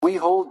We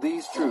hold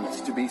these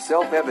truths to be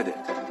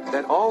self-evident,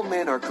 that all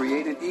men are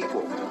created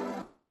equal,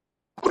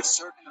 with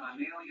certain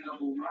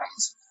unalienable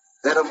rights,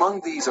 that among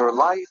these are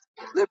life,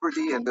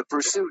 liberty, and the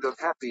pursuit of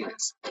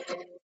happiness.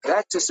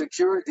 That to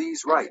secure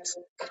these rights,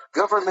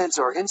 governments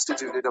are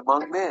instituted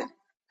among men,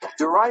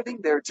 deriving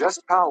their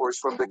just powers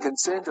from the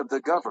consent of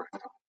the governed.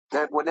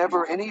 That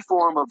whenever any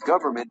form of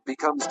government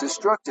becomes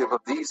destructive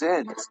of these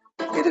ends,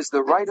 it is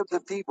the right of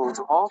the people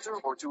to alter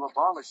or to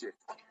abolish it,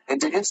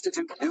 and to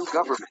institute new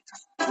government,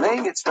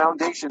 laying its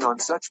foundation on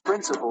such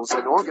principles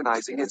and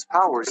organizing its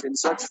powers in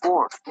such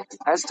form,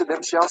 as to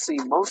them shall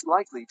seem most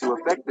likely to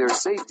affect their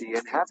safety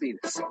and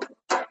happiness.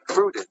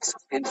 Prudence,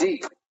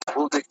 indeed,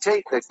 will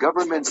dictate that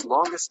governments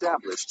long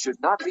established should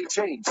not be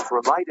changed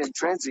for light and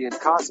transient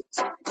causes,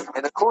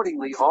 and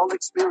accordingly all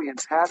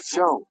experience hath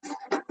shown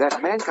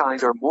that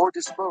mankind are more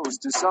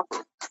disposed to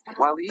suffer,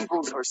 while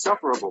evils are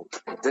sufferable,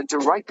 than to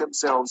right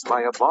themselves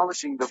by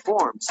abolishing the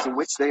forms to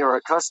which they are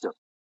accustomed.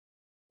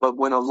 But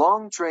when a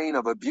long train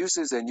of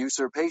abuses and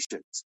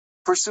usurpations,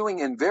 pursuing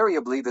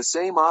invariably the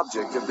same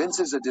object,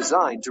 evinces a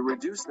design to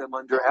reduce them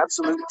under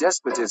absolute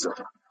despotism,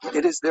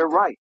 it is their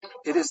right,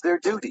 it is their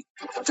duty,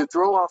 to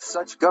throw off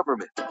such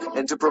government,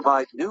 and to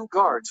provide new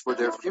guards for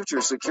their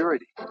future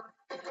security.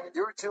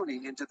 You're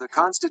tuning into the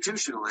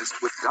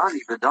Constitutionalist with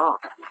Donnie the Don.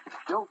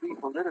 Don't be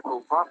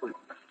political property.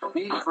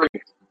 Be free.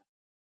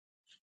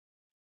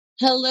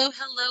 Hello,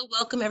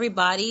 welcome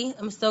everybody.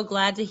 I'm so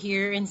glad to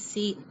hear and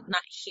see,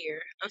 not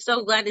here. I'm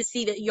so glad to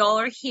see that y'all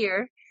are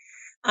here.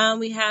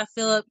 We have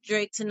Philip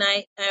Drake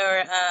tonight,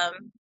 our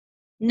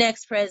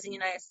next president of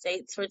the United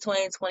States for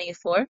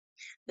 2024.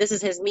 This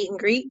is his meet and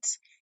greet.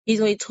 He's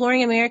going to be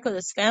touring America with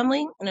his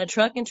family in a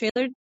truck and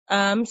trailer,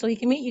 so he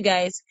can meet you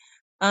guys.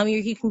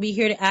 He can be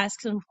here to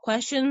ask some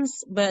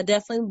questions, but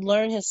definitely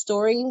learn his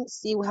story,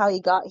 see how he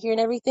got here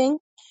and everything.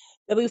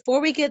 But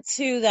before we get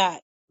to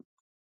that,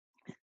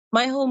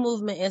 my whole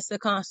movement is the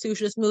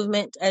Constitutionalist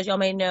movement, as y'all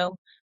may know.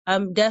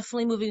 I'm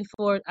definitely moving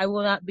forward. I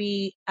will not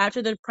be,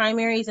 after the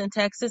primaries in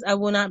Texas, I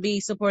will not be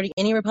supporting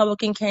any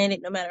Republican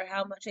candidate, no matter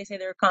how much they say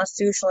they're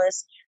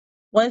constitutionalists.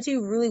 Once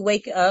you really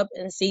wake up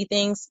and see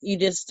things, you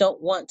just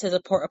don't want to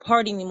support a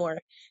party anymore,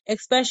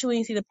 especially when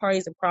you see the party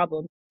as a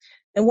problem.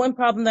 And one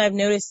problem that I've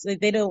noticed is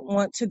that they don't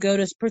want to go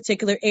to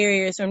particular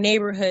areas or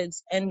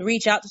neighborhoods and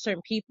reach out to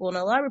certain people. And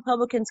a lot of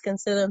Republicans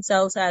consider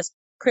themselves as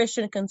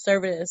Christian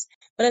conservatives.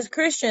 But as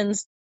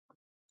Christians,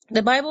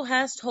 the Bible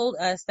has told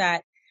us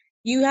that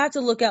you have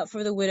to look out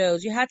for the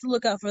widows. You have to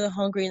look out for the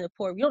hungry and the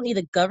poor. We don't need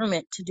the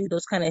government to do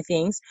those kind of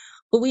things,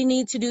 but we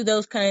need to do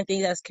those kind of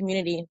things as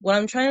community. What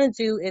I'm trying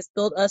to do is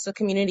build us a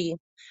community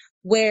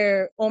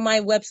where on my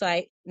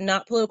website,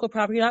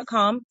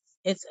 notpoliticalproperty.com,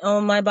 it's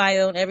on my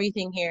bio and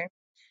everything here.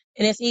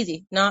 And it's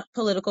easy,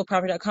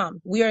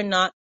 notpoliticalproperty.com. We are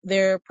not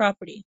their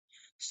property.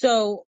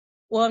 So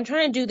what I'm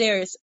trying to do there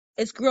is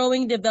it's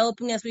growing,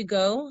 developing as we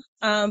go.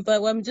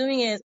 But what I'm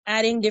doing is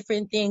adding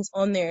different things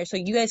on there so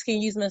you guys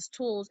can use them as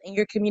tools in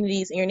your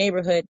communities, in your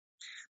neighborhood.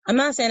 I'm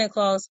not Santa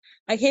Claus.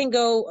 I can't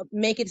go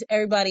make it to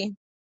everybody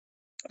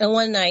in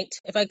one night.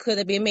 If I could,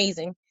 that'd be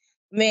amazing.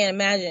 Man,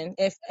 imagine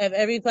if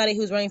everybody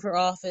who's running for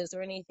office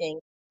or anything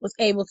was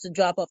able to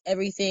drop off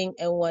everything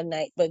in one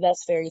night. But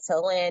that's fairy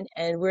tale land,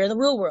 and we're in the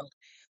real world.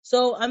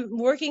 So I'm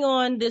working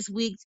on this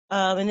week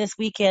and this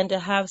weekend to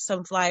have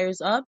some flyers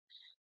up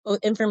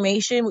with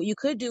information. What you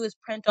could do is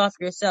print off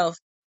yourself.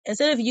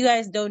 Instead of you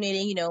guys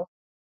donating,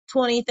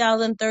 $20,000,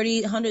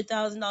 $30,000,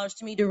 $100,000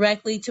 to me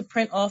directly to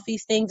print off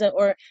these things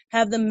or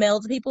have them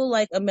mailed to people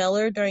like a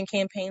mailer during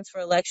campaigns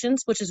for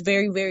elections, which is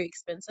very, very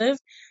expensive.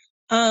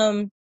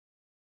 I'm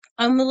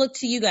gonna look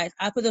to you guys.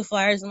 I put the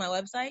flyers on my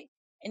website,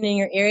 and in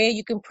your area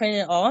you can print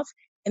it off,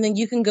 and then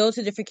you can go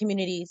to different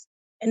communities.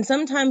 And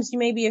sometimes you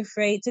may be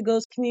afraid to go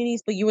to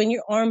communities, but when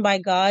you're armed by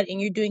God and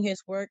you're doing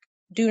His work,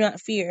 do not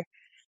fear.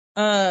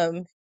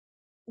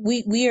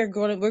 We're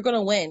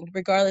gonna win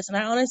regardless. And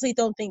I honestly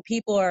don't think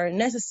people are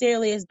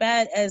necessarily as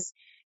bad as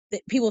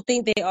people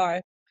think they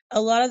are.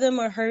 A lot of them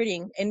are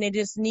hurting and they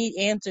just need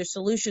answers,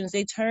 solutions.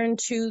 They turn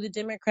to the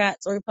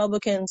Democrats or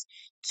Republicans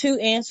to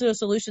answer the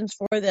solutions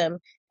for them,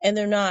 and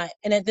they're not.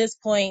 And at this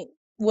point,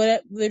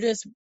 they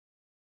just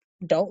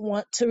don't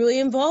want to really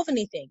involve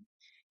anything.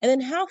 And then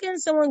how can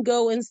someone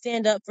go and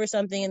stand up for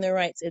something in their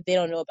rights if they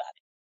don't know about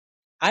it?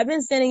 I've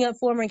been standing up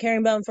for them and caring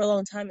about them for a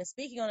long time and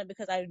speaking on it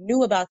because I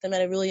knew about them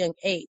at a really young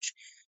age.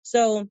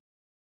 So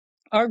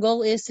our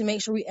goal is to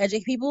make sure we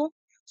educate people.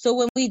 So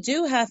when we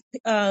do have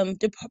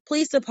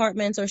police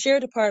departments or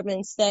sheriff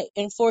departments that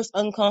enforce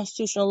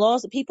unconstitutional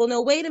laws, that people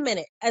know, wait a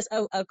minute, as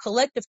a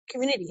collective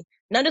community,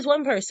 not just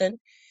one person,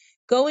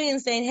 going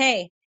and saying,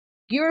 hey,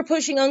 you're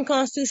pushing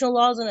unconstitutional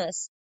laws on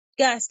us.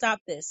 You gotta stop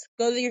this.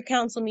 Go to your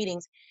council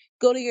meetings.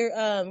 Go to your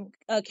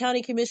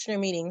county commissioner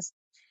meetings.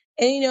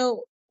 And,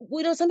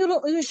 some people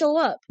don't even show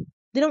up.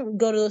 They don't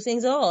go to those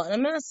things at all. And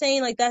I'm not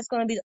saying like that's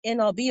going to be the end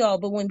all be all,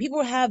 but when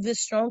people have this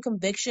strong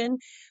conviction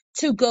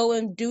to go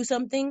and do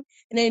something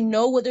and they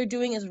know what they're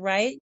doing is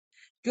right,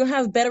 you'll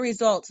have better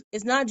results.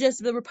 It's not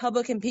just the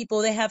Republican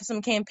people. They have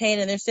some campaign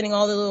and they're sending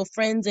all their little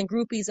friends and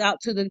groupies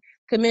out to the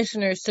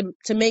commissioners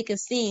to make a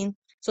scene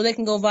so they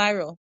can go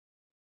viral.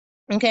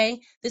 Okay?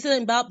 This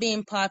isn't about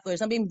being popular.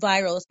 It's not being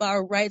viral. It's about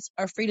our rights,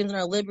 our freedoms, and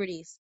our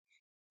liberties.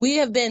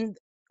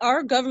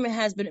 Our government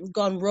has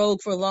gone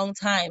rogue for a long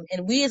time,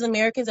 and we as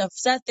Americans have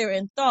sat there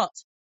and thought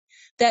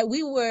that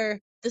we were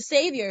the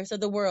saviors of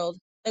the world,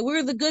 that we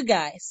were the good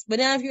guys. But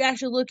now if you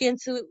actually look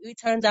into it, it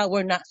turns out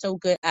we're not so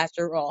good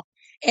after all.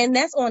 And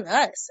that's on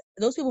us.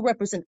 Those people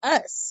represent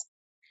us.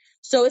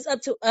 So it's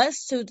up to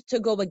us to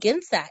go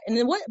against that. And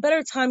then what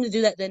better time to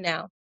do that than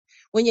now?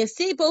 When you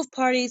see both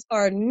parties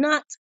are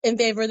not in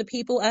favor of the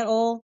people at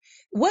all,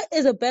 what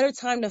is a better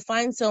time to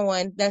find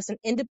someone that's an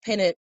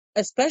independent,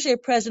 especially a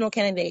presidential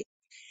candidate,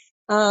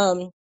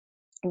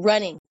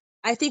 running?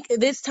 I think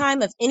this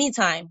time of any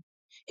time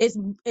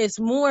is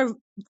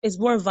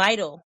more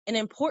vital and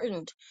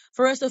important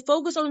for us to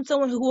focus on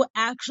someone who will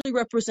actually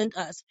represent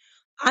us.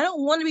 I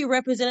don't want to be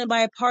represented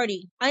by a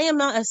party. I am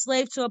not a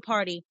slave to a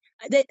party.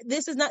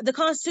 This is not, the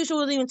Constitution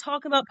wasn't even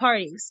talking about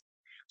parties.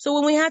 So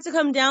when we have to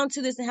come down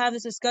to this and have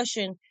this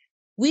discussion,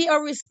 we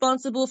are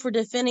responsible for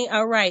defending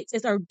our rights.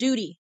 It's our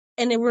duty.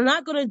 And then we're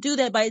not going to do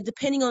that by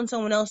depending on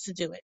someone else to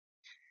do it.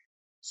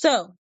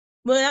 So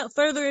without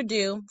further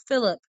ado,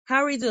 Philip,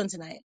 how are you doing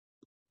tonight?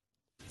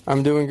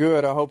 I'm doing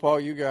good. I hope all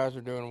you guys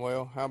are doing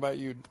well. How about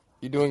you?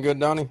 You doing good,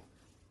 Donnie?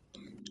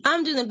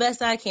 I'm doing the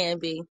best I can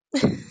be.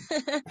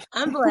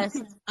 I'm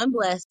blessed. I'm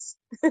blessed.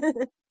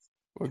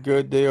 Well,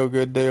 good deal,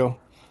 good deal.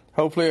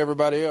 Hopefully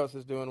everybody else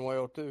is doing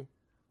well too.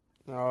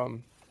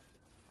 Um,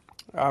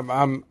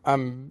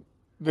 I'm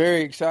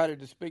very excited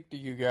to speak to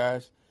you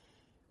guys,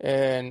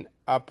 and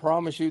I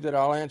promise you that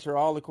I'll answer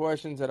all the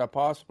questions that I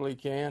possibly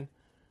can.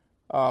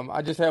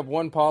 I just have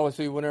one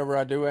policy whenever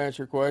I do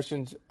answer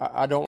questions.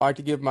 I don't like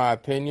to give my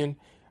opinion.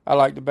 I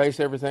like to base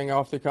everything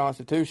off the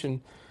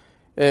Constitution,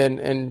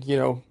 and you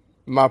know,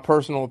 my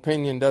personal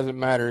opinion doesn't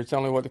matter. It's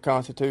only what the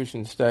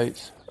Constitution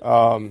states.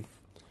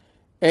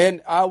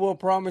 And I will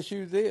promise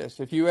you this.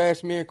 If you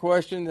ask me a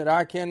question that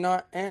I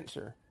cannot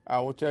answer, I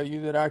will tell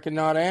you that I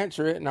cannot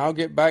answer it, and I'll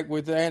get back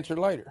with the answer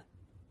later.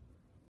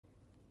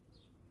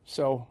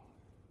 So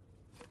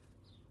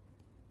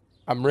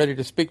I'm ready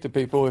to speak to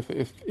people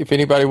if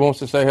anybody wants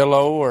to say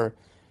hello or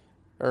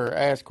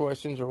ask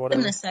questions or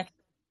whatever. In a second.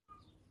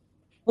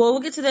 Well,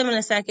 we'll get to them in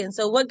a second.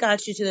 So what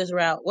got you to this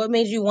route? What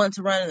made you want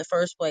to run in the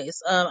first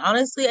place?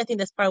 Honestly, I think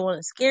that's probably one of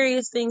the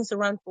scariest things to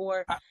run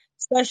for,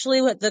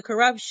 especially with the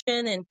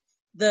corruption and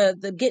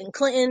the getting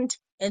Clinton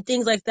and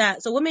things like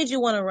that. So what made you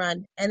want to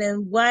run? And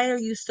then why are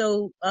you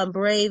so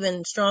brave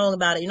and strong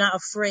about it? You're not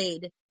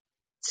afraid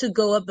to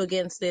go up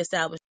against the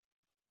establishment.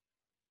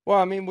 Well,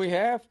 I mean, we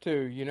have to.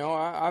 You know,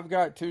 I've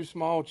got two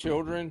small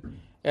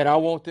children, and I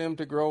want them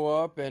to grow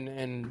up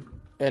and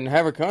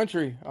have a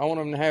country. I want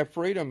them to have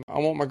freedom. I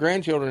want my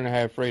grandchildren to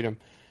have freedom.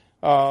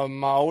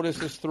 My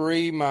oldest is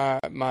 3.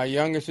 My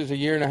youngest is a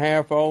year and a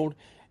half old.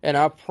 And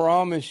I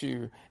promise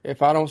you,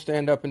 if I don't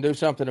stand up and do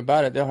something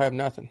about it, they'll have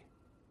nothing.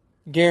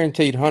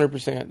 Guaranteed,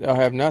 100%, they'll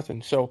have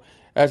nothing. So,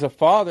 as a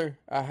father,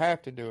 I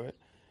have to do it.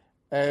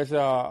 As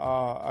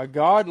a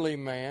godly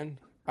man,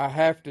 I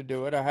have to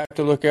do it. I have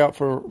to look out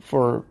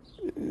for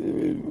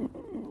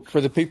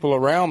the people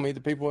around me, the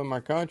people in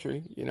my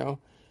country. You know.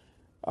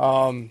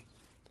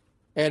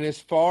 And as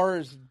far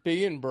as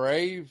being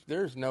brave,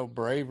 there's no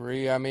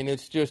bravery. I mean,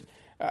 it's just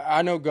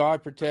I know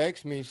God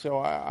protects me, so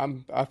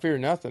I fear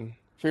nothing.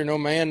 Fear no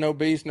man, no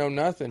beast, no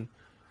nothing.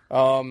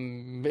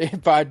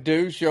 If I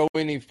do show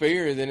any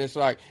fear, then it's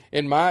like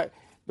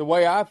the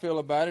way I feel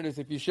about it is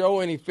if you show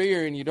any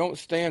fear and you don't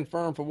stand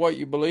firm for what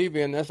you believe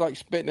in, that's like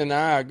spitting in the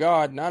eye of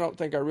God, and I don't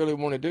think I really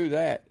want to do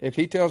that. If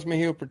He tells me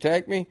He'll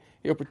protect me,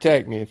 He'll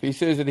protect me. If He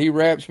says that He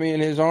wraps me in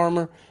His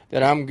armor,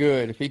 then I'm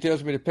good. If He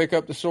tells me to pick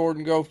up the sword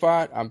and go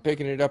fight, I'm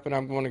picking it up and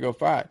I'm going to go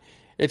fight.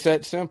 It's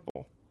that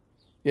simple.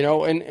 You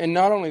know, and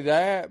not only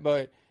that,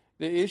 but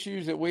the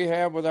issues that we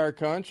have with our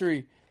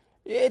country,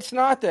 it's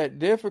not that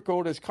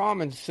difficult. It's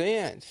common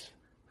sense.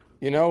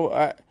 You know,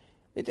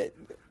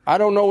 I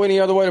don't know any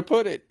other way to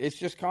put it. It's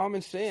just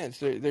common sense.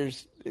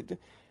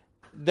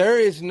 There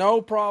is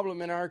no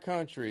problem in our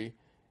country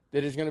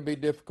that is going to be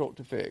difficult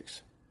to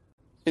fix.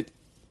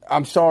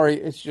 I'm sorry,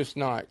 it's just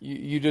not.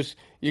 You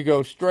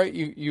go straight.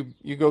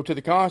 You go to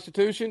the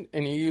Constitution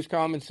and you use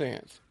common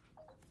sense.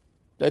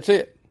 That's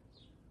it.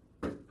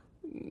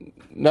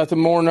 Nothing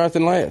more,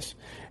 nothing less.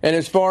 And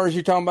as far as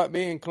you're talking about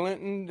being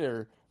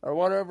Clinton or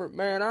whatever,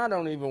 man, I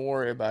don't even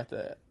worry about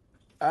that.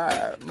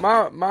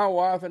 My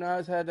wife and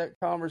I's had that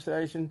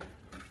conversation.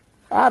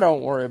 I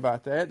don't worry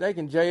about that. They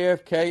can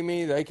JFK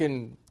me, they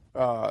can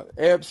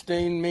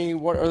Epstein me,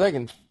 or they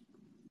can.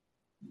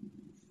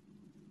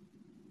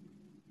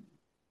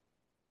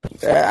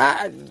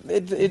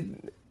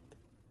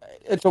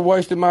 It's a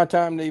waste of my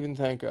time to even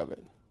think of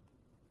it.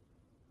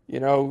 You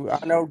know,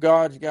 I know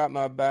God's got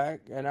my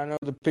back, and I know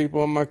the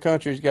people in my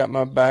country's got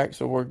my back,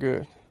 so we're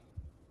good.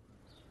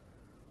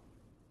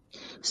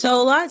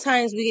 So a lot of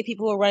times we get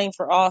people who are running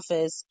for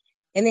office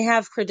and they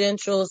have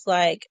credentials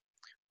like,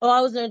 oh,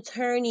 I was an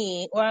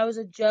attorney, or I was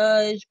a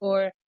judge,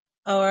 or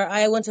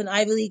I went to an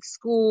Ivy League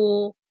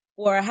school,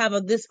 or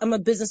I'm a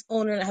business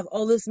owner and I have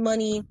all this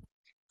money.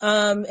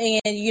 And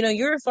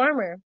you're a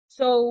farmer.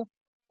 So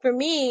for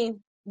me,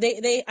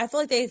 I feel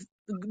like they've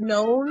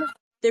known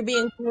they're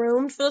being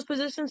groomed for those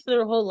positions for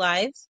their whole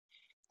lives,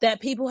 that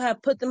people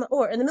have put them,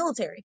 or in the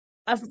military.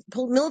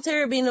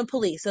 Military being the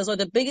police, those are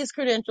the biggest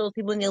credentials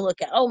people need to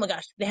look at. Oh my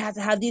gosh, they have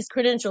to have these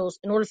credentials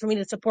in order for me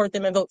to support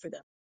them and vote for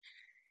them.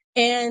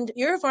 And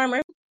you're a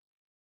farmer,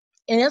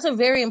 and that's a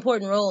very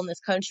important role in this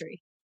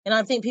country. And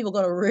I think people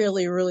are going to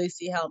really, really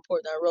see how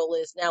important that role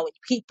is. Now, when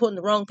you keep putting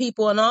the wrong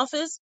people in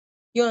office,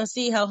 you're going to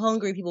see how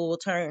hungry people will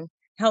turn,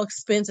 how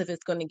expensive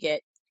it's going to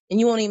get. And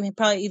you won't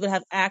probably even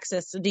have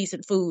access to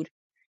decent food.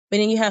 But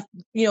then you have,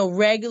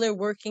 regular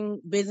working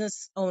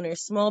business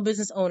owners, small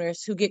business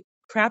owners who get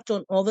crapped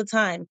on all the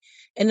time.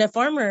 And the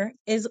farmer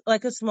is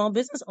like a small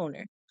business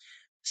owner.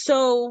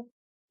 So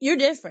you're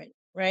different,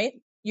 right?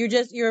 You're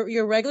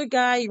a regular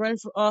guy, you run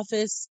for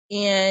office.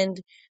 And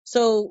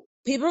so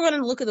people are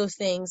going to look at those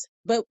things,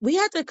 but we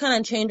have to kind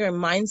of change our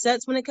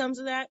mindsets when it comes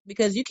to that,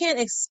 because you can't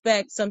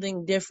expect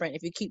something different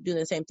if you keep doing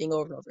the same thing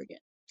over and over again.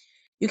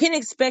 You can't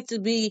expect to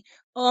be,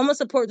 oh, I'm going to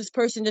support this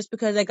person just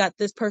because I got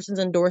this person's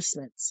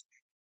endorsements.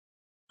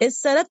 It's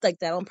set up like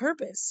that on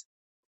purpose.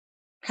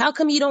 How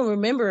come you don't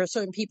remember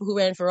certain people who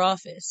ran for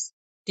office?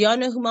 Do y'all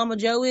know who Mama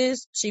Joe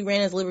is? She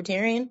ran as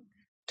Libertarian in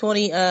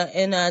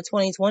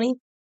 2020.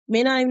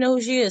 May not even know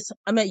who she is.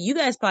 I mean, you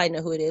guys probably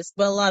know who it is,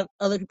 but a lot of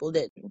other people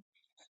didn't.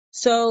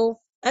 So,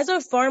 as a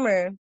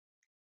farmer,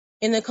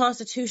 in the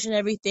Constitution and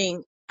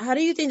everything, how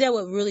do you think that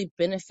would really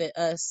benefit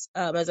us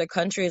as a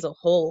country as a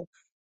whole?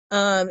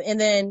 And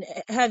then,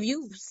 have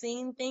you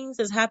seen things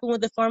that's happened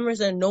with the farmers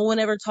that no one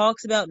ever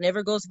talks about,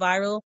 never goes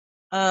viral,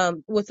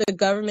 with the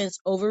government's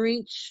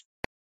overreach?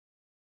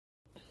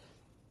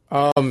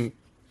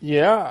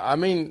 Yeah, I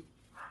mean,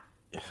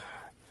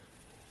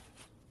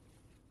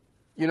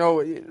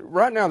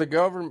 right now the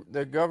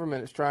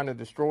government is trying to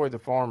destroy the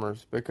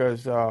farmers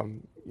because,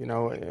 and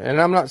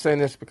I'm not saying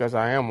this because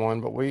I am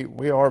one, but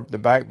we are the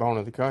backbone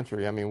of the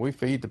country. I mean, we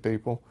feed the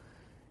people,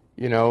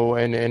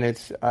 and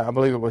it's, I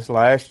believe it was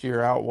last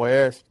year out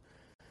west,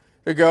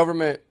 the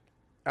government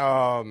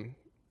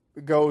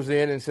goes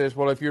in and says,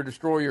 well, if you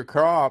destroy your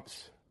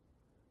crops,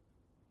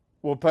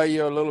 we'll pay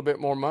you a little bit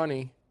more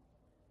money.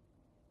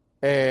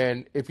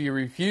 And if you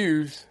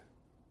refuse,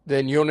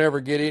 then you'll never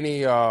get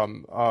any,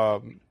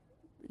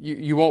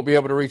 you won't be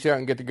able to reach out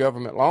and get the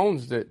government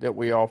loans that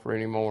we offer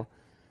anymore.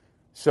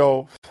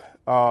 So,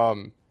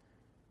 and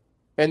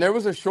there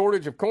was a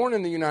shortage of corn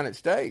in the United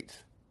States,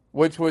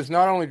 which was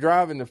not only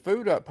driving the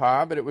food up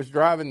high, but it was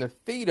driving the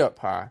feed up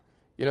high.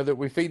 That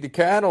we feed the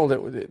cattle,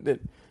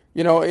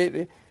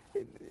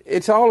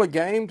 it's all a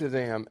game to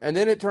them. And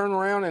then it turned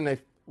around and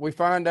we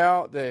find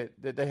out that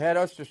they had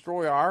us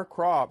destroy our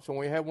crops when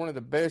we had one of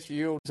the best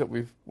yields that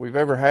we've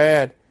ever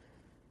had,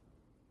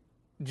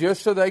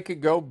 just so they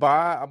could go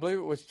buy, I believe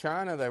it was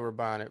China they were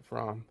buying it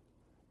from.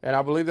 And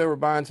I believe they were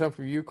buying some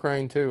from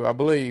Ukraine too. I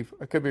believe.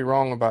 I could be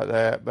wrong about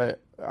that,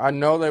 but I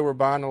know they were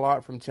buying a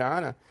lot from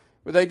China.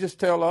 But they just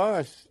tell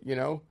us,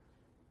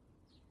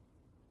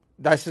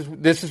 this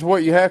is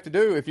what you have to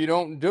do. If you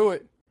don't do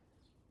it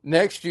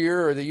next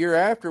year or the year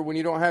after, when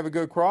you don't have a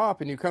good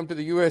crop and you come to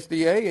the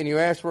USDA and you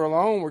ask for a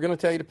loan, we're going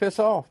to tell you to piss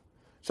off.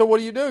 So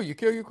what do? You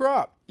kill your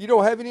crop. You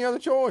don't have any other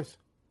choice.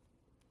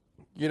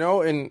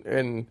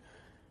 And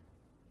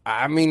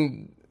I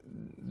mean,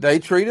 they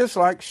treat us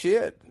like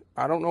shit.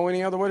 I don't know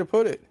any other way to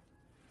put it.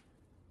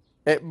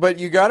 But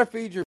you got to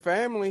feed your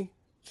family.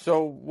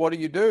 So what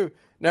do?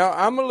 Now,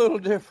 I'm a little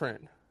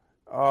different.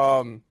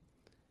 I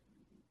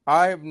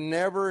have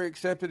never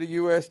accepted a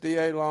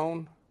USDA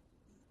loan.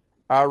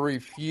 I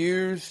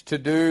refuse to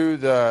do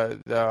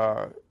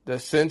the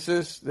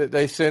census that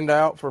they send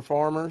out for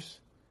farmers.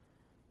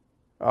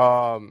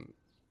 I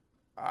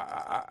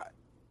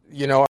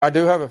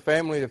do have a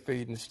family to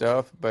feed and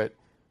stuff, but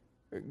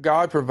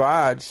God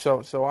provides,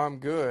 so I'm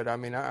good. I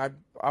mean,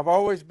 I've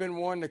always been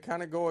one to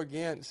kind of go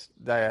against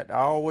that.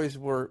 I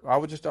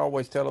would just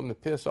always tell them to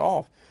piss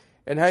off.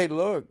 And hey,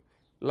 look,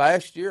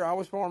 last year I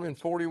was farming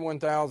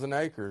 41,000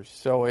 acres,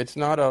 so it's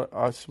not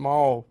a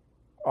small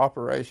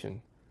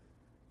operation.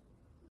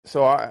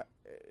 So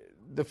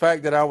the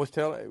fact that I was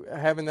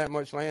having that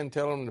much land,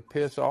 telling them to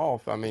piss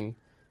off, I mean,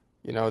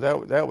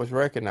 that was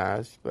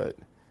recognized, but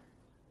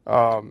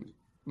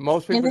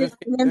most And people then, just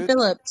and can't then do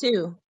Philip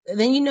too.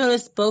 Then you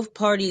notice both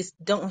parties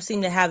don't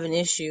seem to have an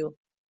issue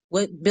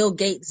with Bill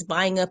Gates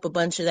buying up a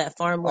bunch of that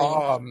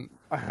farmland.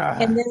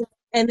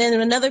 And then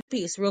another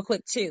piece, real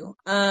quick too.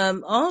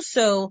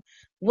 Also,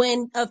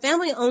 when a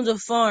family owns a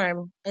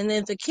farm, and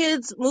then if the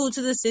kids move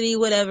to the city,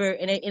 whatever,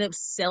 and they end up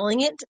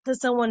selling it to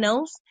someone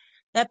else,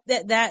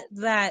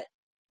 that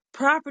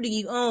property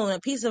you own, a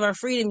piece of our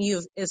freedom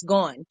is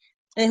gone.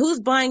 And who's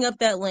buying up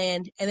that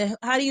land? And then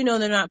how do you know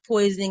they're not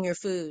poisoning your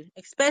food?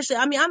 Especially,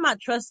 I mean, I'm not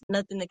trusting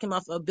nothing that came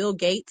off of Bill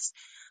Gates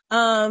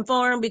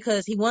farm,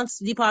 because he wants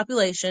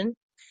depopulation.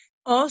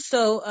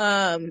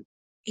 Also,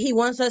 he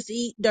wants us to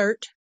eat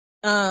dirt.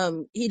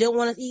 He don't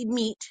want us to eat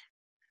meat.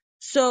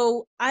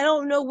 So I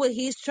don't know what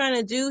he's trying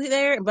to do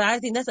there, but I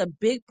think that's a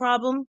big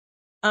problem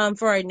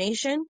for our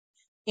nation,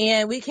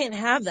 and we can't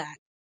have that.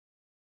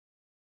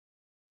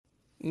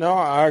 No,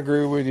 I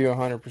agree with you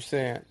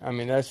 100%. I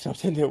mean, that's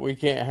something that we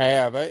can't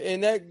have.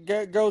 And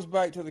that goes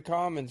back to the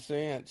common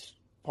sense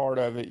part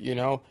of it, you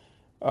know.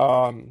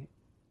 Um,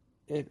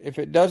 if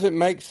it doesn't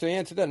make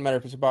sense, it doesn't matter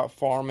if it's about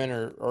farming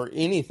or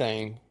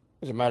anything.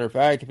 As a matter of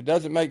fact, if it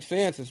doesn't make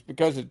sense, it's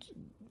because it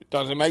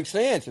doesn't make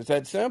sense. It's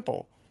that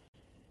simple.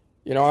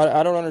 You know,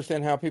 I don't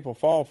understand how people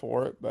fall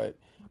for it, but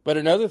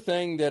another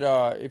thing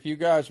that if you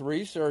guys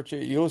research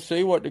it, you'll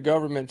see what the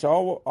government's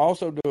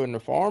also doing to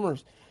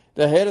farmers.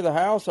 The head of the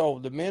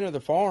household, the men of the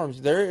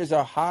farms, there is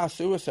a high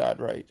suicide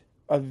rate,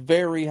 a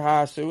very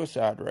high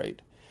suicide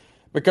rate.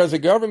 Because the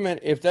government,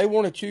 if they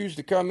want to choose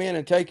to come in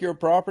and take your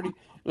property,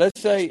 let's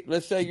say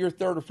you're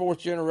third or fourth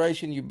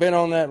generation, you've been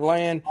on that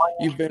land,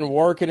 you've been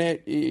working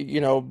it,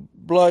 you know,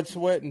 blood,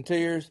 sweat, and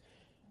tears,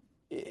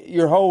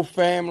 your whole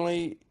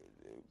family,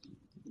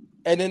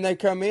 and then they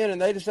come in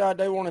and they decide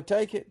they want to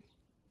take it.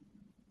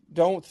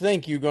 Don't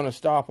think you're going to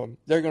stop them.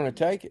 They're going to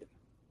take it.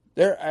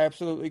 They're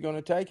absolutely going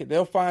to take it.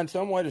 They'll find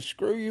some way to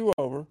screw you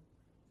over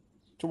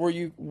to where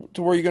you're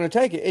going to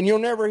take it, and you'll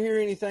never hear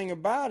anything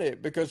about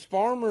it because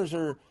farmers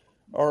are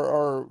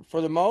for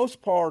the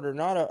most part are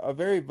not a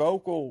very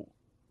vocal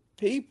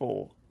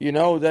people. You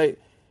know, they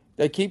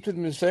keep to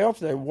themselves.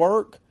 They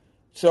work.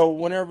 So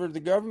whenever the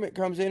government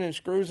comes in and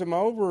screws them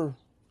over,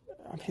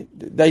 I mean,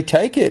 they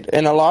take it.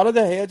 And a lot of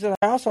the heads of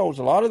the households,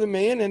 a lot of the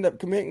men end up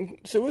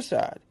committing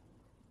suicide.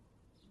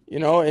 You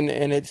know, and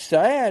it's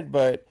sad,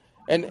 but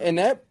and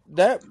that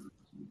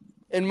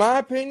in my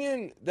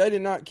opinion, they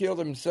did not kill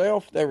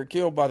themselves. They were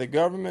killed by the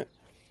government.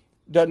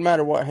 Doesn't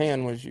matter what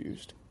hand was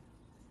used.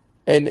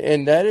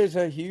 And that is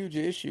a huge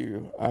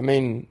issue. I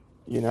mean,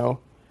 you know,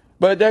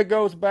 but that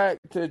goes back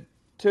to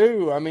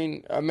too. I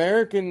mean,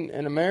 Americans,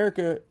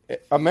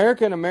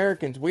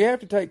 we have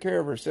to take care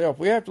of ourselves.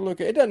 We have to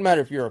look at it. Doesn't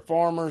matter if you're a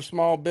farmer,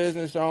 small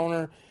business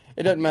owner.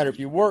 It doesn't matter if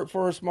you work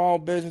for a small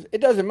business.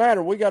 It doesn't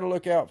matter. We got to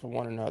look out for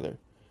one another.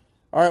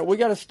 All right, we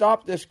got to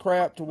stop this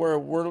crap to where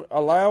we're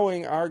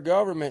allowing our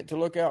government to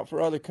look out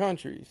for other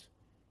countries.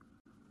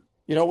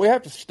 You know, we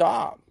have to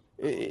stop.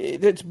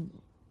 It's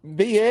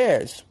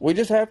BS. We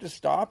just have to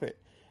stop it.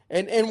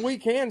 And we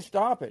can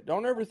stop it.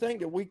 Don't ever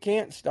think that we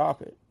can't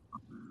stop it.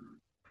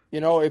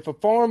 You know, if a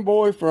farm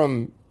boy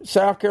from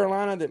South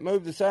Carolina that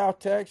moved to South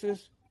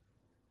Texas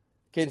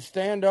can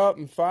stand up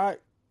and fight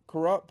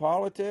corrupt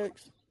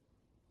politics,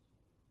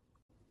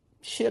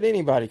 shit,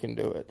 anybody can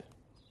do it.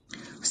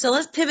 So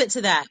let's pivot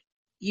to that.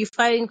 You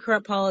fighting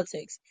corrupt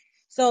politics.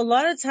 So a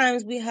lot of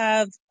times we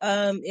have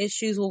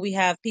issues where we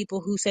have people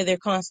who say they're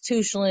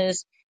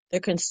constitutionalists, they're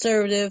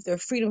conservative, they're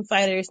freedom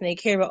fighters, and they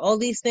care about all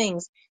these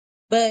things.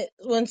 But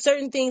when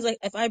certain things, like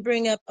if I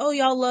bring up, oh,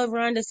 y'all love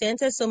Ron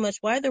DeSantis so much,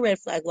 why are the red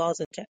flag laws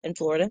in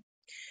Florida?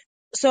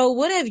 So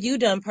what have you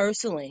done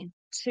personally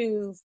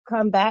to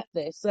combat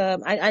this?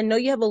 I know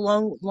you have a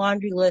long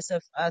laundry list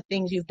of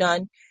things you've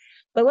done,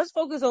 but let's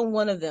focus on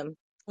one of them,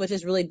 which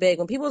is really big.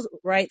 When people's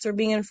rights are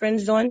being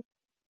infringed on,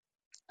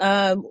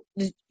 and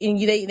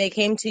they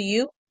came to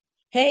you,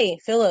 hey,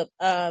 Philip,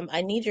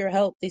 I need your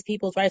help. These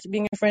people's rights are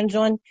being infringed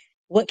on.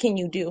 What can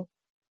you do?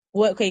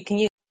 Can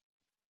you?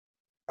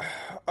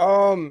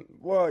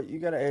 Well, you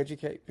got to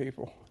educate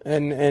people,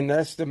 and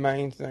that's the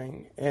main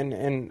thing.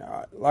 And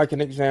like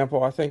an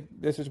example, I think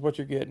this is what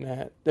you're getting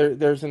at.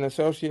 There's an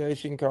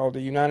association called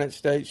the United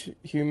States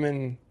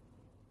Human.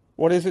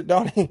 What is it,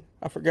 Donnie?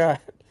 I forgot.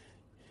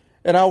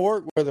 And I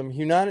work with them.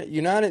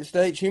 United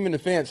States Human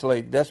Defense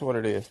League. That's what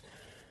it is.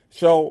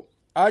 So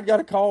I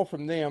got a call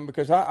from them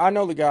because I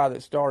know the guy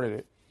that started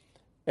it,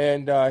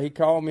 and he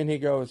called me and he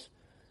goes,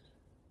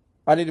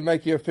 I need to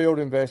make you a field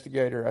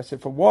investigator. I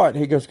said, for what?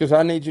 He goes, because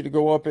I need you to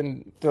go up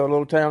into a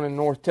little town in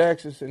North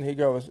Texas. And he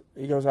goes,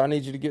 I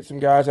need you to get some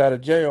guys out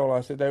of jail. I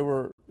said,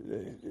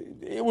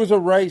 it was a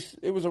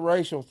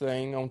racial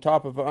thing on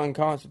top of an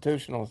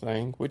unconstitutional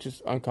thing, which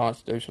is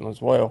unconstitutional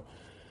as well.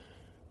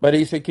 But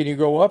he said, can you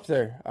go up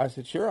there? I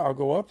said, sure, I'll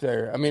go up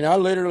there. I mean, I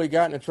literally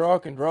got in a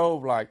truck and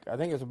drove I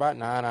think it was about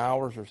 9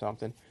 hours or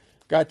something.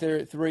 Got there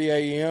at 3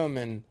 a.m.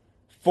 and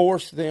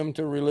forced them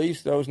to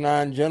release those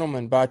 9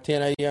 gentlemen by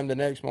 10 a.m. the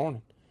next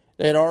morning.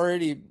 They had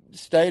already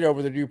stayed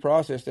over the due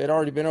process. They had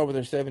already been over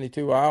their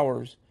 72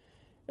 hours.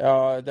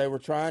 They were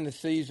trying to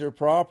seize their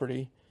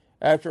property.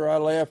 After I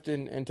left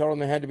and told them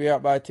they had to be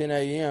out by 10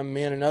 a.m.,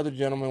 me and another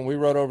gentleman, we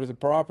rode over to the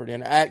property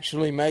and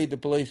actually made the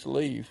police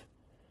leave.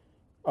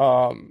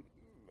 And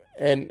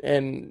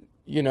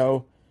you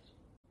know,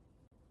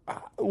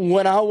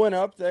 when I went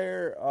up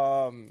there,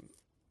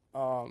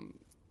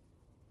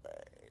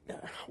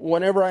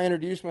 whenever I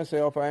introduced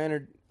myself, I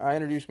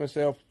introduced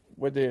myself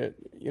with the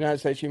United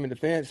States Human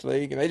Defense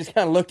League, and they just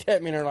kind of looked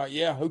at me and they're like,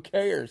 yeah, who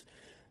cares?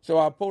 So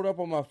I pulled up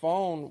on my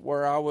phone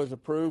where I was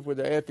approved with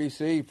the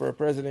FEC for a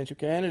presidential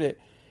candidate,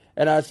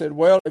 and I said,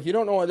 well, if you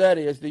don't know what that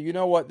is, do you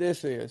know what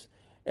this is?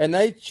 And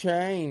they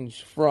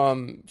changed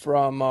from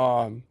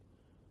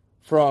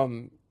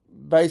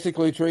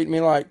basically treating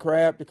me like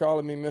crap to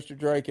calling me Mr.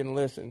 Drake and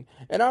listen.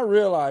 And I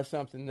realized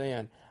something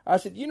then. I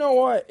said, you know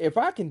what? If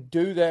I can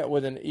do that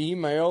with an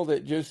email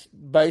that just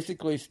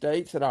basically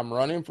states that I'm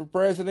running for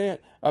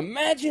president,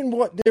 imagine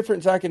what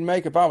difference I can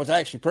make if I was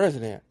actually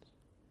president.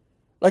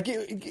 Like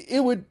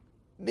it would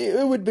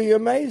be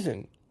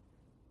amazing,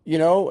 you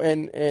know.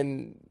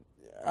 And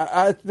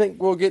I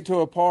think we'll get to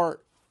a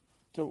part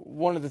to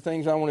one of the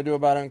things I want to do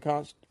about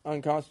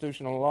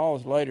unconstitutional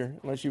laws later,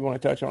 unless you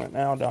want to touch on it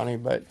now, Donnie.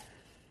 But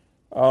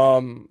I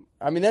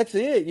mean, that's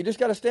it. You just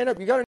got to stand up.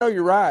 You got to know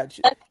your rights.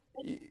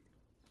 You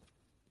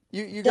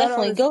you got to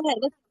Definitely. understand. Go ahead.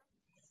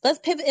 Let's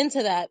pivot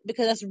into that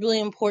because that's really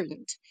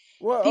important.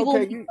 Well, People okay,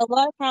 make you a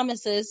lot of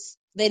promises,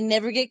 they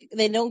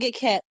don't get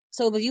kept.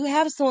 So if you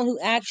have someone who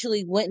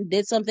actually went and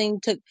did something,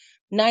 took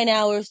 9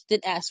 hours,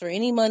 didn't ask for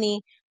any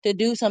money to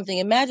do something,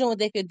 imagine what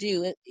they could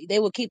do. They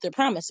would keep their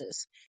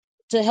promises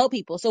to help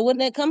people. So when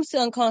it comes to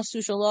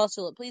unconstitutional laws,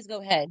 Philip, please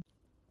go ahead.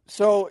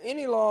 So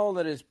any law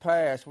that is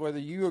passed, whether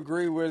you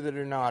agree with it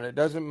or not, it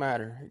doesn't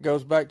matter. It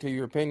goes back to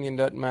your opinion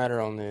doesn't matter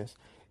on this.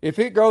 If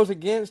it goes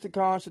against the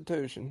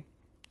Constitution,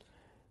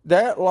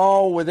 that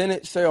law within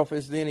itself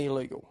is then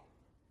illegal.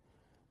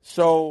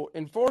 So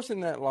enforcing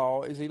that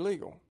law is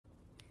illegal.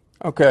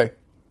 Okay.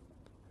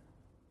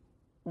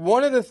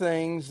 One of the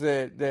things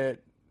I'm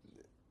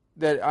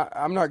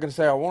not going to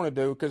say I want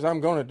to do because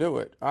I'm going to do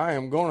it. I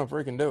am going to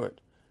freaking do it.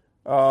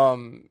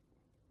 Um,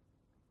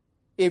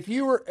 if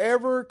you were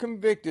ever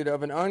convicted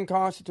of an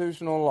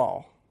unconstitutional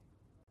law,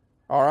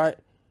 all right,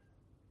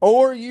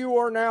 or you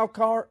are now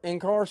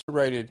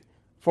incarcerated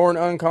for an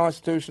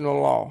unconstitutional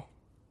law,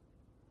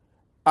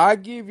 I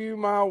give you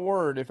my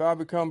word, if I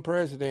become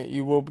president,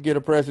 you will get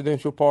a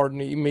presidential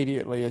pardon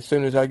immediately as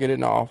soon as I get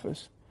in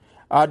office.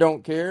 I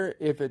don't care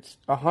if it's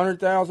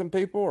 100,000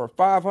 people or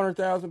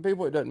 500,000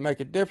 people. It doesn't make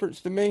a difference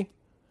to me.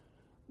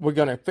 We're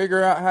going to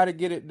figure out how to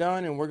get it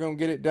done, and we're going to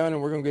get it done,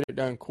 and we're going to get it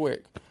done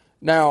quick.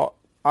 Now,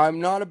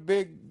 I'm not a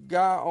big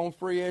guy on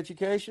free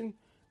education,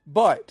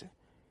 but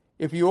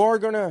if you are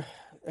going to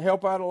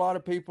help out a lot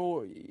of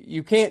people,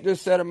 you can't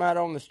just set them out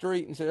on the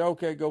street and say,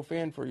 okay, go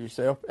fend for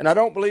yourself. And I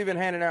don't believe in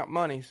handing out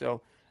money,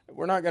 so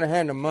we're not going to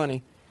hand them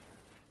money.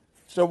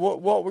 So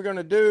what we're going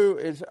to do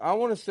is I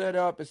want to set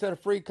up, instead of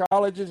free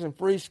colleges and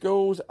free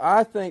schools,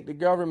 I think the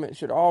government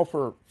should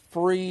offer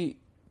free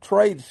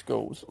trade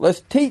schools.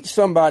 Let's teach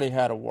somebody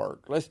how to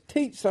work. Let's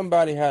teach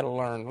somebody how to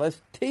learn.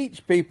 Let's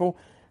teach people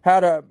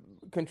how to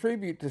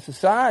contribute to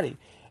society.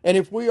 And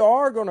if we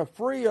are going to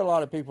free a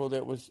lot of people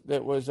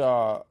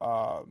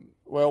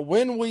well,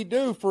 when we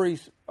do free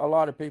a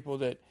lot of people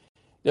that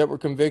were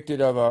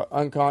convicted of an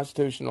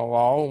unconstitutional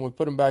law and we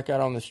put them back out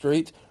on the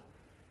streets,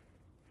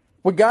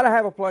 we got to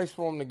have a place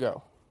for them to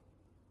go.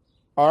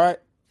 All right?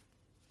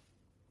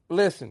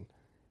 Listen,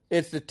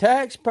 it's the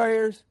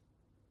taxpayers,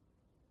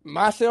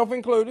 myself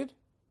included.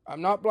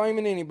 I'm not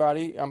blaming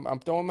anybody. I'm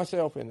throwing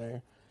myself in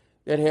there,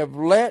 that have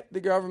let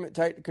the government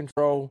take the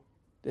control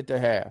that they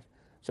have.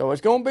 So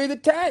it's going to be the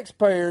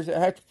taxpayers that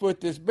have to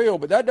foot this bill,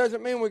 but that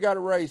doesn't mean we got to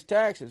raise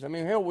taxes. I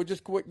mean, hell, we'll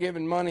just quit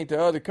giving money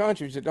to other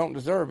countries that don't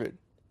deserve it.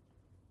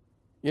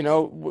 You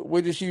know,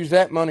 we just use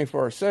that money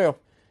for ourselves.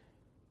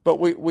 But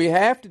we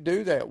have to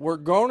do that. We're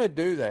going to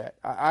do that.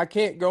 I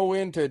can't go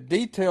into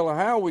detail of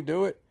how we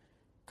do it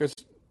because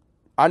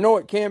I know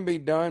it can be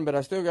done, but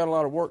I still got a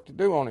lot of work to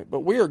do on it.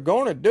 But we are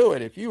going to do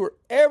it. If you were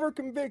ever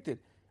convicted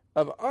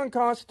of an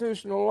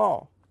unconstitutional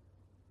law,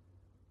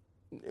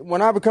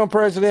 when I become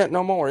president,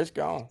 no more. It's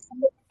gone.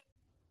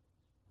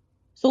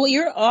 So what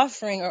you're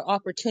offering are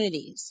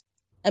opportunities.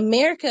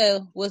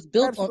 America was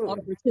built on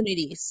Absolutely.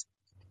 opportunities.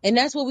 And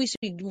that's what we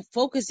should be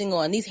focusing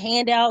on. These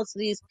handouts,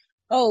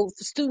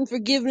 student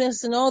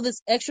forgiveness and all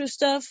this extra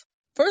stuff.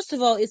 First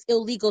of all, it's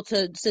illegal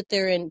to sit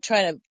there and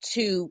try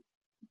to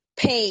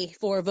pay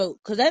for a vote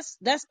because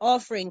that's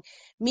offering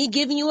me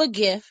giving you a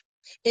gift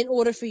in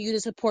order for you to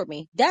support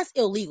me. That's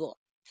illegal.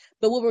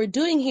 But what we're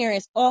doing here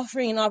is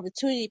offering an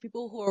opportunity to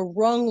people who are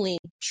wrongly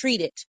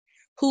treated,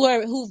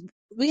 who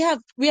we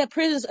have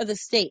prisoners of the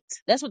state.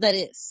 That's what that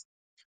is.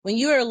 When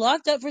you are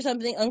locked up for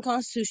something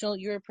unconstitutional,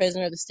 you're a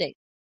prisoner of the state.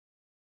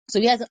 So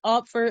we have to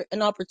offer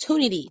an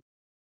opportunity,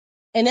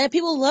 and then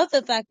people love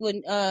the fact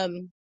when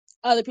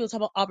other people talk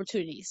about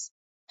opportunities,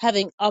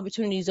 having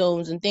opportunity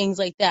zones and things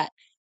like that.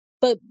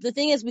 But the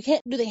thing is, we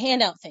can't do the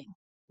handout thing.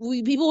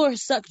 People are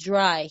sucked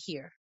dry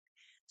here.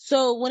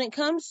 So when it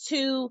comes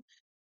to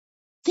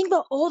think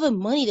about all the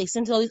money they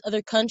send to all these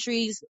other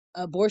countries,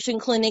 abortion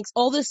clinics,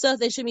 all this stuff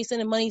they should be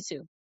sending money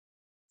to.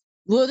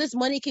 Well, this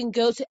money can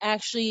go to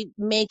actually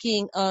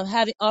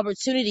having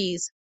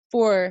opportunities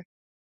for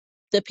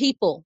the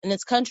people in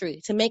this country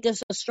to make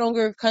us a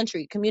stronger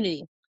country,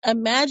 community.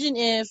 Imagine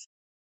if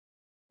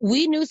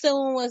we knew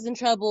someone was in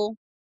trouble,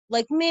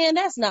 like, man,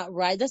 that's not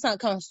right. That's not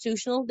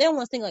constitutional. They don't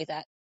want to think like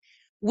that.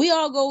 We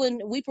all go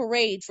and we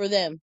parade for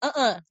them.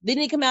 They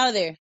need to come out of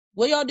there.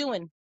 What y'all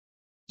doing?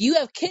 You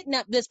have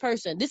kidnapped this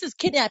person. This is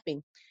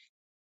kidnapping.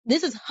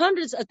 This is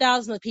hundreds of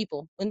thousands of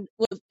people. And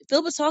what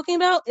Philip was talking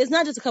about, it's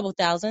not just a couple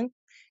thousand.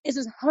 It's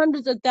just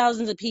hundreds of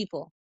thousands of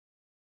people.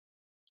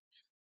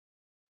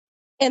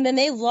 And then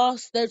they've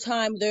lost their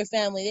time, their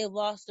family, they've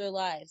lost their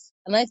lives.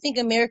 And I think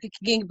America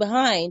can get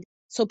behind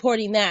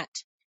supporting that,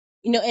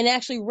 and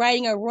actually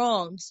righting our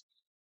wrongs.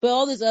 But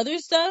all this other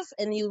stuff,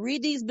 and you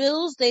read these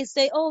bills, they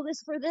say, oh,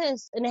 this for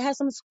this, and it has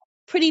some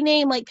pretty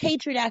name like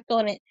Patriot Act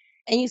on it.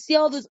 And you see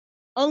all this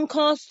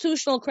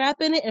unconstitutional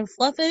crap in it and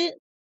fluff in it.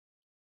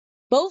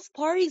 Both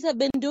parties have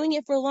been doing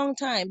it for a long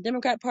time.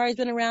 Democrat Party's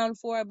been around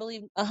for, I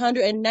believe,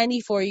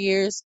 194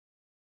 years.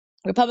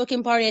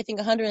 Republican Party, I think,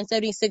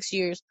 176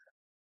 years.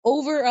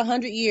 Over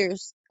 100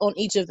 years on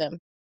each of them.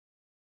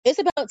 It's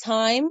about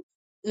time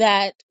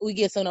that we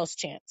give someone else a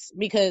chance.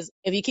 Because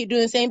if you keep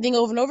doing the same thing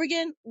over and over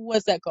again,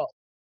 what's that called?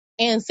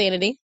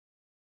 Insanity.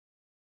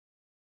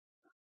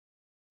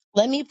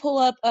 Let me pull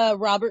up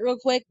Robert real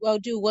quick. I'll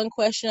do one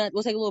question.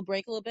 We'll take a little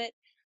break a little bit.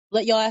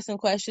 Let y'all ask some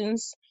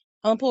questions.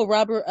 I'm gonna pull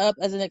Robert up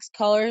as the next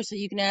caller so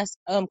you can ask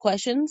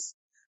questions.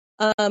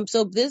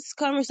 So this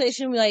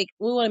conversation, we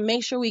want to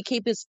make sure we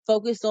keep this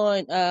focused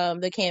on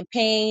the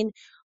campaign,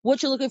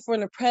 what you're looking for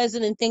in the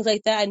president, and things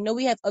like that. I know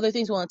we have other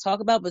things we want to talk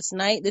about, but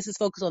tonight this is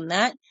focused on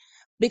that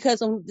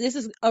because this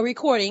is a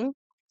recording.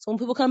 So when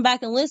people come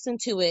back and listen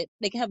to it,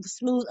 they can have a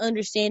smooth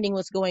understanding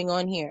what's going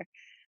on here.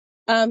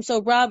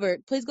 So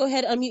Robert, please go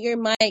ahead and unmute your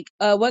mic.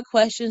 What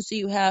questions do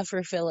you have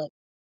for Philip?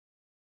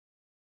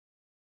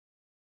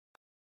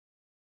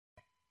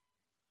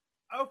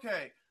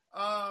 Okay.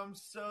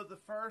 So the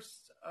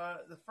first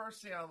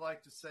thing I'd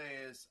like to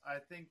say is I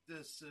think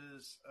this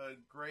is a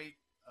great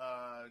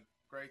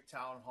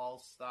town hall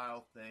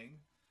style thing.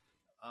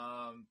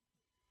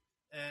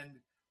 And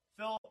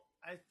Phil,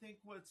 I think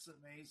what's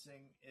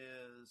amazing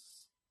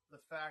is the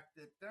fact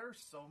that there are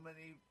so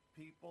many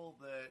people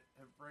that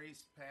have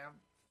raised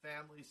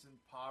families in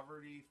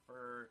poverty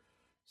for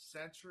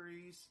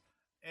centuries.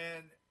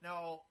 And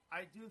now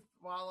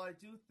while I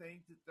do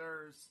think that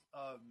there's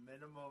a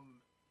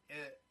minimum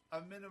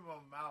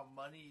amount of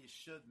money you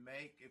should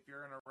make if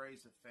you're going to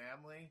raise a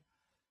family,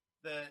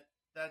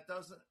 that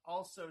doesn't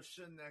also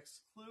shouldn't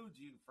exclude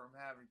you from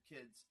having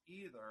kids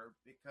either,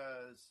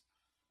 because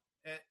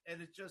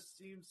it just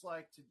seems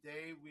like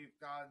today we've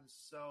gotten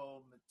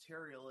so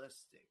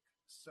materialistic.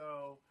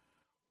 So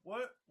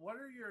what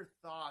are your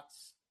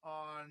thoughts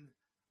on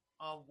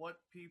what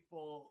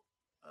people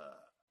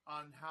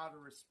on how to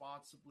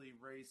responsibly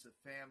raise a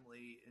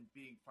family and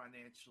being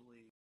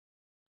financially?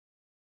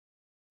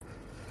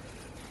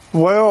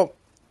 Well,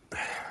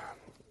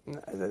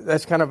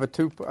 that's kind of I'm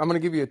going to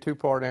give you a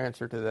two-part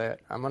answer to that.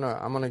 I'm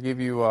going to give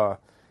you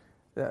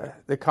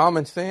the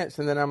common sense,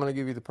 and then I'm going to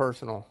give you the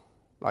personal,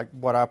 like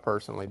what I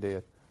personally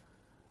did.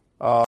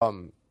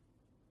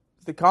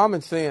 The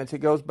common sense, it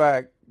goes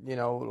back,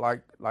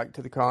 like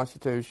to the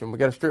Constitution. We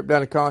got to strip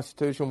down the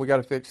Constitution. We got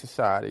to fix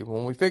society.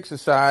 When we fix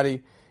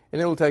society, and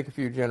it'll take a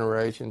few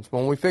generations.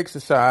 When we fix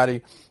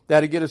society,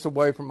 that'll get us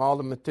away from all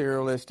the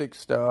materialistic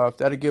stuff.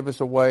 That'll get us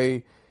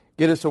away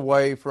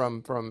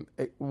from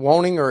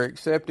wanting or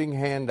accepting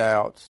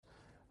handouts.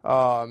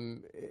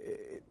 And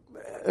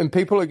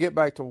people will get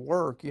back to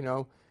work,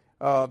 they'll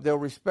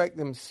respect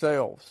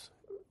themselves.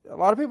 A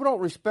lot of people don't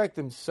respect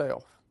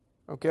themselves,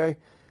 okay?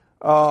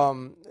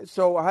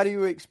 So how do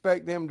you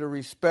expect them to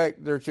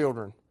respect their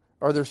children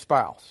or their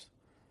spouse?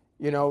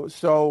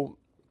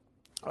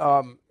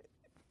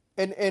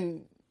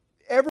 And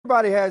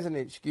everybody has an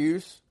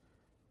excuse.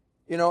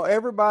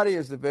 Everybody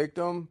is the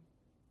victim.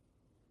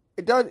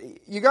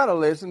 You got to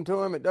listen to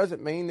them. It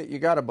doesn't mean that you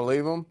got to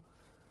believe them.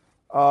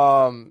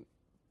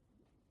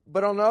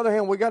 But on the other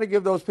hand, we got to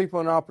give those people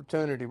an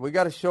opportunity. We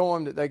got to show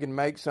them that they can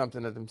make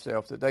something of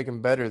themselves, that they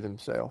can better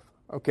themselves.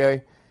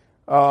 Okay.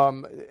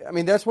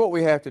 That's what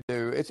we have to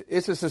do.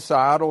 It's a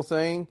societal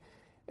thing.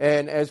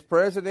 And as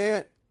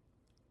president,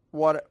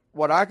 what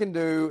I can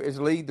do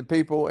is lead the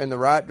people in the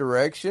right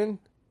direction,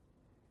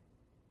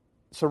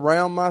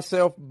 surround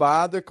myself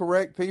by the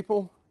correct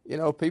people,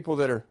 people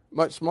that are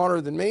much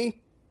smarter than me.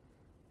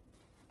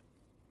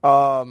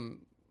 And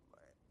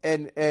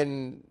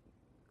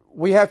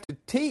we have to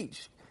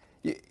teach.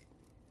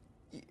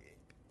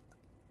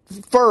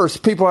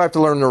 First, people have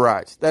to learn their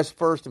rights. That's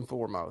first and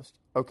foremost,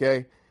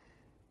 okay?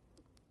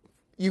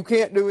 You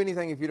can't do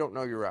anything if you don't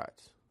know your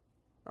rights,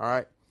 all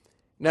right?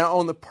 Now,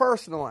 on the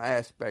personal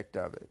aspect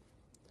of it,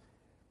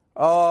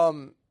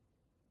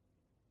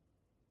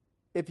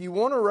 if you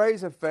want to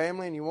raise a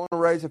family and you want to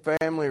raise a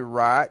family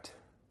right,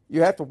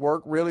 you have to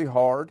work really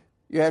hard.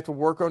 You have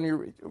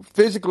to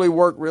physically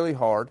work really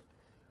hard.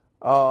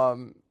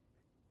 You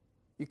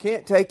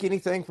can't take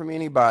anything from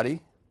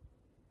anybody.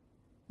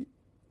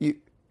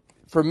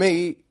 For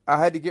me, I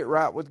had to get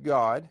right with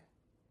God.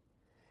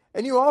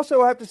 And you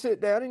also have to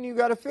sit down and you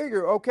got to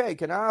figure, okay,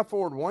 can I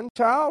afford one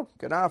child?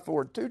 Can I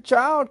afford two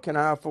child? Can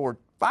I afford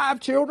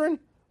 5 children?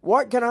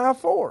 What can I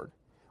afford?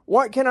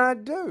 What can I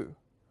do?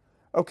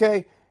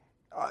 Okay,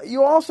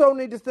 you also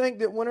need to think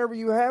that whenever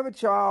you have a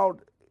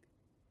child,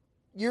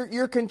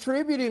 you're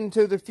contributing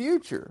to the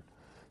future.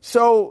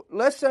 So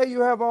let's say you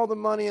have all the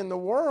money in the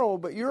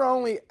world, but you're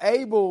only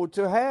able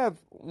to have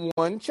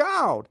one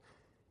child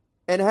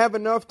and have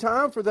enough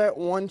time for that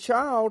one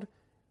child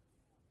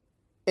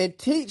and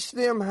teach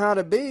them how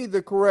to be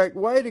the correct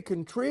way to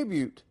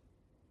contribute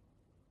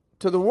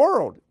to the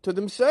world, to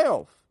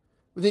themselves.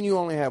 Then you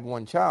only have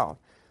one child.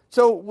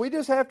 So we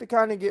just have to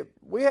kind of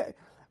we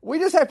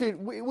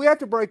have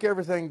to break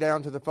everything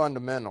down to the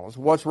fundamentals.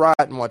 What's right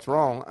and what's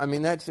wrong. I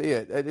mean, that's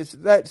it. It's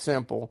that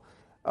simple.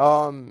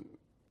 Um,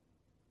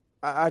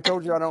 I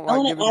told you I don't I like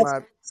want to giving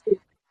ask. my,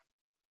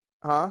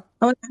 huh?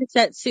 I want to ask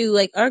that too.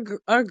 Like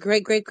our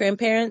great great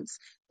grandparents,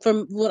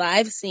 from what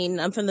I've seen,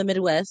 I'm from the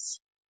Midwest.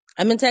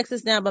 I'm in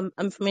Texas now, but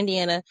I'm from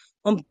Indiana.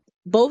 On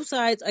both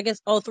sides, I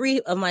guess all three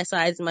of my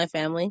sides in my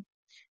family.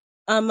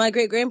 My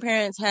great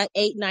grandparents had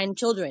 8, 9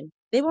 children.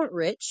 They weren't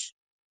rich.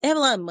 They have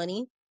a lot of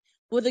money.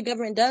 What the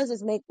government does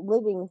is make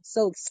living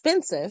so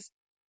expensive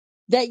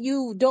that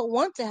you don't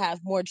want to have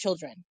more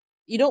children.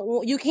 You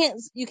can't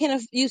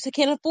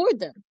afford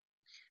them.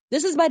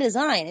 This is by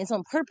design. It's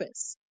on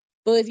purpose.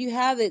 But if you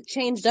have it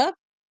changed up,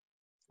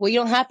 where you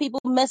don't have people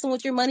messing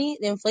with your money,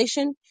 the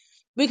inflation,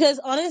 because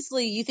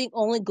honestly, you think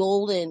only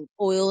gold and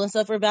oil and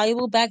stuff are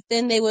valuable. Back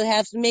then, they would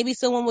have maybe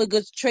someone would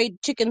go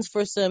trade chickens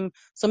for some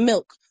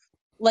milk,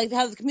 like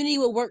how the community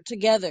would work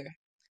together.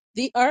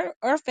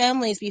 Our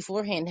families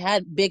beforehand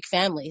had big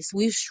families.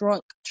 We've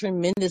shrunk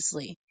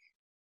tremendously.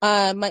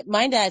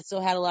 My dad still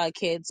had a lot of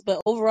kids,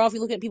 but overall, if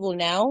you look at people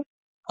now,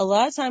 a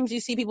lot of times you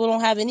see people don't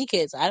have any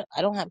kids. I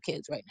don't have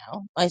kids right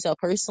now myself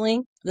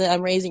personally that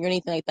I'm raising or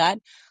anything like that.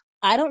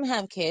 I don't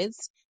have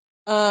kids.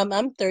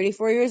 I'm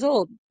 34 years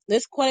old.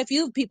 There's quite a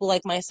few people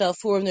like myself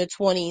who are in their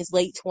 20s,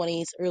 late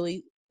 20s,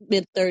 early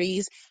mid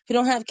 30s who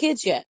don't have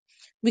kids yet.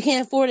 We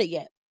can't afford it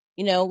yet.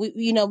 We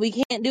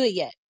can't do it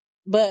yet.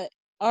 But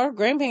our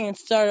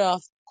grandparents started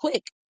off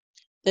quick.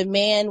 The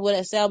man would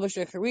establish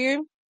a career,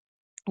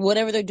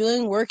 whatever they're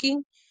doing,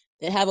 working.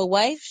 They have a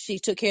wife. She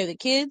took care of the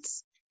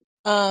kids.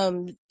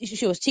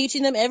 She was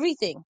teaching them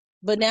everything.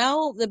 But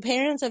now the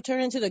parents have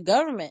turned into the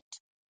government.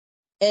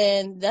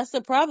 And that's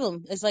the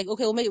problem. It's like,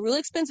 okay, we'll make it really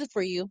expensive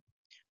for you,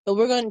 but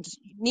we're going to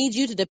need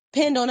you to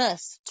depend on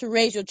us to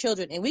raise your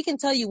children. And we can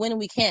tell you when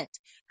we can't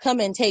come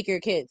and take your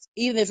kids,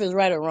 even if it's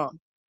right or wrong.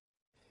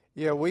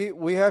 Yeah,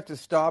 we have to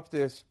stop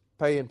this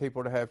paying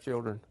people to have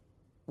children.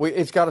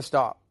 It's got to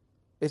stop.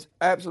 It's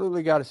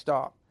absolutely got to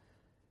stop.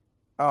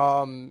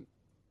 Um,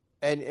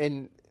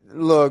 and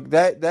look,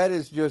 that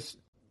is just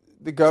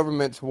the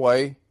government's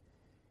way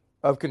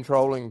of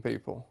controlling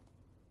people.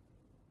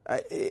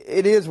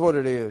 It is what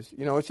it is.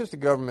 You know, it's just the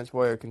government's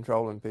way of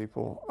controlling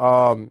people.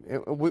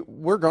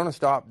 We're going to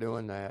stop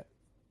doing that.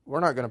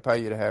 We're not going to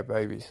pay you to have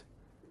babies.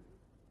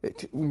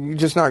 You're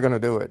just not going to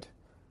do it.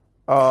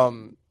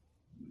 Um,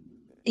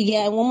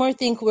 Yeah, and one more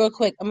thing, real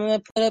quick. I'm going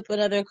to put up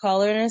another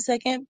caller in a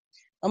second.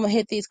 I'm going to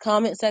hit these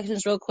comment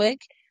sections real quick.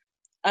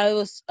 I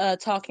was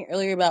talking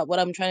earlier about what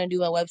I'm trying to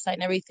do on my website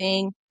and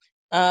everything.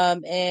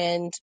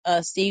 And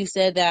Steve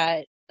said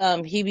that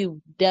he'd be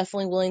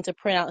definitely willing to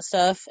print out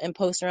stuff and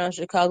post around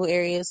Chicago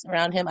areas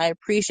around him. I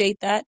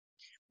appreciate that.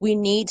 We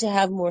need to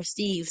have more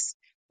Steves.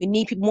 We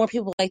need more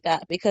people like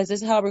that, because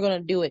this is how we're going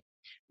to do it.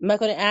 I'm not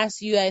going to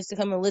ask you guys to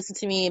come and listen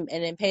to me and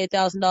then pay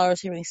 $1,000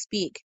 to hear me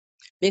speak,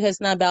 because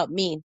it's not about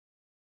me,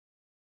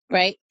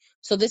 right?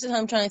 So this is how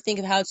I'm trying to think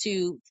of how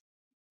to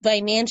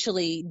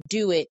financially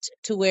do it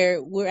to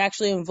where we're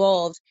actually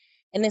involved.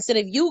 And instead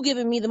of you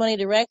giving me the money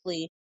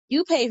directly,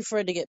 you pay for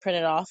it to get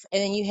printed off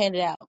and then you hand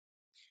it out.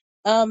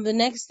 The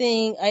next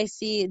thing I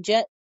see,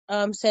 Jet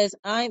says,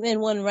 I'm in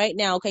one right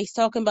now. Okay, he's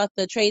talking about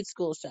the trade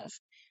school stuff.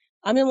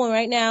 I'm in one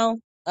right now.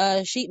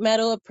 Sheet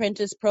metal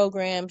apprentice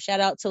program.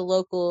 Shout out to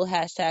local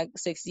hashtag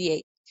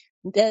 68.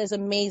 That is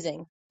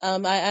amazing.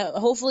 I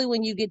hopefully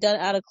when you get done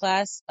out of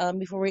class,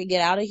 before we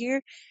get out of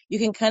here, you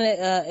can kind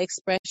of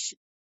express,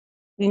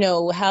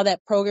 how that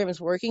program is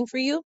working for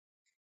you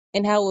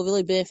and how it will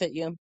really benefit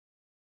you.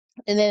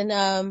 And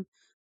then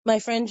my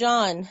friend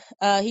John,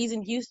 he's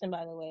in Houston,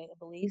 by the way, I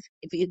believe.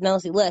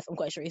 Unless he left, I'm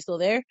quite sure he's still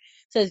there.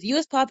 Says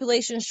U.S.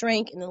 population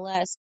shrank in the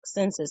last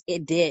census.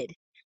 It did.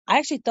 I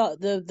actually thought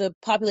the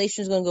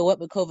population was going to go up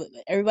with COVID.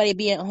 Everybody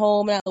being at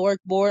home and at the work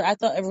board. I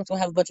thought everyone's going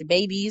to have a bunch of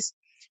babies,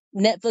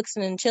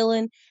 Netflixing and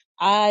chilling.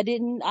 I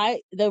didn't.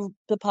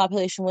 The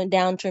population went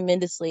down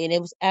tremendously, and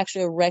it was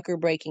actually a record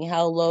breaking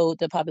how low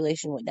the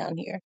population went down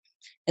here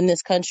in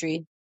this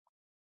country.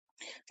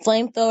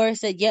 Flamethrower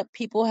said, yep,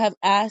 people have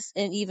asked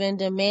and even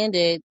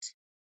demanded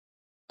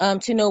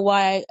to know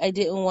why I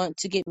didn't want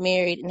to get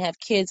married and have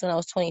kids when I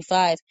was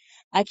 25.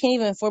 I can't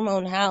even afford my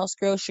own house.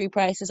 Grocery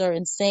prices are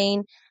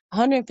insane.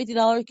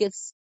 $150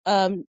 gets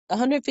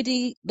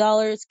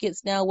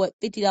now what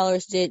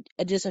 $50 did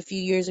just a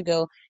few years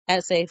ago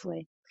at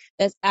Safeway.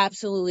 That's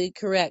absolutely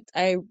correct.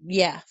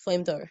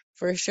 Flamethrower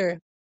for sure.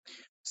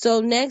 So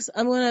next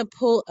I'm gonna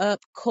pull up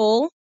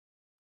Cole.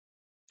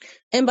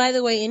 And by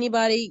the way,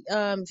 anybody,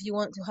 if you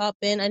want to hop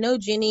in, I know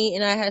Jenny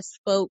and I had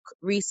spoke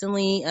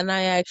recently, and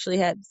I actually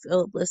had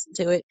Philip listen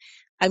to it.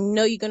 I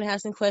know you're gonna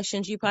have some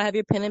questions. You probably have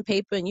your pen and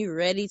paper, and you're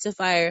ready to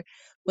fire.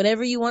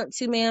 Whenever you want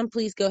to, ma'am,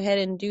 please go ahead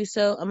and do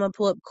so. I'm gonna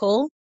pull up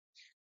Cole,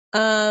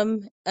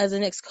 as the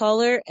next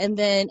caller, and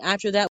then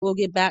after that, we'll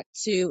get back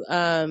to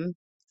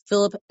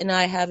Philip and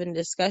I having a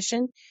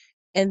discussion.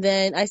 And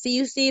then I see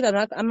you, Steve.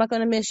 I'm not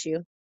going to miss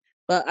you,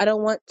 but I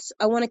want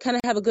to kind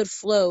of have a good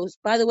flow.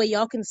 By the way,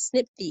 y'all can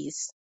snip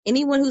these.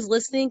 Anyone who's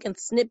listening can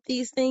snip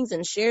these things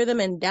and share them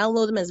and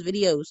download them as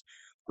videos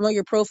on all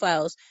your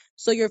profiles.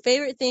 So your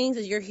favorite things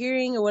that you're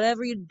hearing or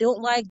whatever you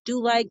don't like,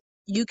 do like,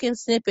 you can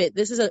snip it.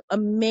 This is an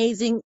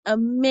amazing,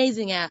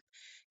 amazing app.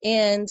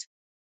 And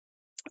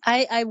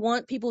I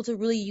want people to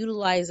really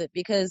utilize it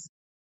because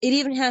it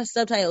even has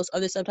subtitles.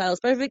 Are the subtitles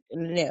perfect?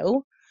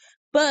 No.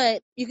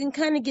 But you can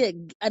kind of get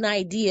an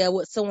idea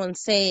what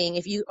someone's saying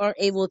if you aren't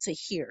able to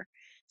hear.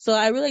 So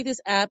I really like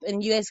this app,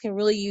 and you guys can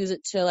really use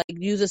it to like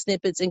use the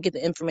snippets and get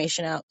the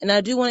information out. And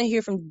I do want to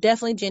hear from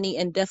definitely Jenny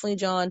and definitely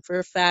John for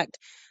a fact,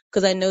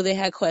 because I know they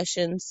had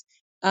questions.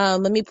 Let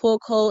me pull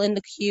Cole in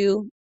the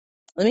queue.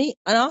 I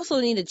also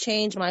need to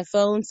change my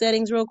phone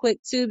settings real quick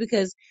too,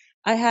 because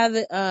I have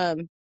it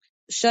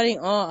shutting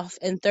off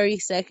in 30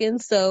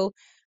 seconds. So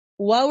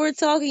while we're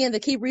talking, I have to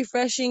keep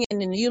refreshing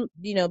and then you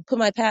know, put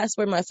my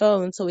password in my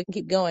phone so we can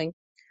keep going.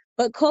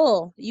 But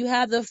Cole, you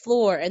have the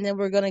floor, and then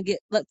we're gonna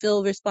let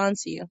Phil respond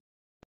to you.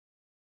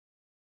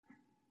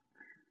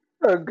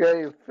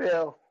 Okay,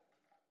 Phil,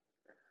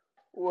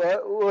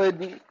 what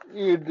would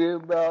you do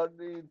about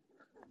the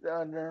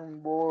southern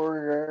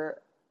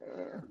border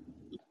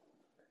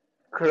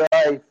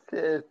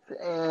crisis,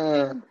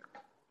 and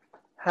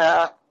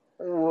how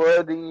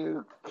would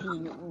you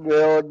keep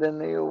building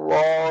the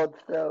wall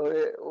so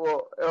it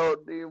will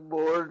help the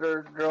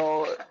border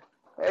draw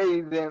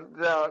agents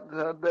out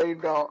so they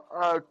don't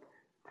have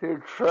to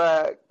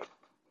track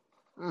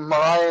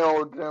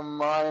miles and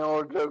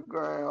miles of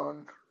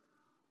ground?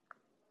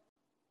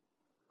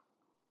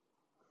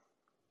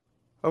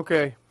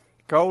 Okay,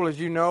 Cole, as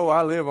you know,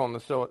 I live on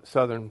the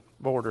southern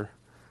border.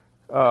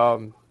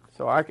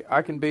 So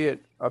I can be at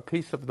a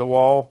piece of the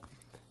wall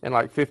in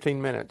like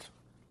 15 minutes.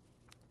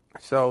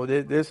 So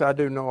this I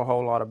do know a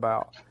whole lot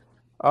about.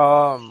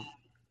 Um,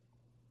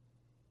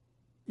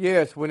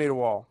 yes, we need a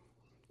wall.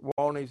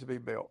 Wall needs to be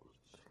built.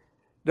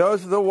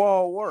 Does the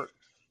wall work?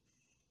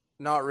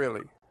 Not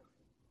really.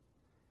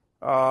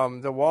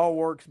 The wall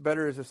works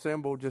better as a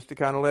symbol just to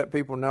kind of let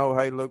people know,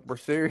 hey, look, we're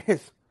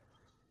serious.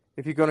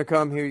 If you're going to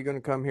come here, you're going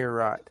to come here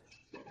right.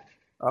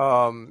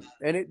 And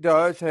it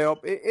does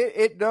help.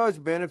 It does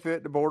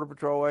benefit the Border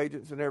Patrol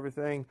agents and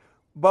everything.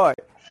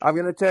 But I'm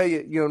going to tell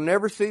you, you'll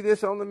never see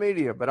this on the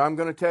media, but I'm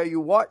going to tell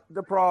you what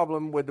the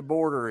problem with the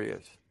border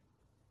is.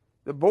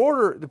 The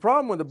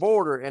problem with the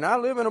border, and I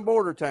live in a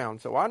border town,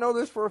 so I know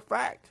this for a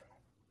fact,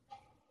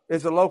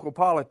 is the local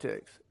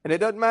politics. And it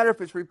doesn't matter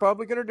if it's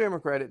Republican or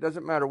Democrat. It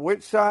doesn't matter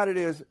which side it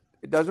is.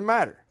 It doesn't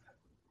matter.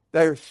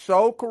 They're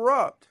so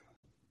corrupt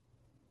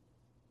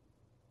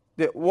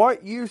that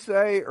what you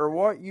say or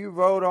what you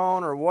vote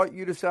on or what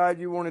you decide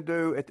you want to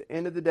do, at the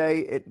end of the day,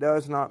 it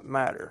does not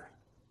matter.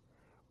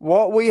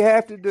 What we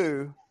have to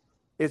do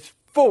is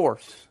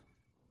force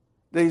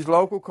these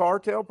local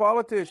cartel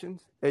politicians,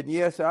 and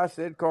yes, I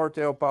said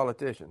cartel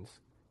politicians,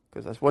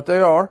 because that's what they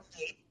are.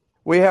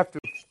 We have to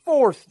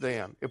force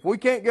them. If we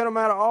can't get them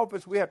out of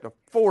office, we have to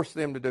force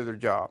them to do their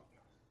job.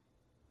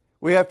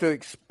 We have to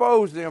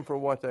expose them for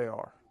what they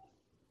are.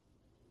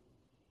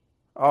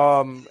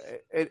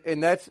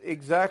 And that's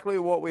exactly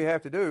what we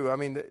have to do. I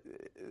mean,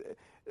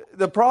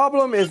 the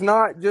problem is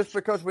not just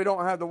because we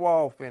don't have the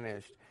wall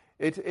finished.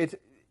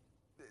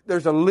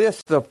 There's a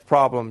list of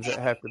problems that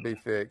have to be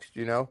fixed,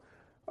 you know.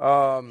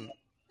 And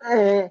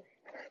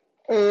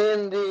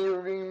it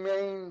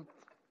remains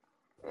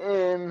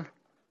in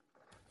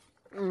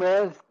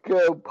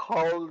Mexico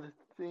policy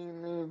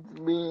needs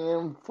to be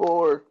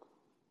enforced.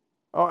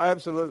 Oh,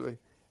 absolutely.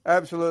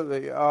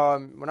 Absolutely.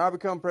 When I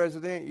become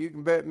president, you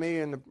can bet me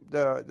and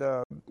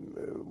the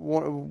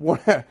one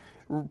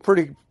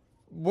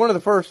of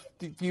the first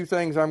few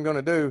things I'm going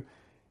to do.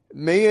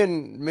 Me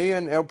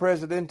and El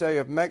Presidente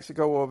of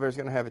Mexico over there is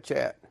going to have a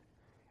chat,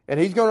 and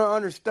he's going to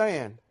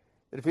understand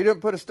that if he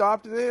doesn't put a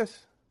stop to this,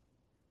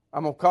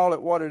 I'm going to call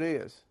it what it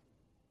is,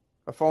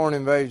 a foreign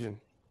invasion,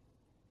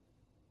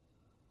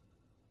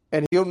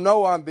 and he'll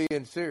know I'm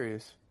being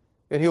serious,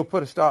 and he'll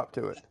put a stop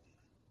to it.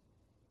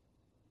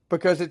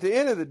 Because at the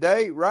end of the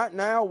day, right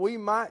now, we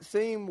might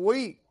seem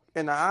weak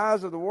in the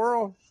eyes of the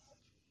world,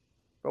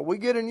 but we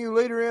get a new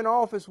leader in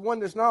office, one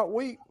that's not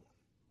weak.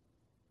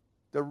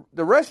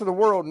 The rest of the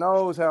world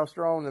knows how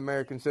strong the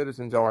American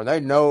citizens are. They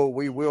know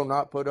we will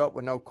not put up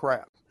with no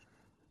crap.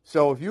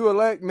 So if you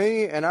elect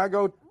me and I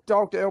go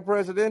talk to El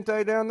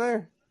Presidente down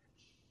there,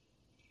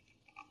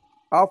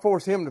 I'll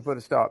force him to put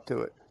a stop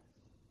to it.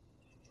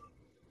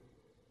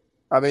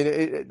 I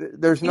mean,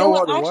 there's You know no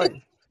what? other way.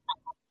 Actually,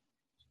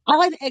 I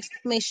like the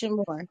exclamation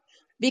more,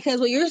 because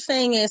what you're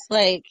saying is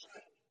like,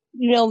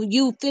 you know,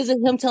 you visit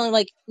him telling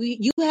like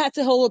you have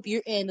to hold up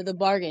your end of the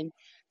bargain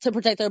to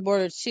protect our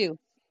borders too.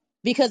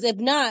 Because if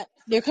not,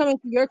 they're coming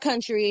to your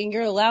country and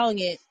you're allowing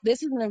it.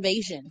 This is an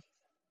invasion.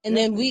 And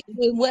Yeah.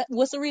 then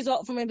what's the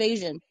result from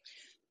invasion?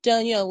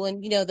 Done, you know,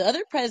 when, you know, the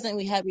other president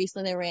we had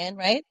recently that ran,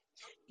 right?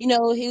 You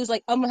know, he was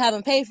like, I'm gonna have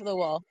him pay for the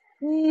wall.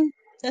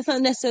 That's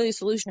not necessarily a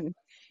solution.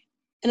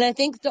 And I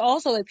think that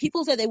also, if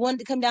people said they wanted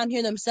to come down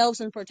here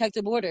themselves and protect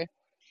the border,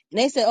 And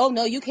they said, oh,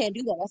 no, you can't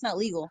do that. That's not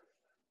legal.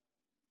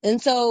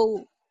 And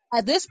so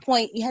at this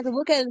point, you have to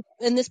look at it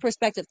in this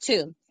perspective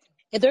too.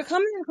 If they're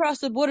coming across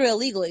the border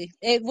illegally,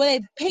 what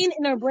they paint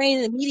in our brain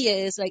in the media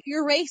is like,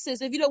 you're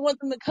racist if you don't want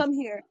them to come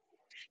here.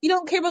 You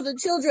don't care about the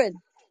children.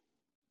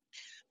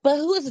 But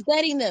who is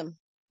vetting them?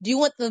 Do you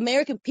want the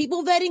American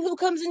people vetting who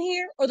comes in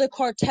here or the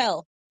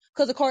cartel?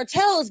 Because the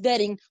cartel is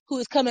vetting who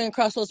is coming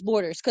across those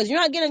borders. Because you're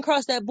not getting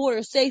across that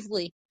border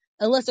safely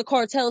unless the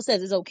cartel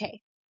says it's okay.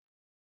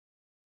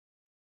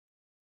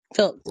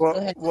 Philip, go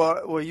ahead.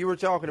 Well, you were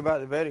talking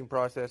about the vetting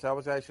process. I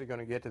was actually going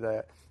to get to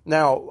that.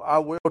 Now, I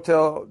will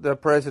tell the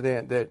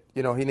president that,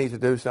 he needs to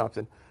do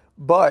something.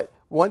 But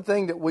one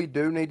thing that we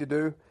do need to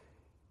do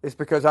is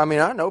because, I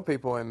know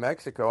people in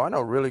Mexico. I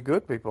know really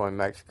good people in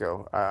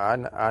Mexico. I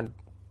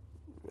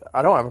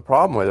don't have a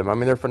problem with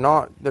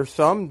them. There's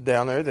some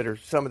down there that are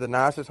some of the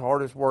nicest,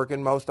 hardest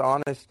working, most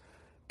honest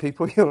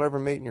people you'll ever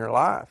meet in your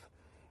life.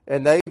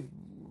 And they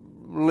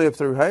live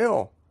through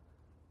hell.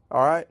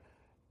 All right?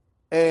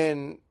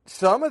 And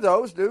some of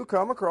those do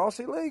come across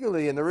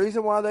illegally. And the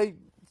reason why they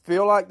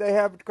feel like they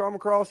have to come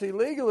across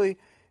illegally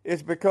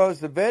is because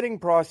the vetting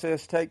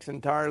process takes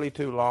entirely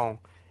too long.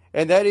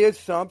 And that is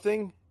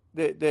something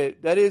that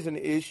is an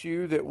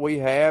issue that we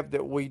have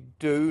that we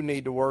do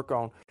need to work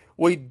on.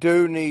 We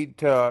do need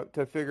to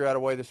figure out a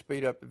way to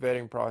speed up the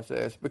vetting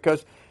process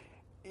because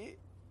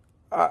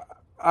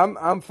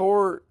I'm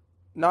for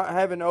not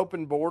having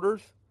open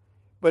borders.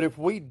 But if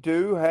we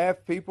do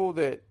have people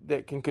that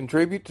can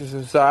contribute to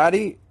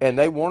society and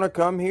they want to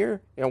come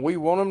here and we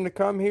want them to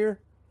come here,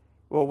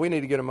 well, we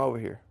need to get them over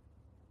here.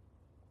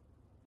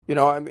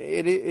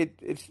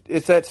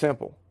 It's that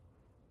simple.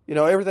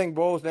 Everything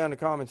boils down to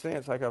common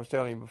sense, like I was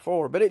telling you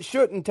before. But it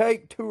shouldn't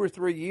take 2 or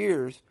 3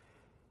 years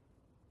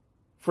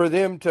for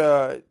them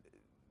to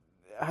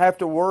have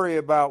to worry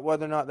about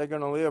whether or not they're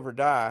going to live or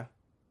die.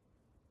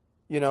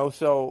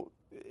 So,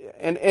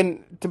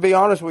 and to be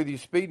honest with you,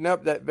 speeding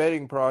up that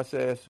vetting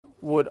process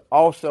would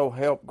also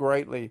help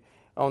greatly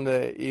on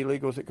the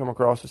illegals that come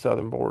across the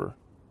southern border.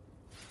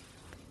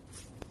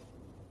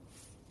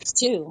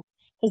 Too.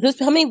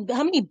 How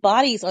many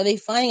bodies are they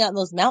finding out in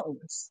those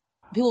mountains?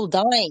 People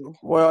dying.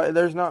 Well,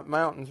 there's not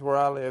mountains where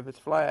I live; it's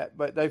flat,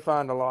 but they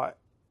find a lot.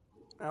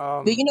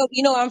 But you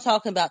know what I'm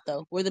talking about,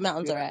 though, where the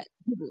mountains are at.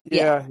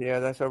 Yeah,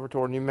 that's over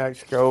toward New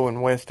Mexico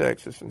and West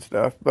Texas and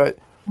stuff. But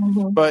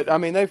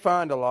they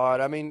find a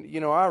lot.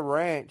 I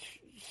ranch,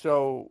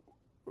 so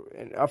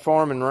I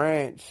farm and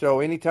ranch. So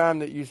anytime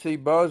that you see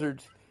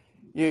buzzards,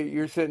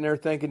 you're sitting there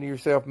thinking to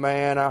yourself,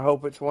 man, I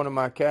hope it's one of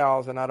my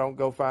cows and I don't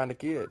go find a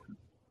kid.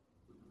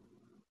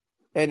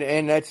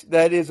 And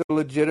that is a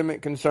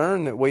legitimate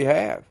concern that we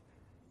have.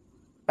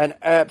 An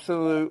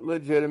absolute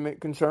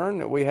legitimate concern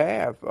that we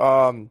have.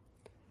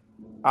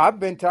 I've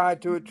been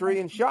tied to a tree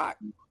and shot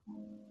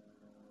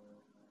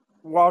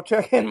while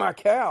checking my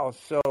cows.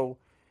 So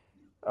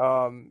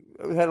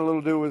it had a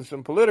little to do with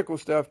some political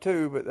stuff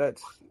too, but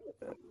that's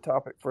a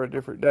topic for a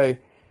different day.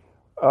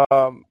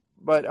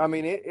 But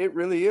it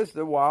really is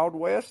the Wild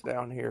West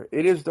down here.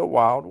 It is the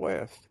Wild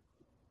West.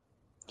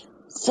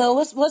 So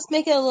let's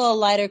make it a little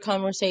lighter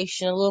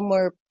conversation, a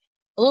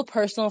little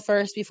personal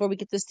first before we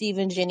get to Steve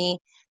and Jenny.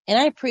 And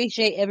I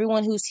appreciate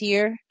everyone who's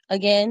here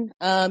again.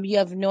 You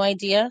have no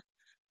idea.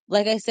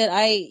 Like I said,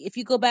 if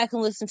you go back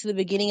and listen to the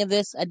beginning of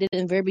this, I did it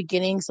in the very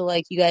beginning, so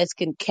like you guys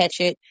can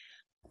catch it.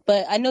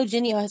 But I know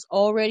Jenny has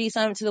already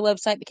signed up to the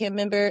website, became a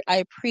member.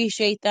 I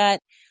appreciate that.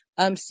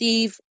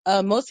 Steve,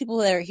 most people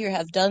that are here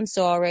have done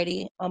so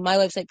already on my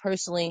website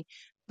personally.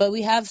 But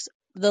we have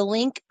the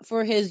link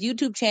for his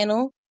YouTube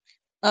channel.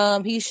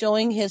 He's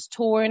showing his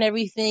tour and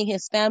everything,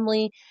 his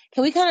family.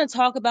 Can we kind of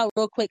talk about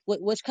real quick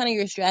what's kind of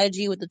your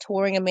strategy with the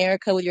touring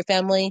America with your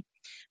family,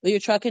 with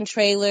your truck and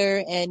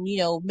trailer, and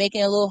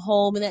making a little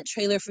home in that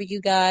trailer for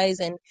you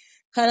guys, and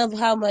kind of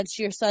how much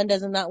your son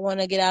does not want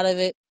to get out of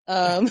it.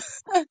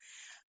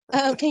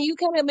 Can you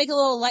kind of make a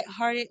little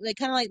lighthearted, like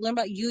kind of like learn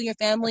about you and your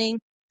family,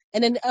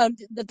 and then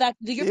the fact,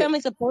 do your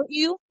family support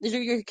you? Does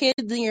your kids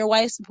and your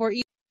wife support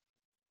you?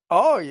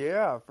 Oh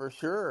yeah, for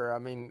sure.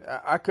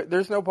 I could.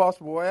 There's no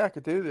possible way I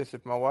could do this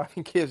if my wife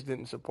and kids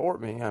didn't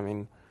support me.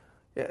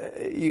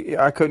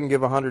 I couldn't give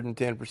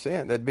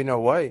 110%. There'd be no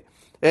way.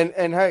 And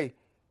hey,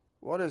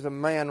 what is a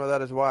man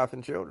without his wife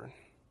and children?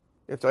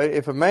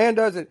 If a man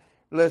doesn't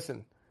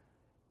listen,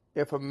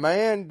 if a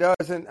man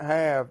doesn't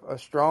have a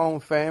strong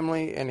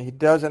family and he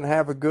doesn't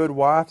have a good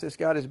wife that's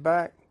got his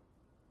back,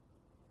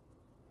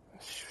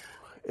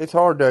 it's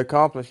hard to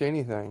accomplish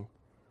anything.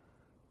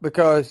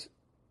 Because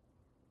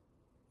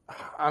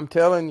I'm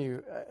telling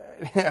you,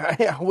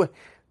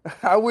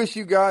 I wish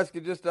you guys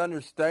could just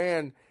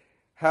understand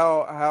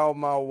how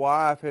my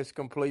wife has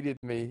completed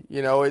me.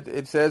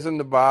 It says in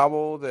the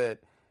Bible that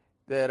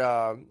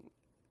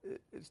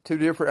it's two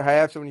different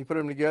halves, and when you put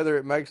them together,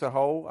 it makes a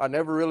whole. I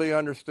never really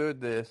understood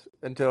this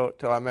until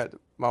I met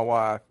my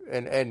wife,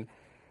 and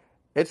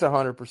it's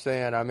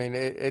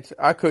 100%.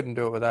 I couldn't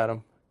do it without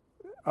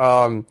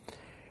them.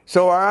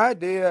 So our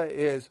idea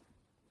is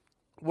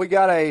we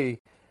got a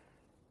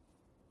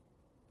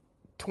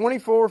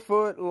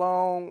 24-foot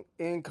long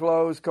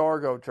enclosed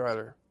cargo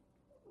trailer.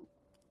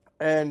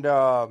 And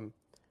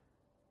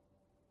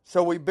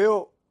so we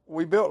built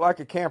like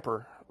a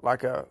camper,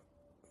 like a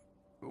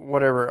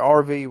whatever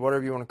RV,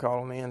 whatever you want to call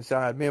it, on the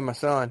inside. Me and my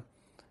son,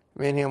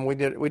 me and him, we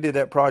did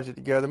that project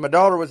together. My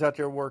daughter was out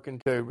there working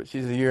too, but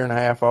she's a year and a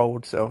half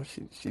old, so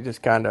she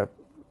just kind of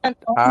Only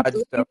hides 3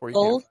 years stuff where you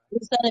can't. old.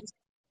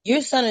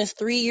 Your son is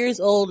 3 years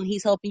old, and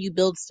he's helping you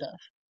build stuff.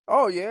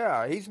 Oh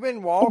yeah, he's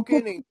been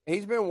walking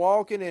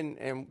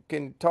and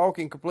can talk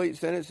in complete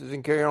sentences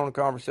and carry on a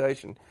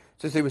conversation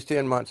since he was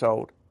 10 months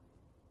old.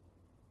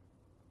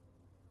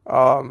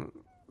 Um,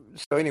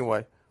 so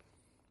anyway,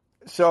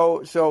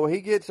 so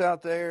he gets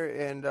out there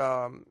and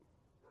um,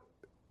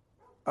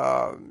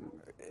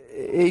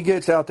 he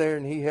gets out there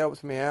and he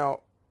helps me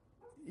out,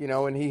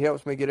 and he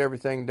helps me get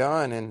everything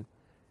done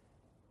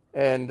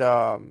and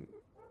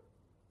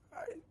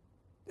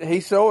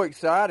he's so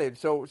excited.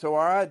 So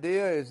our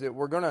idea is that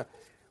we're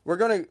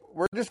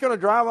just gonna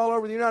drive all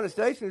over the United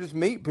States and just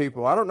meet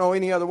people. I don't know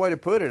any other way to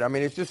put it. I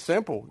mean, it's just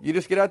simple. You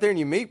just get out there and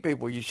you meet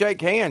people. You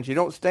shake hands. You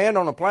don't stand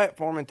on a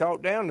platform and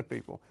talk down to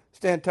people.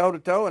 Stand toe to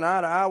toe and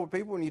eye to eye with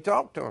people and you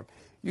talk to them.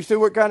 You see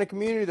what kind of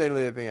community they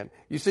live in.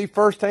 You see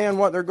firsthand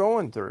what they're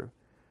going through.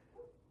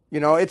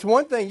 It's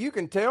one thing you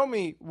can tell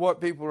me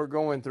what people are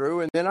going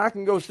through, and then I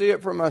can go see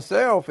it for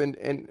myself,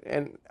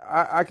 and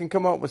I can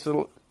come up with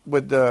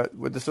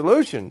the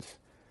solutions.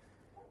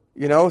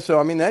 So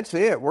I mean that's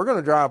it. We're going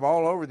to drive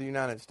all over the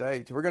United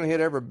States. We're going to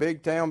hit every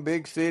big town,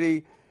 big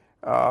city,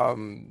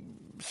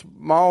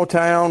 small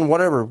town,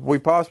 whatever we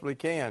possibly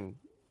can.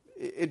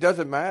 It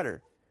doesn't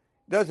matter.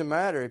 It doesn't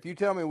matter. If you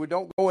tell me we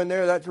don't go in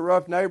there, that's a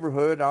rough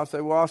neighborhood, I'll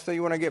say, well, I'll see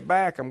you when I get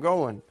back. I'm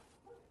going.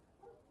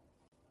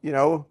 You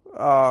know,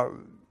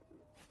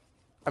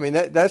 I mean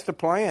that's the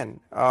plan.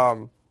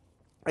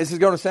 This is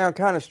going to sound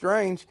kind of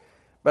strange,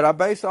 but I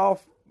base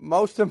off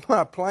most of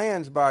my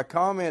plans by a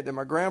comment that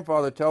my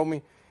grandfather told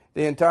me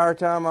the entire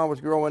time I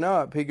was growing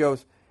up. He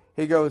goes,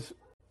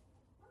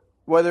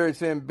 whether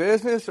it's in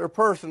business or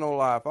personal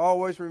life,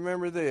 always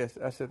remember this.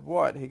 I said,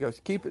 what? He goes,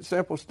 keep it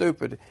simple,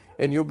 stupid,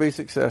 and you'll be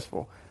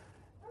successful.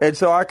 And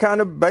so I kind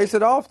of base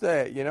it off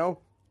that,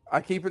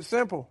 I keep it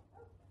simple.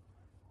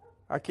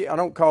 I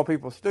don't call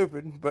people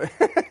stupid, but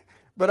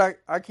but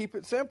I keep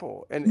it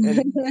simple, and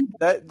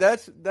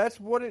that's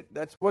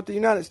what the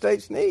United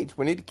States needs.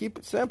 We need to keep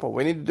it simple.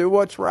 We need to do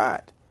what's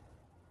right.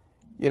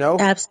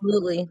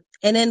 Absolutely.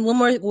 And then one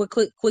more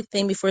quick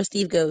thing before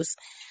Steve goes.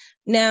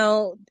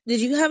 Now,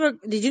 did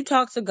you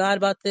talk to God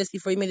about this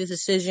before you made this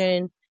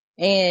decision?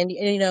 And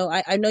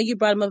I know you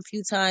brought him up a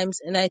few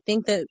times, and I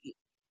think that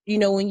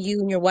when you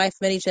and your wife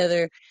met each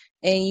other,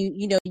 and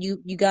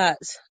you got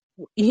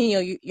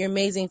your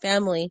amazing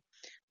family.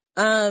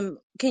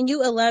 Can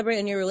you elaborate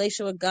on your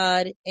relationship with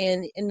God,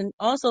 and then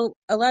also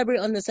elaborate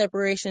on the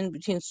separation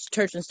between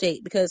church and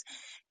state, because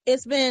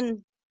it's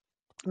been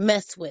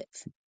messed with.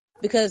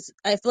 Because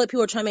I feel like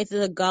people are trying to make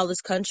this a godless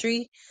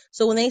country.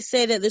 So when they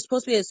say that there's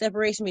supposed to be a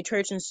separation between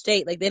church and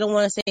state, like they don't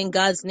want to say in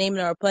God's name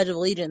in our Pledge of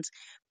Allegiance.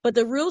 But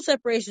the real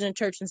separation in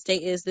church and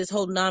state is this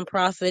whole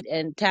nonprofit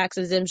and tax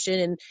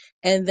exemption,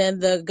 and then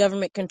the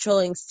government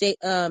controlling state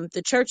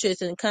the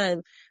churches, and kind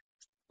of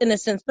in a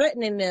sense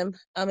threatening them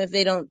if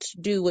they don't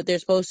do what they're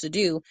supposed to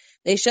do.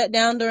 They shut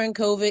down during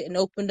COVID and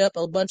opened up.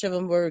 A bunch of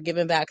them were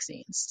given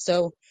vaccines.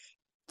 So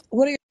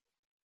what are your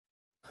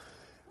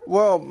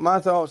Well, my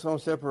thoughts on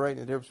separating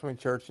the difference between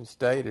church and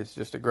state is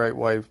just a great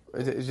way.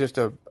 It's just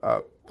a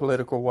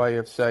political way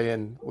of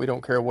saying we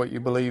don't care what you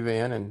believe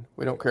in, and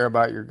we don't care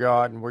about your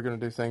God, and we're going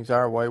to do things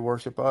our way.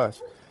 Worship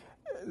us.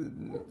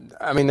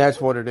 I mean, that's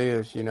what it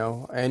is,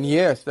 And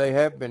yes, they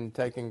have been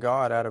taking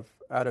God out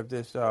of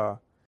this out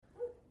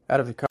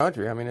of the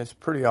country. I mean, it's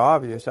pretty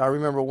obvious. I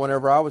remember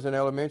whenever I was in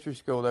elementary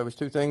school, there was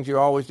two things you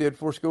always did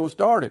before school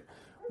started.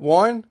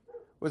 One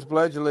was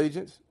pledge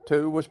allegiance.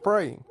 Two was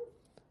praying.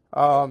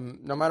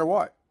 No matter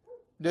what,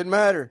 didn't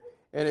matter.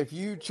 And if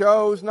you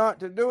chose not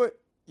to do it,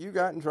 you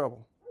got in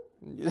trouble.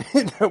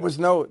 there was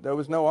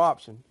no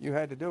option. You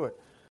had to do it.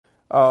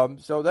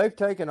 So they've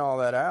taken all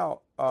that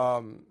out.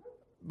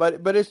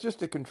 But it's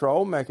just a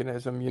control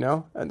mechanism,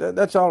 and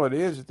that's all it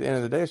is. At the end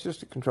of the day, it's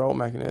just a control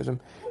mechanism,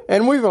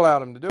 and we've allowed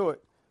them to do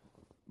it,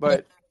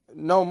 but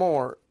no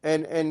more.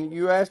 And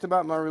you asked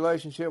about my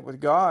relationship with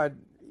God.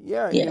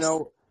 Yeah, yes?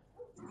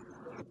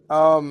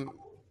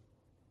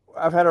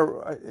 I've had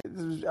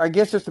I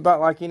guess just about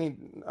like any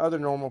other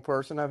normal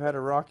person, I've had a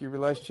rocky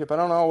relationship. I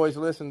don't always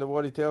listen to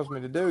what he tells me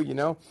to do,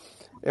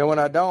 and when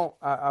I don't,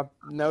 I've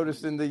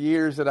noticed in the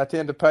years that I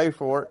tend to pay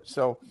for it.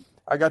 So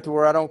I got to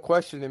where I don't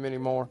question him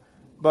anymore.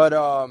 But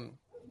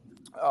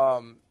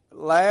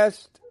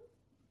last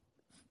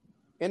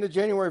end of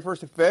January,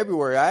 1st of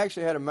February, I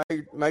actually had a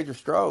major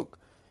stroke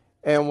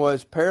and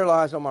was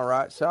paralyzed on my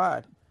right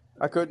side.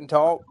 I couldn't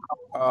talk.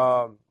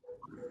 I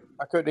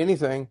couldn't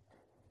anything.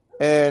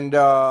 And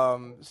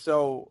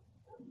so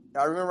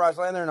I remember I was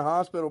laying there in a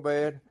hospital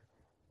bed,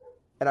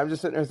 and I'm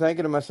just sitting there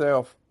thinking to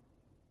myself,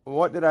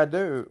 what did I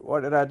do?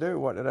 What did I do?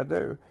 What did I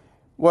do?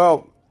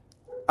 Well,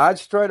 I'd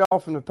strayed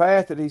off from the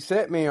path that he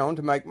set me on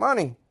to make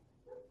money,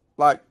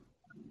 like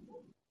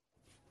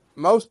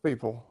most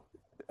people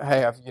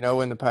have,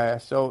 in the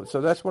past. So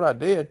that's what I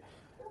did.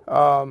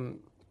 Um,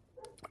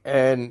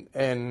 and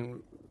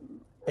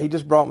he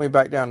just brought me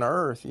back down to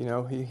earth.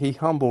 He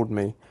humbled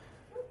me,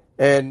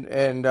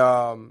 and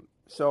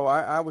so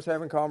I was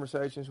having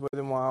conversations with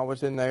him while I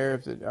was in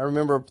there. I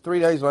remember 3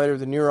 days later,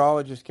 the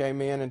neurologist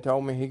came in and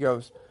told me, he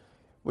goes,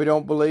 "We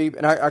don't believe,"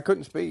 and I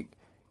couldn't speak.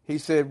 He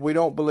said, "We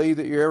don't believe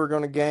that you're ever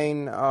going to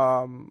gain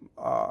your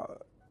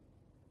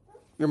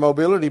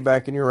mobility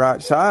back in your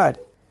right side."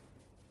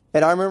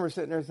 And I remember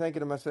sitting there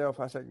thinking to myself,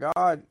 I said,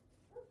 "God,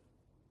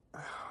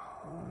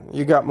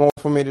 you got more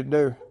for me to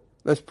do.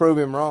 Let's prove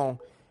him wrong."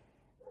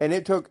 And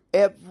it took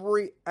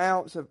every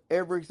ounce of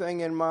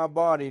everything in my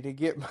body to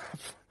get my,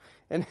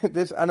 and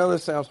this, I know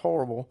this sounds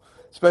horrible,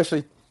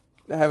 especially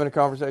having a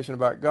conversation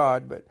about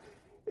God, but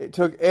it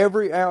took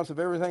every ounce of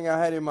everything I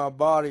had in my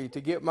body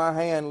to get my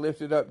hand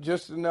lifted up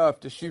just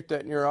enough to shoot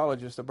that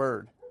neurologist a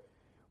bird.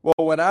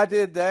 Well, when I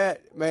did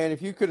that, man,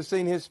 if you could have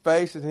seen his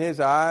face and his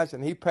eyes,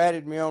 and he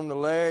patted me on the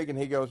leg and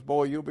he goes,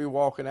 "Boy, you'll be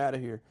walking out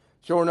of here."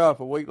 Sure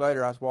enough, a week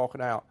later, I was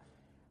walking out.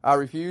 I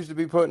refused to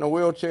be put in a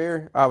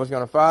wheelchair. I was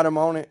going to fight them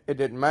on it. It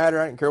didn't matter.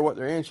 I didn't care what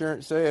their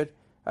insurance said.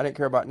 I didn't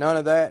care about none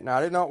of that. And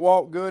I did not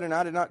walk good, and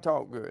I did not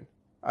talk good.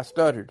 I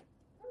stuttered.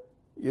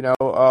 You know,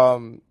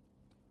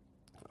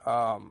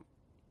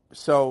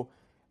 so,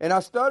 and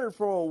I stuttered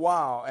for a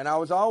while, and I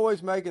was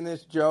always making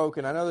this joke,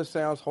 and I know this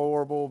sounds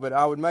horrible, but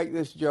I would make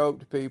this joke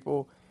to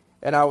people,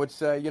 and I would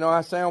say,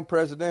 I sound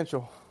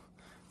presidential.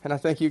 And I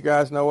think you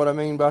guys know what I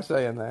mean by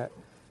saying that.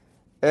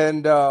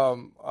 And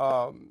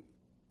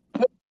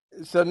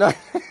so not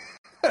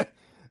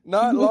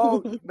not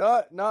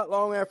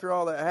long after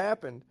all that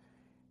happened,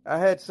 I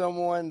had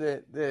someone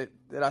that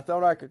I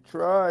thought I could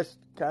trust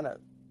kind of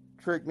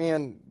tricked me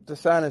into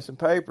signing some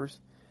papers,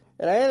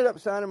 and I ended up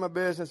signing my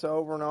business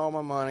over and all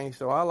my money.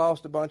 So I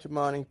lost a bunch of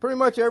money. Pretty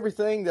much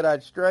everything that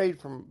I'd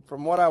strayed from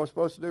what I was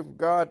supposed to do for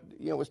God,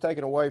 was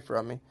taken away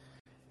from me.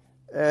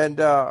 And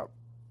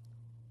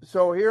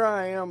so here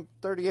I am,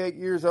 38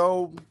 years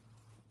old,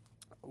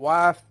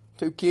 wife,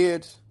 2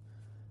 kids,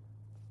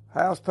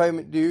 house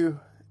payment due.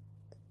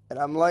 And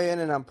I'm laying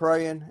and I'm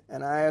praying,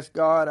 and I asked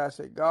God, I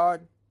said,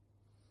 "God,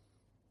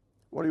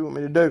 what do you want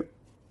me to do?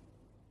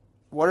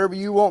 Whatever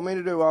you want me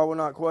to do, I will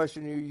not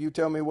question you. You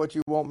tell me what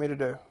you want me to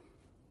do."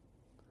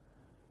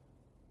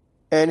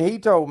 And he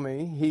told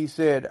me, he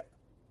said,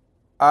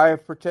 "I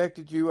have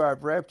protected you.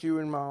 I've wrapped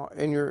you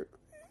the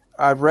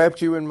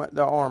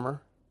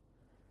armor.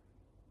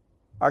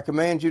 I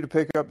command you to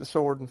pick up the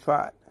sword and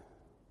fight."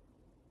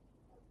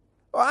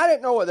 Well, I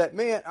didn't know what that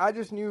meant. I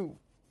just knew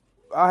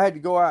I had to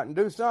go out and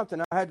do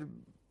something. I had to,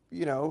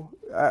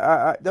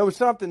 there was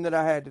something that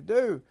I had to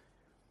do.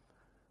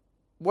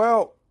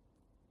 Well,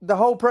 the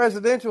whole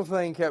presidential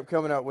thing kept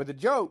coming up with a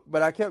joke,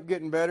 but I kept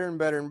getting better and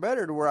better and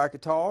better to where I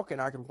could talk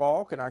and I could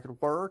walk and I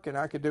could work and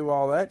I could do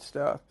all that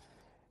stuff.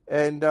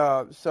 And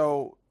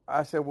so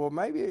I said, well,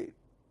 maybe,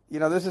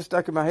 this is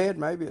stuck in my head.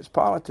 Maybe it's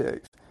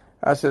politics.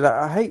 I said,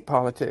 I hate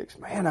politics.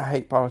 Man, I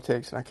hate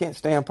politics, and I can't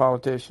stand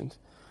politicians.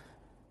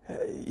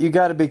 You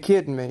got to be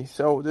kidding me.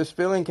 So this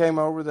feeling came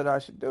over that I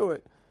should do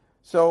it.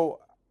 So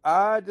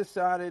I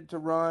decided to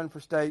run for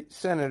state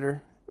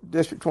senator,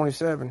 District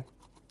 27,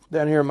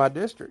 down here in my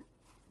district.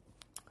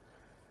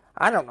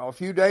 I don't know, a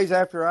few days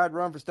after I'd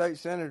run for state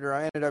senator,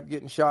 I ended up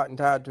getting shot and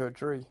tied to a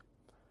tree.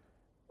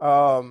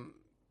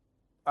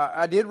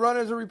 I did run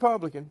as a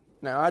Republican.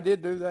 Now, I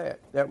did do that.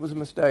 That was a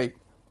mistake.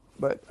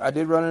 But I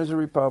did run as a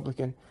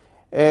Republican.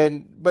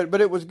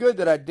 But it was good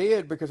that I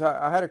did, because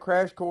I had a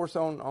crash course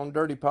on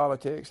dirty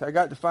politics. I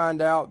got to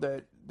find out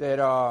that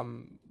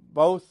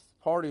both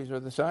parties are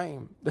the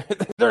same.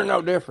 They're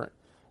no different.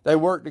 They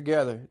work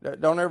together.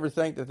 Don't ever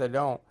think that they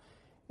don't.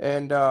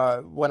 And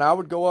when I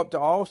would go up to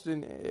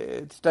Austin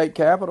at state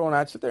capitol, and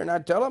I'd sit there and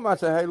I'd tell them, I'd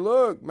say, "Hey,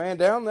 look, man,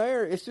 down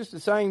there, it's just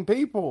the same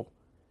people."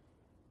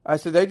 I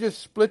said, "They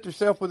just split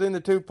themselves within the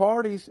 2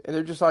 parties, and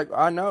they're just like,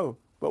 I know,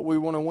 but we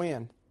want to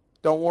win.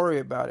 Don't worry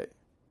about it.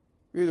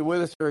 You're either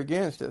with us or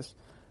against us."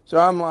 So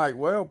I'm like,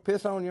 well,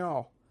 piss on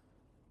y'all.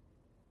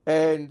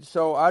 And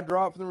so I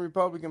dropped from the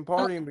Republican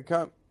Party and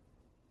become...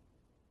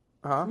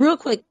 Real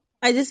quick,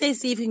 I just say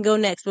Steve can go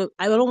next, but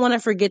I don't want to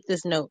forget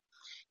this note.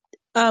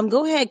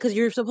 Go ahead, because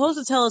you're supposed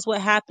to tell us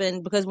what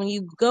happened, because when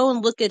you go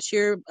and look at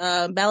your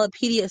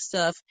Ballotpedia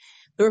stuff,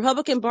 the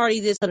Republican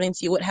Party did something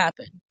to you. What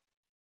happened?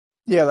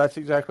 Yeah, that's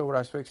exactly what I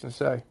was fixing to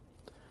say.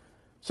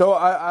 So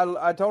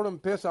I told them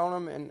to piss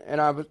on them,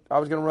 and I was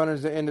going to run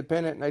as an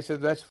independent, and they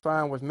said that's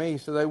fine with me.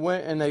 So they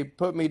went and they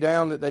put me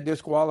down, that they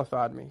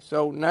disqualified me.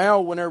 So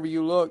now whenever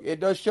you look, it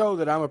does show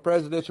that I'm a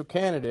presidential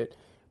candidate,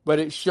 but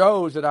it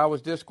shows that I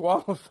was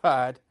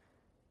disqualified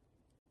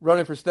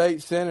running for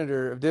state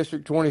senator of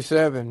District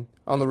 27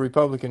 on the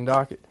Republican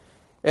docket.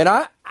 And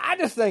I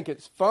just think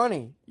it's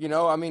funny.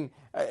 I mean,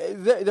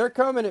 they're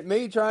coming at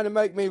me trying to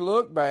make me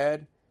look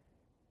bad,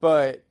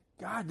 but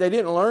God, they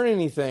didn't learn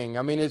anything.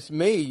 I mean, it's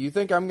me. You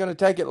think I'm going to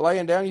take it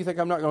laying down? You think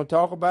I'm not going to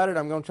talk about it?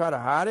 I'm going to try to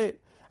hide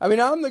it? I mean,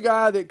 I'm the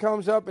guy that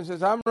comes up and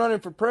says, I'm running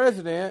for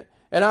president,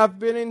 and I've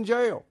been in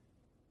jail.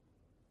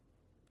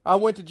 I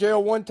went to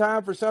jail one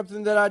time for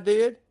something that I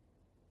did,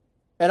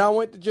 and I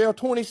went to jail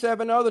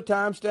 27 other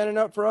times standing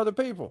up for other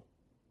people.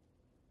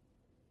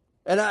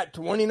 And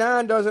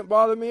 29 doesn't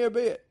bother me a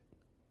bit.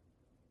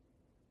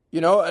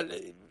 You know,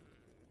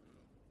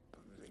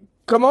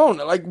 come on.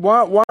 Like,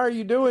 why are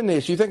you doing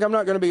this? You think I'm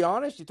not going to be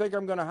honest? You think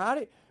I'm going to hide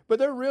it? But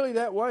they're really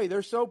that way.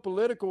 They're so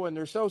political and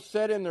they're so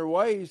set in their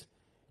ways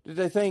that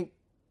they think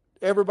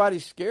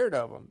everybody's scared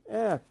of them.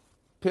 Yeah,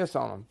 piss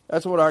on them.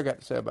 That's what I got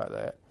to say about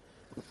that.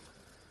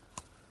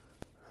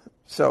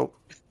 So,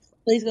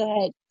 Please go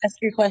ahead. Ask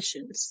your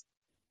questions.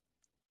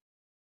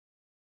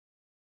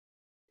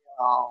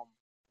 Um,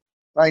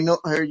 I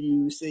heard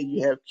you say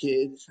you have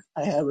kids.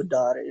 I have a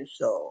daughter,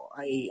 so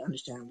I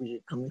understand where you're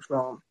coming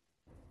from.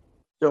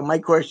 So my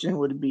question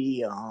would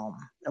be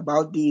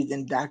about these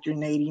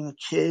indoctrinating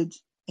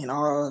kids in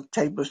all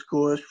type of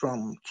schools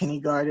from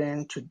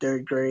kindergarten to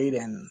third grade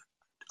and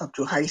up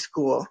to high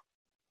school.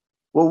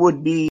 What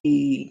would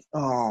be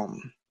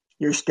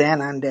your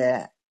stand on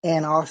that?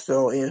 And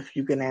also, if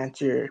you can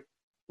answer,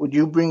 would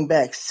you bring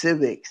back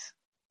civics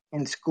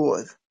in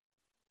schools?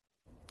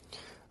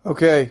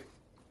 okay.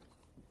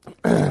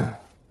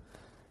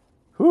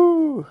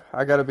 Whew,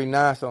 I got to be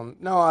nice on.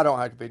 No, I don't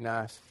have to be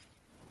nice.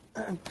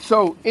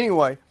 So,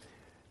 anyway,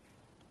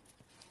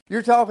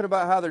 you're talking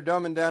about how they're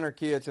dumbing down our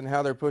kids and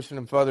how they're pushing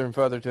them further and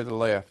further to the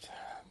left.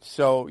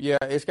 So, yeah,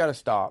 it's got to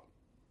stop.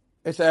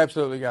 It's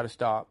absolutely got to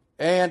stop.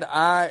 And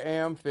I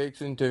am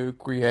fixing to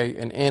create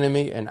an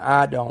enemy, and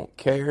I don't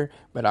care,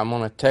 but I'm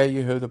going to tell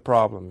you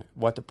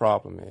what the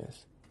problem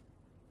is.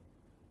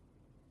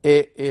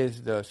 It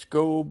is the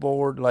school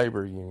board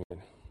labor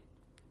union.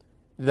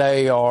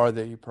 They are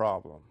the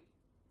problem.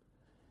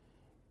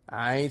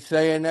 I ain't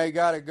saying they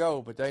got to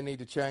go, but they need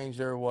to change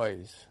their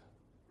ways.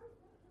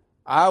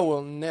 I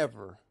will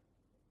never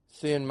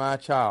send my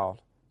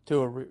child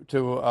to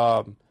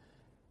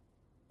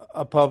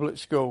a public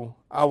school.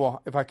 I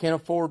will, if I can't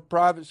afford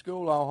private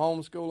school, I'll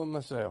homeschool them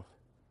myself.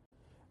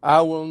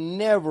 I will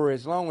never,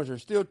 as long as they're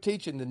still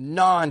teaching the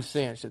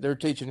nonsense that they're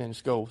teaching in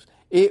schools,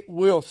 it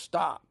will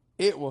stop.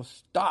 It will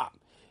stop.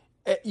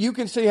 You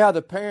can see how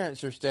the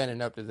parents are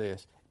standing up to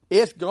this.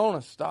 It's going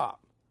to stop.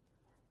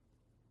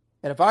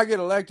 And if I get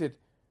elected,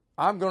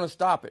 I'm going to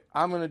stop it.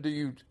 I'm going to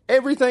do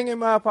everything in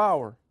my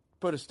power to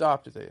put a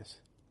stop to this.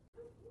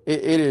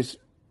 It is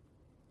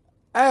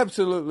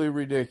absolutely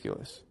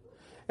ridiculous.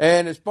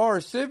 And as far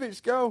as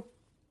civics go,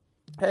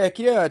 heck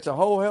yeah, it's a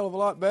whole hell of a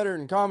lot better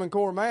than Common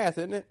Core math,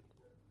 isn't it?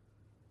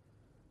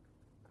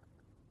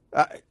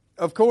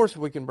 Of course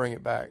we can bring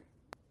it back.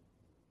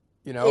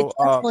 You know,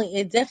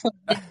 It definitely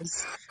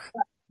is.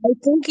 I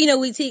think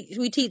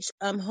we teach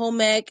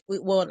home ec.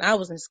 Well, when I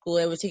was in school,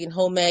 I was taking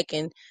home ec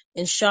and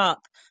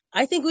shop.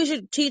 I think we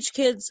should teach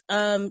kids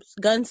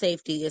gun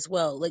safety as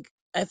well. Like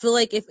I feel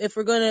like if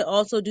we're gonna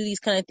also do these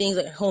kind of things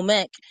like home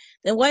ec,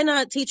 then why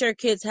not teach our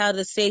kids how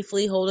to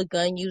safely hold a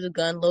gun, use a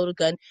gun, load a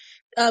gun?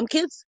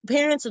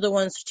 Parents are the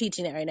ones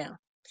teaching it right now,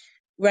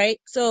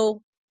 right?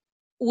 So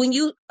when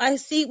I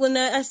seen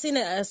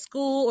it at a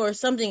school or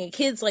something,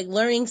 kids like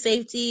learning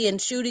safety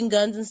and shooting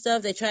guns and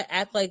stuff, they try to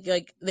act like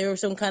they were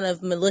some kind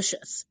of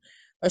malicious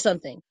or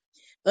something,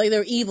 like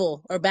they're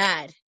evil or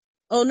bad.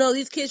 Oh no,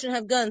 these kids shouldn't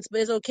have guns, but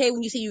it's okay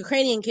when you see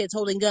Ukrainian kids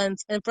holding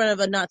guns in front of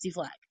a Nazi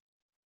flag.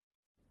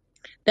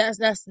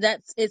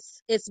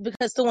 It's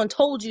because someone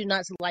told you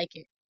not to like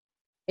it.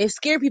 They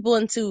scare people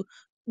into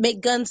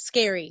make guns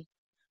scary.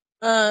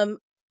 I'm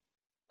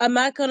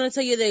not gonna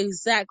tell you the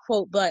exact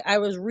quote, but I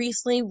was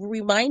recently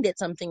reminded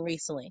something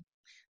recently.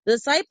 The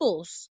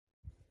disciples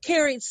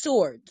carried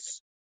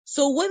swords.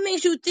 So what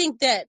makes you think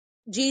that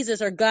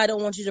Jesus or God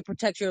don't want you to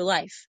protect your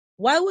life?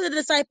 Why would the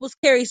disciples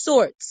carry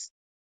swords?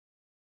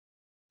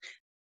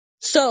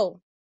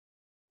 So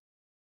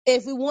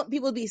if we want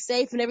people to be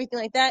safe and everything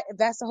like that, if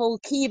that's the whole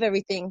key of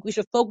everything, we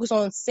should focus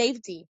on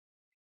safety,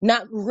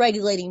 not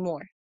regulating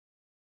more.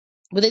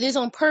 But it is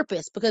on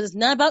purpose because it's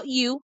not about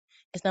you.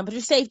 It's not about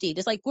your safety.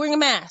 Just like wearing a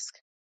mask.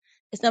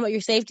 It's not about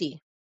your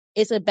safety.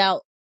 It's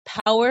about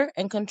power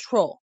and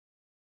control.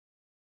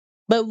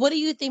 But what do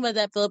you think about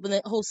that, Philip, and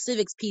the whole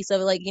civics piece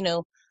of it? Like,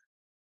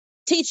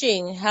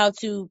 teaching how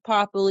to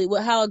properly,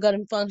 how a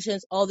gun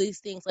functions, all these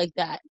things like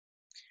that.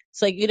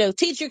 It's like,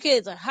 teach your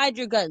kids, like, hide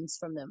your guns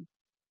from them.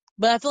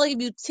 But I feel like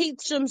if you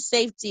teach them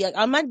safety, like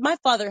my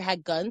father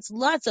had guns,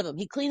 lots of them.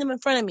 He cleaned them in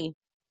front of me.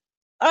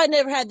 I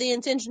never had the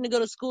intention to go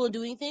to school and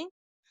do anything.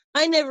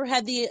 I never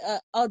had the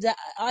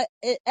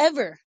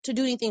ever to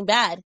do anything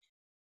bad.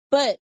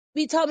 But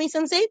he taught me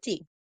some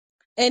safety.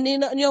 And you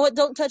know what?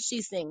 Don't touch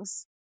these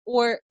things.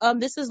 Or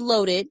this is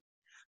loaded.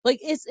 Like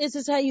it's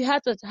just how you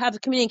have to have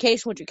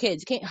communication with your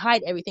kids. You can't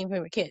hide everything from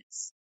your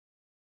kids.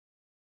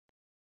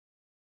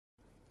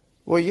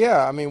 well,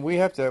 yeah. I mean, we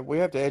have to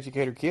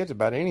educate our kids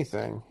about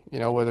anything.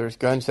 Whether it's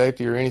gun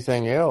safety or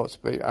anything else.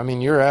 But I mean,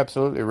 you're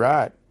absolutely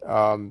right.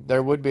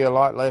 There would be a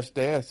lot less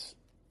deaths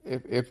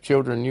if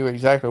children knew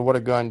exactly what a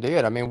gun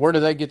did. I mean, where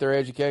do they get their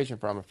education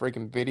from? A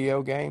freaking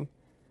video game?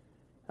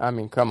 I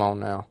mean, come on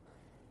now.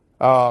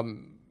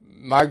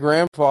 My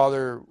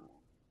grandfather,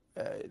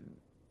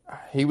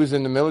 he was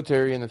in the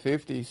military in the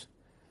 50s,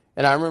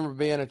 and I remember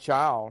being a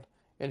child,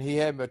 and he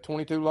had a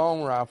 .22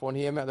 long rifle, and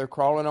he had me out there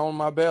crawling on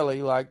my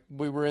belly like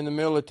we were in the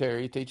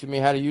military, teaching me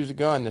how to use a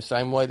gun the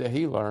same way that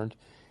he learned,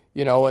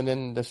 and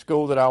then the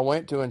school that I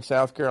went to in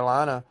South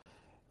Carolina,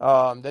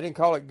 they didn't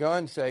call it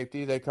gun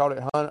safety, they called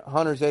it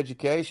hunter's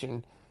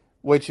education,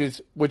 which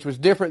was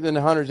different than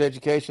the hunter's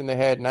education they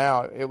had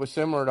now. It was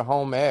similar to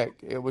home ec.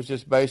 It was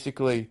just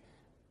basically,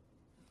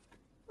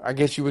 I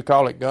guess you would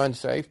call it gun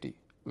safety.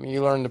 I mean,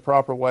 you learn the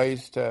proper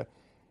ways to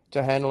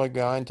handle a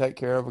gun, take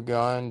care of a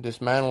gun,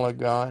 dismantle a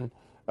gun,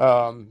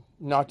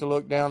 not to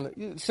look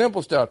down.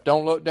 Simple stuff.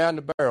 Don't look down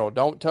the barrel.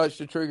 Don't touch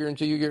the trigger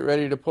until you get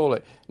ready to pull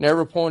it.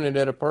 Never point it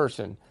at a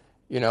person.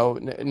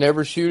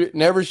 Never shoot it.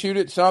 Never shoot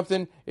at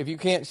something if you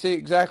can't see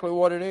exactly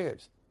what it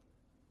is.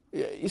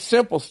 It's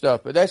simple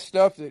stuff, but that's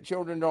stuff that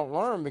children don't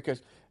learn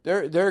because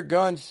their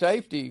gun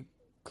safety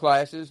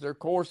classes, their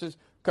courses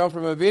come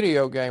from a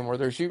video game where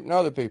they're shooting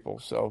other people.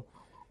 So,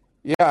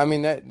 yeah, I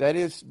mean that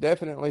is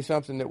definitely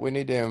something that we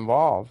need to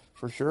involve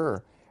for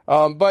sure.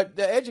 But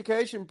the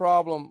education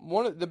problem,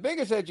 one of the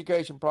biggest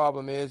education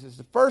problem is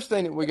the first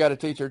thing that we got to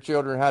teach our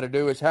children how to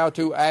do is how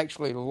to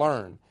actually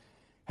learn,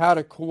 how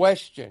to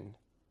question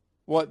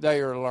what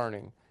they are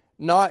learning,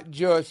 not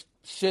just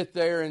sit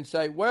there and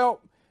say,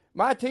 well,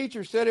 my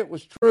teacher said it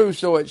was true,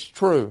 so it's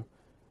true.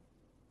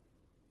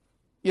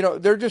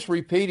 They're just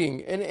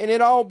repeating, and it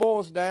all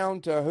boils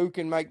down to who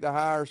can make the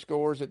higher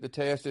scores at the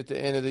test at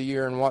the end of the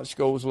year and what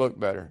schools look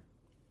better.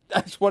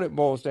 That's what it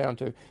boils down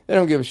to. They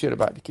don't give a shit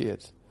about the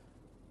kids.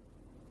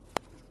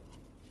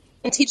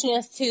 And teaching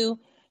us to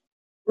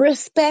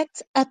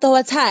respect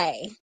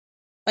authority.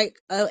 Like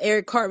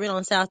Eric Cartman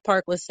on South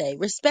Park would say,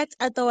 respect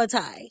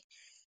authority.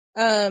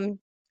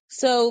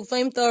 So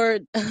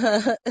Flamethrower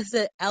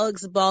said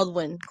Alex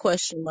Baldwin, ?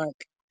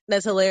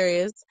 That's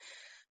hilarious.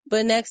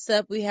 But next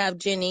up we have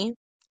Jenny.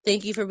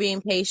 Thank you for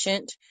being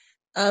patient.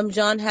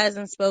 John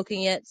hasn't spoken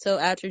yet, so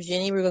after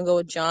Jenny, we're gonna go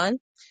with John.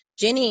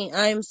 Jenny,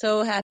 I'm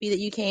so happy that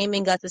you came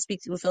and got to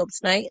speak to Philip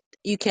tonight.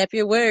 You kept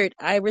your word.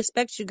 I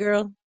respect you,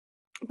 girl.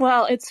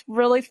 Well, it's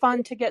really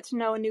fun to get to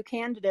know a new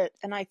candidate,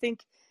 and I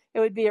think it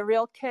would be a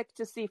real kick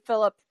to see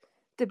Philip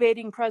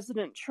debating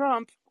President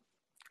Trump,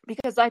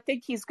 because I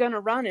think he's going to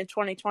run in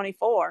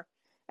 2024,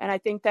 and I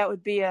think that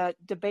would be a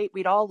debate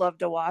we'd all love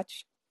to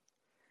watch.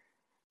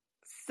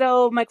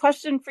 So my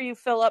question for you,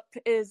 Philip,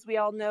 is we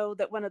all know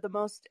that one of the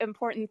most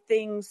important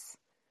things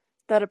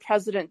that a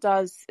president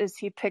does is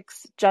he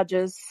picks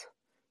judges,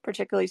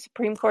 particularly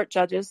Supreme Court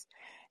judges,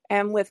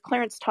 and with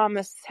Clarence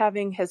Thomas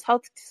having his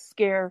health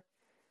scare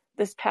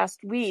this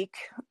past week,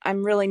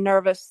 I'm really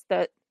nervous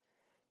that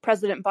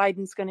President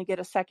Biden's going to get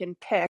a second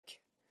pick.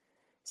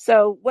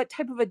 So what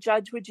type of a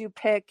judge would you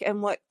pick,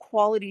 and what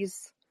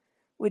qualities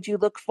would you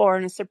look for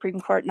in a Supreme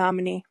Court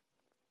nominee?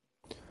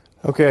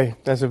 Okay,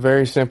 that's a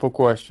very simple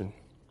question.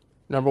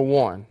 Number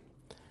one,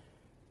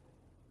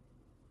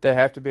 they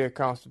have to be a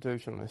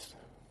constitutionalist,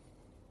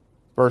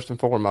 first and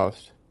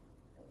foremost.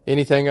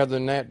 Anything other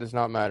than that does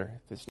not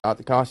matter. If it's not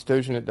the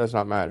Constitution, it does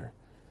not matter.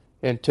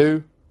 And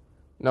two,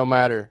 no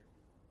matter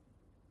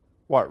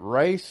what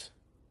race,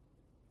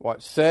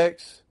 what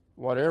sex,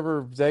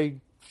 whatever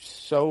they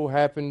so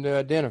happen to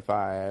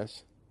identify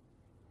as,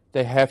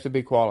 they have to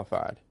be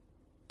qualified.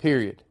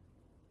 Period.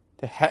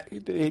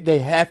 They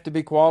have to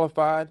be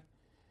qualified.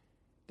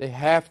 They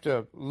have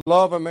to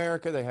love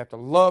America. They have to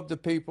love the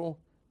people.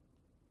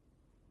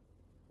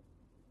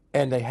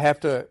 And they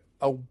have to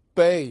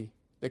obey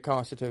the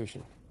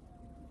Constitution.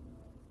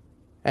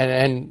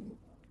 And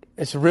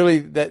it's really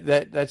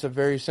that's a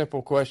very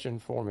simple question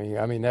for me.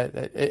 I mean,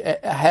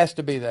 it has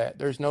to be that.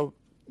 There's no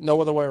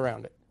other way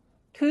around it.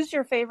 Who's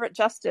your favorite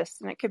justice?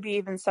 And it could be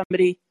even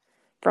somebody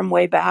from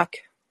way back.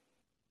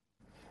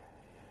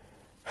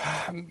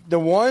 The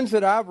ones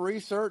that I've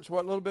researched,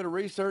 what little bit of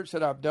research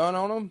that I've done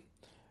on them,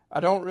 I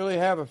don't really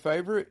have a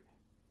favorite.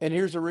 And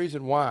here's the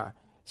reason why.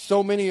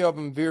 So many of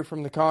them veer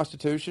from the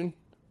Constitution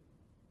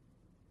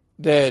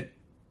that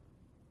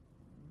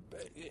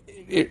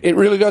it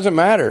really doesn't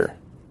matter,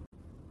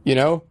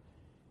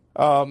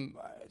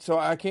 So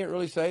I can't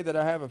really say that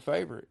I have a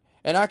favorite.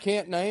 And I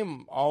can't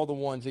name all the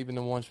ones, even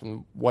the ones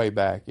from way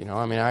back,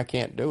 I mean, I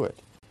can't do it.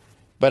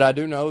 But I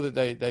do know that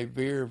they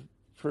veer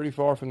pretty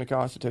far from the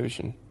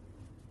Constitution.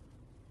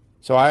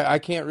 So I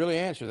can't really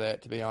answer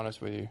that, to be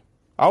honest with you.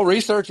 I'll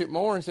research it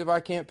more and see if I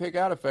can't pick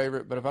out a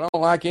favorite. But if I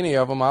don't like any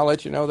of them, I'll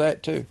let you know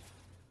that too.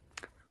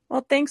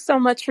 Well, thanks so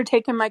much for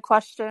taking my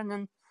question.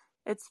 And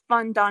it's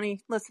fun, Donnie,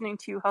 listening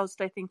to you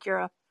host. I think you're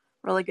a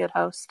really good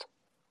host.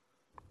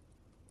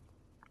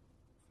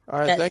 All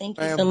right, thank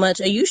you so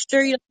much. Are you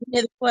sure you don't have any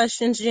other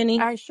questions, Jenny?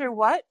 Are you sure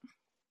what?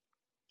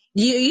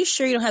 Are you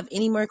sure you don't have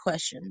any more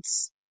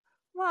questions?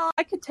 Well,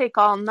 I could take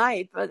all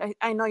night, but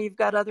I know you've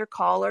got other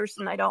callers,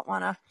 and I don't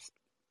want to.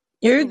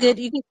 You're good.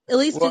 You can at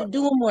least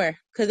do one more,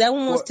 because that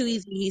one was too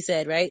easy, he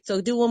said, right?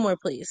 So do one more,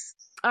 please.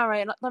 All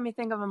right. Let me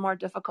think of a more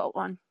difficult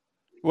one.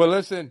 Well,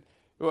 listen,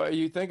 Well,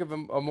 you think of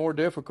a more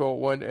difficult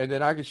one, and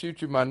then I can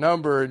shoot you my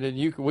number, and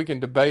then we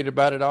can debate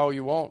about it all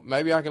you want.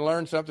 Maybe I can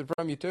learn something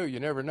from you too. You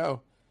never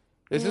know.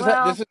 This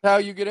Well, is how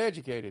you get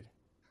educated.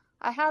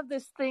 I have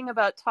this thing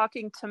about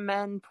talking to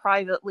men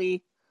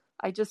privately.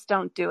 I just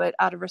don't do it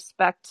out of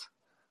respect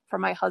for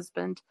my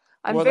husband.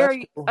 Well, that's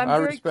cool. I'm I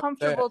very respect that.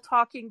 comfortable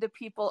talking to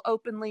people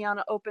openly on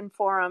an open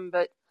forum,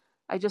 but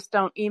I just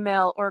don't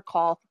email or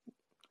call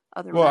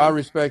other Well, I men.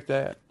 respect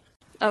that.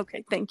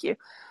 Okay, thank you.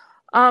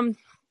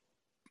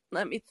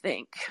 Let me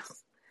think.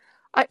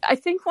 I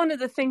think one of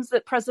the things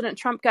that President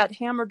Trump got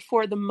hammered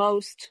for the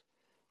most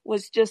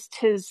was just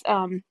his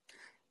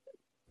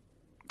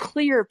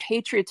clear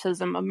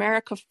patriotism,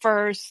 America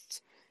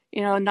first,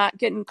 not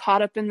getting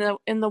caught up in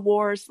the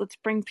wars. Let's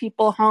bring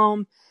people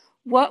home.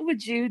 What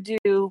would you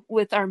do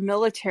with our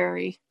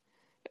military?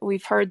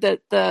 We've heard that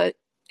the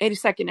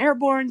 82nd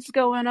Airborne's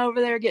going over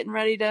there, getting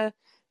ready to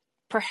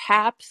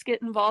perhaps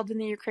get involved in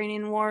the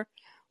Ukrainian war.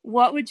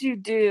 What would you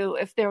do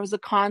if there was a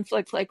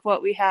conflict like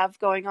what we have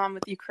going on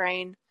with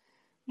Ukraine?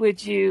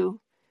 Would you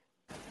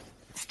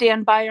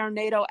stand by our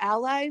NATO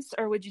allies,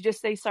 or would you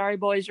just say, sorry,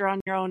 boys, you're on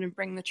your own, and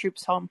bring the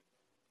troops home?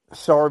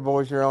 Sorry,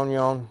 boys, you're on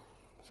your own.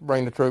 Let's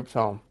bring the troops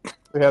home.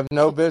 We have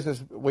no business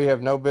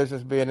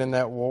being in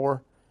that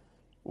war.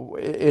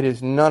 It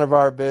is none of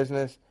our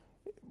business.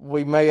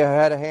 We may have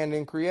had a hand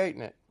in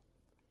creating it.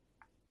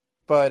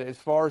 But as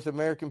far as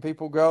American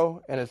people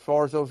go, and as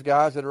far as those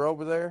guys that are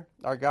over there,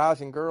 our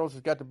guys and girls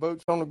that got the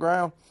boots on the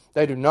ground,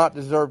 they do not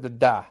deserve to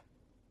die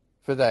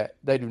for that.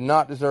 They do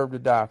not deserve to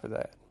die for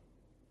that.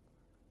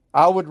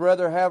 I would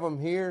rather have them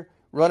here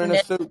running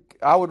a soup.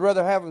 I would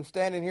rather have them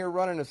standing here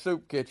running a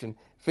soup kitchen,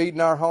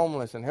 feeding our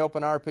homeless and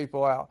helping our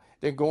people out,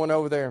 than going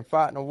over there and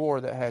fighting a war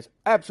that has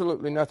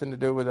absolutely nothing to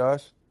do with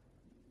us,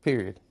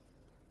 period.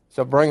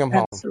 So bring them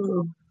home.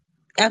 Absolutely.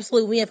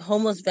 Absolutely. We have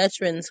homeless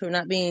veterans who are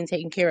not being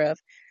taken care of,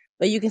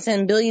 but you can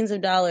send billions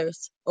of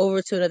dollars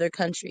over to another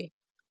country.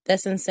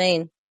 That's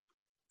insane.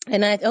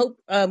 And I hope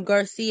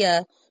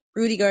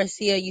Rudy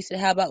Garcia used to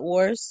How About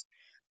Wars.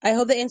 I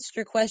hope that answered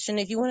your question.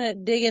 If you want to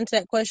dig into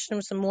that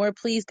question some more,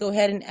 please go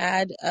ahead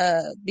and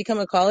become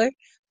a caller.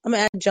 I'm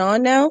going to add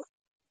John now.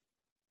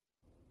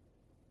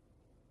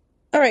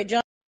 All right,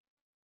 John.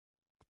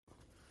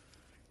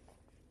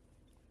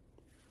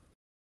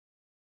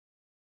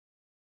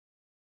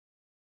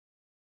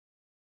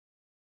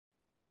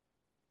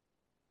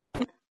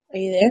 Are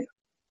you there?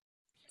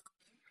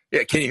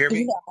 Yeah, can you hear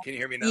me? Can you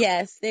hear me now?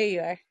 Yes, there you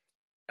are.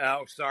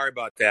 Oh, sorry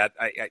about that.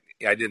 I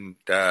didn't.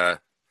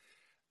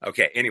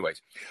 Okay.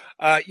 Anyways,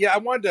 yeah, I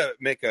wanted to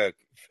make a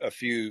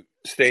few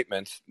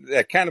statements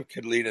that kind of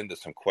could lead into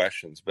some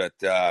questions, but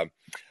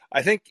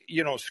I think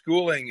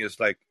schooling is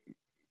like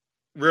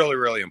really,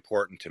 really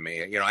important to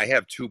me. I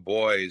have two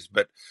boys,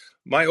 but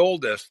my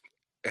oldest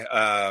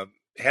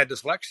had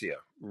dyslexia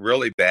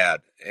really bad,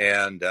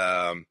 and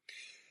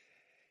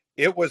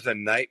it was a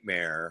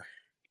nightmare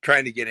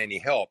trying to get any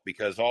help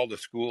because all the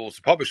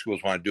public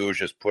schools want to do is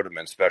just put them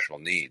in special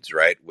needs,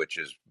 right? Which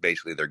is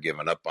basically they're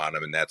giving up on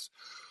them, and that's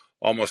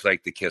almost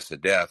like the kiss of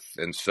death.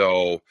 And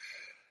so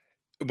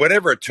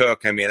whatever it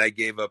took, I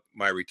gave up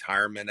my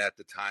retirement at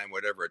the time,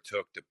 whatever it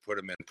took to put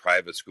him in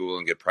private school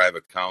and get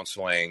private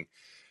counseling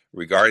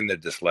regarding the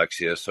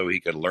dyslexia so he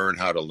could learn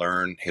how to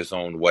learn his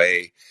own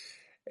way.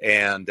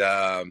 And,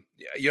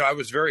 I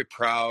was very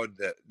proud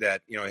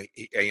that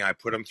I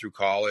put him through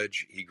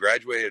college. He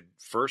graduated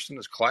first in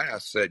his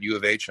class at U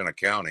of H in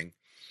accounting.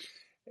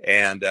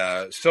 And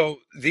so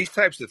these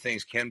types of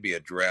things can be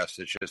addressed.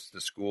 It's just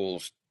the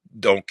schools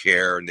don't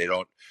care and they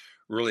don't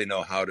really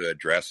know how to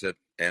address it.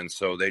 And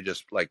so they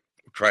just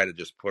try to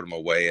just put them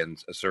away in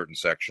a certain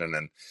section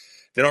and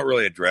they don't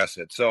really address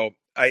it. So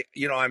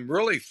I'm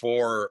really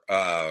for,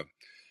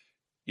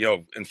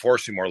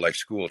 enforcing more like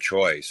school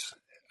choice.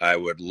 I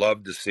would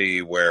love to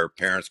see where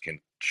parents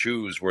can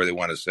choose where they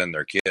want to send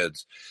their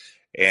kids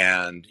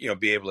and,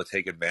 be able to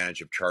take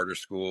advantage of charter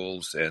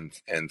schools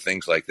and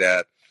things like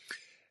that.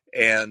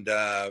 And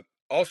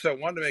also, I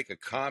wanted to make a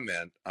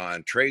comment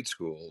on trade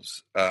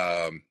schools.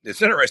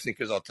 It's interesting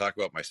because I'll talk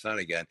about my son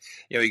again.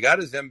 He got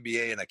his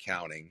MBA in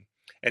accounting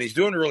and he's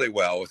doing really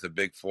well with a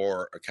Big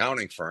Four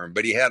accounting firm,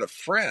 but he had a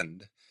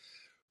friend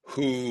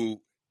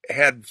who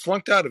had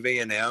flunked out of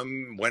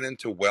A&M, went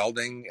into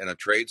welding in a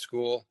trade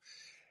school.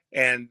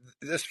 And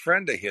this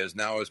friend of his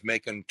now is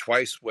making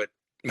twice what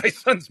my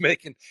son's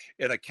making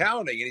in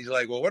accounting. And he's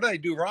like, well, what did I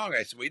do wrong?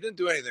 I said, well, you didn't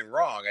do anything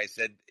wrong. I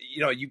said,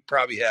 you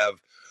probably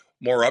have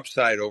more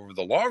upside over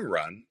the long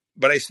run.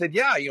 But I said,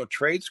 yeah,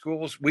 trade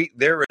schools,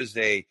 there is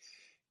a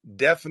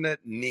definite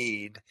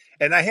need.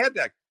 And I had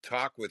that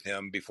talk with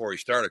him before he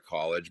started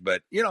college,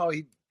 but, he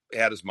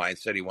had his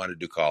mindset. He wanted to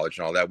do college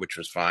and all that, which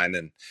was fine.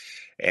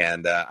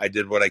 And I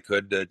did what I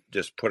could to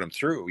just put him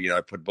through.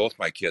 I put both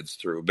my kids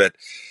through, but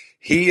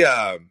he,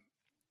 I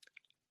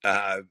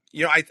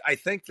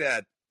think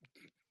that,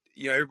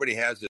 everybody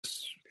has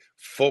this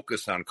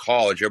focus on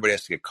college. Everybody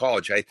has to get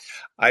college.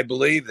 I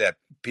believe that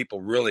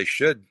people really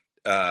should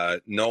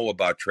know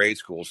about trade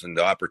schools and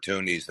the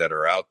opportunities that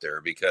are out there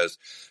because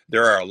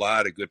there are a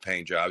lot of good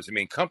paying jobs.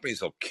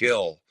 Companies will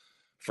kill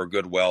for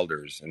good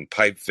welders and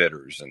pipe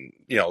fitters and,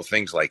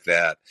 things like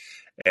that.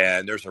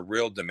 And there's a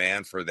real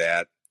demand for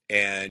that.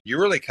 And you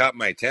really caught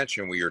my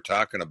attention when you were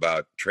talking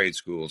about trade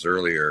schools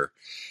earlier,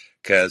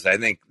 because I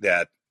think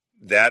that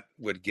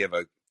would give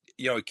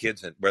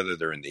kids, whether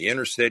they're in the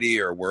inner city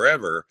or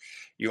wherever,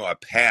 a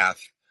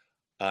path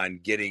on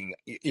getting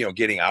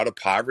out of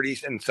poverty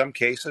in some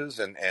cases.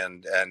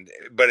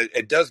 But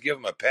it does give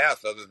them a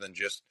path other than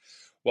just,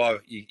 well,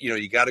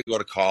 you got to go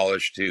to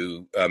college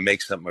to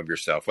make something of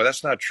yourself. Well,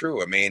 that's not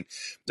true. I mean,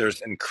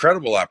 there's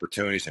incredible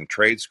opportunities in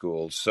trade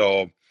schools.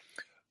 So,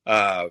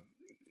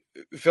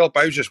 Philip,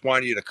 I was just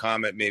wanting you to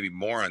comment maybe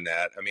more on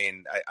that. I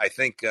mean, I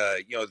think,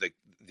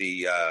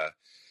 the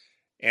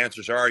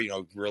answers are,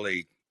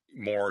 really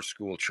more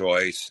school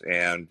choice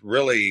and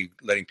really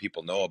letting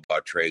people know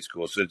about trade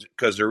schools,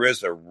 because there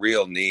is a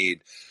real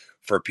need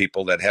for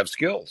people that have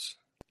skills.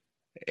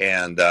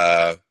 And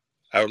I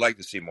would like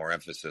to see more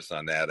emphasis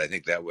on that. I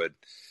think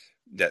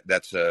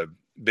that's a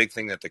big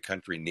thing that the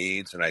country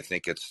needs. And I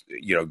think it's,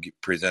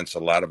 presents a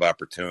lot of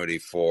opportunity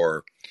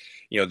for,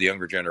 the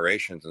younger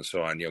generations and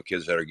so on,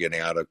 kids that are getting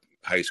out of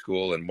high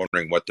school and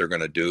wondering what they're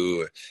going to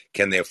do.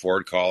 Can they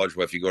afford college?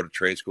 Well, if you go to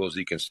trade schools,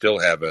 you can still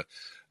have a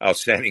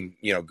outstanding,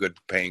 good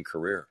paying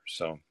career.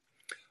 So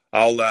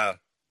I'll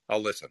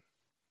listen.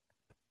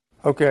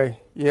 Okay.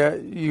 Yeah,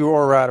 you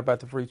are right about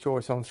the free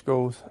choice on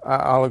schools.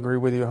 I'll agree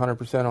with you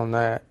 100% on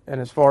that.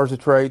 And as far as the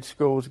trade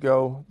schools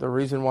go, the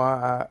reason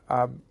why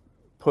I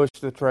push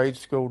the trade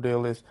school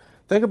deal is,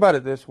 think about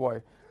it this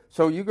way.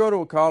 So you go to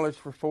a college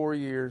for 4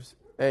 years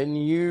and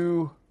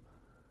you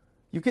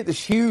get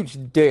this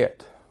huge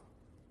debt.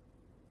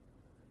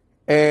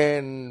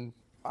 And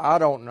I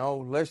don't know,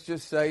 let's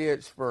just say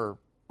it's for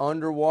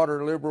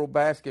underwater liberal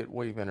basket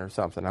weaving or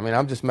something. I mean,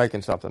 I'm just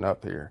making something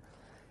up here.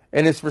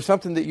 And it's for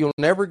something that you'll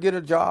never get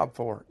a job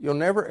for. You'll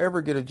never,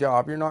 ever get a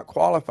job. You're not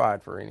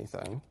qualified for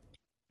anything.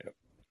 Yep.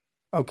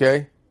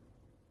 Okay?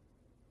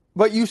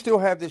 But you still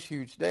have this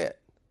huge debt.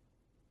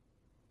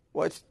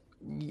 Well,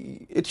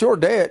 it's your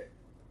debt.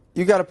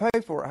 You got to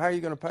pay for it. How are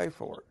you going to pay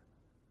for it?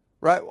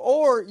 Right?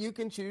 Or you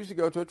can choose to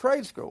go to a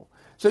trade school.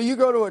 So you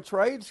go to a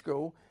trade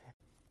school,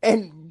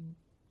 and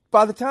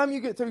by the time you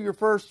get through your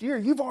first year,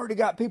 you've already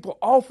got people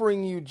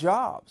offering you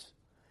jobs.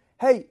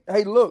 Hey,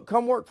 look,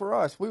 come work for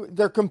us.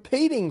 They're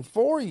competing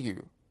for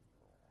you,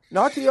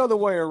 not the other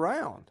way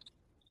around.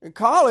 In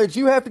college,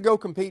 you have to go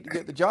compete to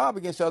get the job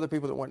against other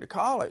people that went to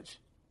college.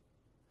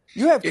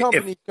 You have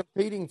companies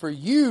competing for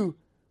you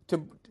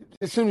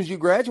as soon as you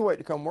graduate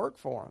to come work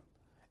for them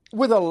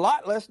with a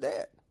lot less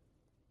debt.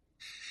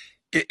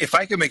 If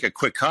I could make a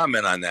quick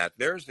comment on that,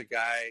 there's a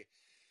guy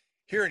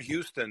here in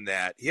Houston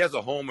that he has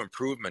a home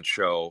improvement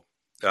show,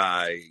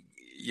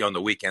 on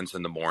the weekends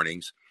and the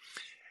mornings.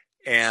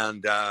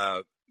 And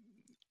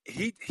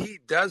he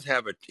does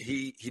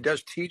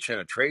teach in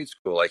a trade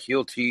school. Like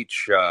he'll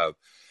teach, I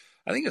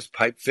think it's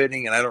pipe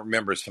fitting, and I don't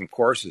remember some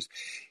courses.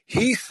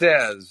 He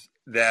says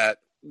that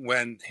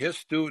when his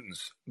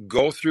students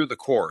go through the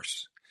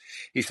course,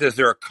 he says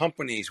there are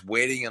companies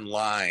waiting in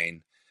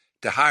line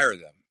to hire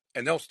them,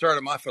 and they'll start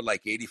them off at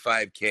like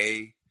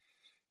 $85K.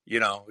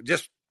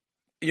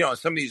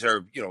 Some of these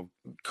are,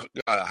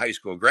 high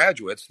school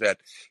graduates that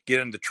get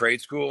into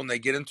trade school and they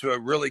get into a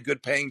really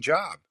good paying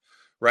job.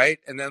 Right.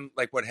 And then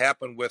like what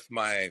happened with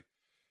my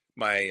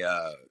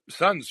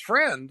son's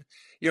friend,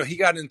 he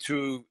got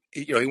into,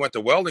 he went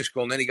to welding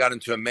school and then he got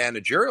into a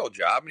managerial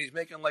job and he's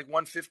making like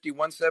 150,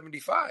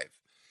 175.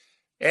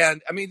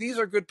 And I mean, these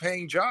are good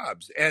paying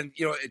jobs. And,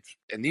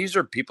 and these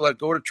are people that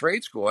go to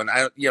trade school. And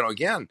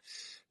again,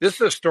 this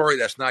is a story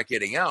that's not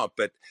getting out,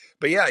 but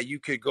yeah, you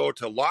could go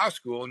to law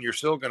school and you're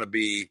still going to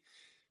be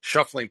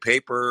shuffling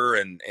paper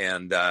and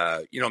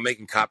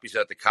making copies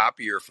at the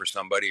copier for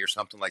somebody or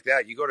something like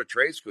that. You go to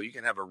trade school, you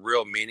can have a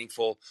real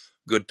meaningful,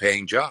 good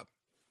paying job.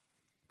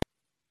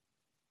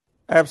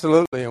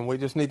 Absolutely. And we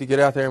just need to get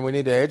out there and we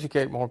need to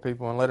educate more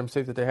people and let them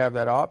see that they have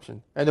that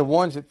option. And the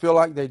ones that feel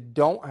like they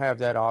don't have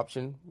that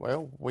option,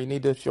 well, we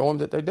need to show them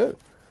that they do.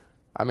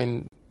 I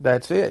mean,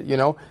 that's it.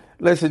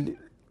 Listen,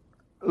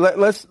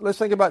 let's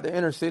think about the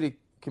inner city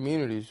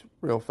communities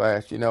real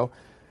fast.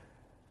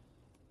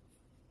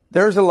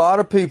 There's a lot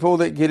of people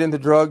that get into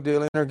drug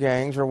dealing or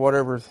gangs or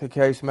whatever the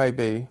case may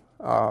be,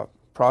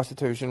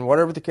 prostitution,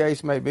 whatever the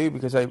case may be,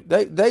 because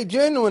they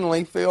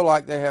genuinely feel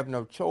like they have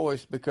no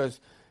choice because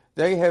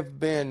they have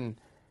been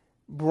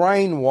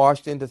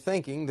brainwashed into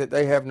thinking that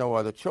they have no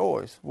other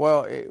choice.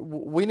 Well,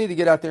 we need to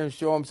get out there and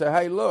show them, say,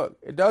 hey, look,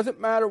 it doesn't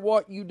matter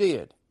what you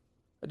did.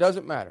 It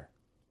doesn't matter.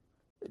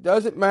 It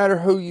doesn't matter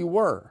who you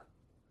were.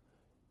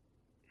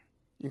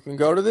 You can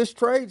go to this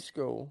trade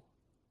school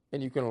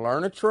and you can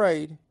learn a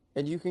trade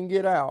and you can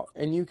get out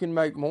and you can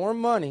make more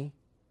money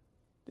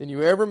than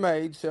you ever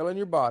made selling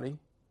your body,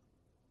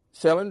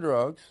 selling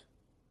drugs,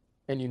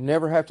 and you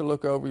never have to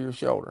look over your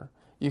shoulder.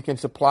 You can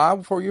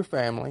supply for your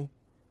family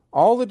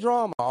all the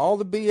drama, all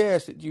the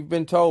BS that you've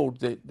been told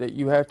that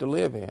you have to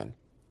live in.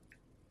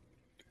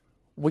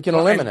 We can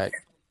eliminate.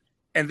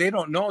 And they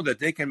don't know that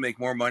they can make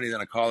more money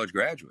than a college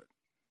graduate.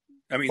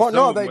 I mean, Well, some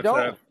no, of them they with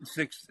a don't.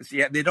 6.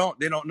 Yeah, they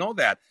don't know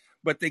that,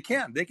 but they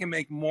can. They can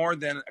make more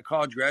than a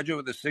college graduate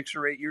with a 6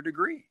 or 8 year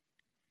degree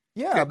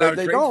Yeah, getting out but of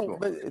they trade don't. school.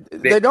 But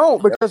They they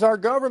don't because our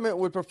government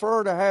would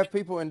prefer to have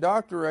people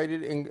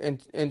indoctrinated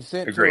and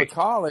sent to a agree.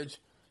 college,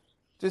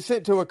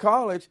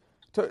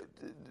 to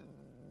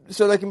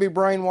so they can be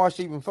brainwashed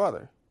even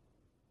further.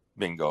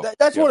 Bingo.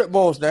 That's Yep. what it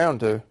boils down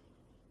to.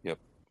 Yep.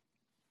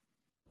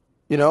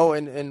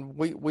 And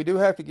we do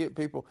have to get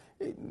people.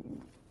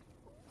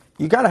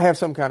 You got to have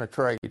some kind of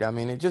trade. I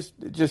mean, it just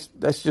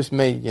that's just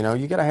me.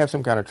 You got to have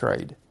some kind of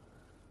trade.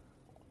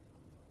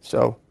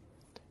 So,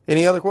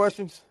 any other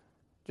questions,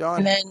 And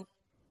John? then,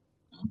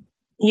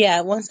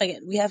 yeah, one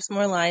second. We have some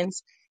more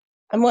lines.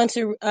 I'm going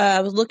to,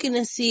 I was looking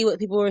to see what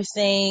people were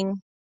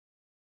saying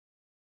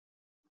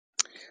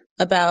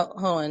about,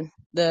 hold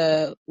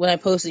on, when I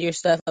posted your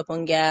stuff up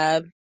on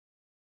Gab,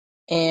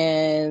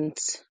 and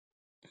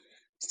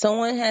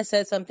someone had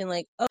said something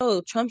like,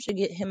 oh, Trump should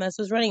get him as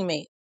his running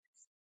mate.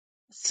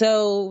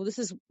 So this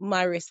is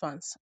my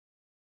response.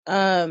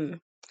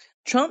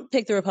 Trump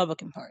picked the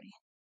Republican Party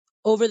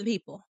over the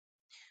people.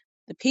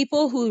 The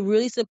people who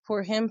really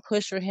support him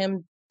push for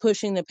him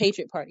pushing the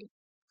Patriot Party,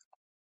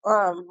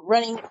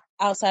 running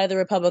outside of the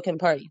Republican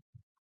Party.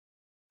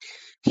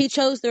 He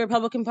chose the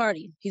Republican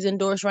Party. He's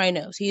endorsed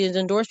rhinos. He has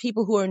endorsed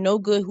people who are no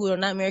good, who are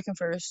not American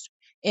first.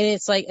 And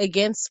it's like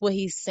against what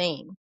he's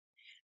saying.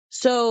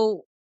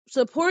 So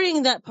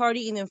supporting that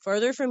party even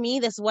further for me,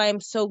 that's why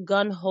I'm so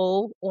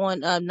gun-ho on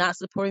not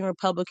supporting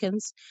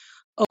Republicans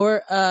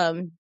or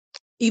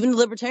even the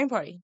Libertarian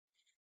Party.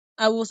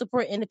 I will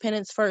support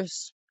independents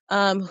first,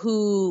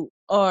 who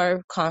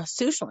are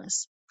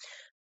constitutionalists.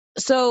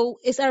 So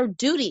it's our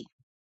duty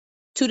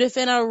to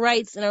defend our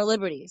rights and our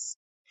liberties.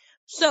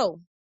 So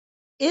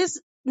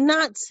it's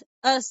not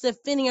us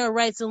defending our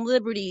rights and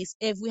liberties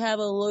if we have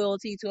a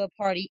loyalty to a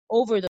party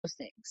over those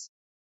things.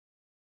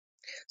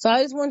 So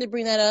I just wanted to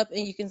bring that up,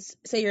 and you can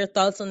say your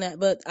thoughts on that.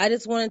 But I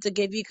just wanted to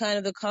give you kind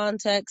of the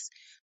context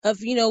of,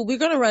 we're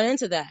going to run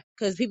into that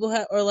because people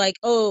are like,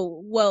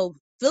 oh, well,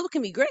 Phil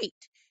can be great,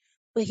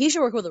 but he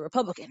should work with a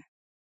Republican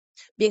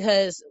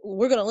because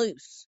we're going to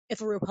lose.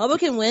 If a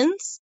Republican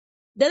wins,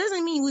 that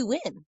doesn't mean we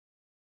win.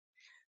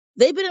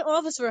 They've been in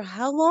office for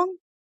how long?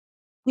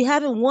 We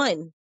haven't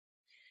won.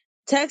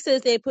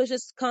 Texas, they pushed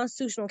this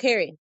constitutional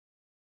carry.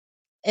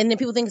 And then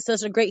people think it's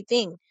such a great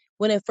thing.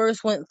 When it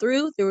first went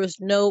through, there was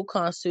no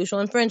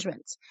constitutional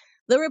infringements.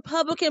 The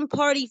Republican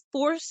Party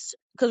forced,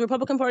 because the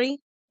Republican Party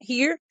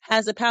here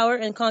has the power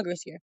in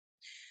Congress here,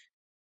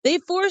 they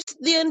forced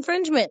the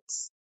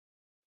infringements.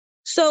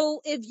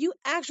 So if you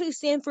actually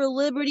stand for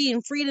liberty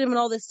and freedom and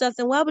all this stuff,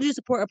 then why would you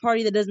support a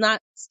party that does not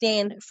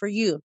stand for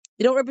you?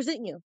 They don't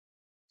represent you.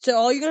 So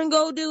all you're going to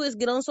go do is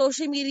get on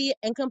social media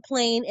and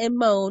complain and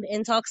moan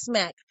and talk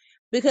smack.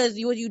 Because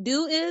what you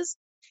do is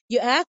you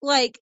act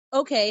like,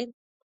 okay,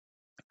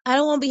 I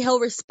don't want to be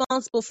held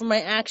responsible for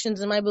my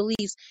actions and my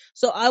beliefs.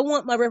 So I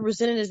want my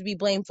representatives to be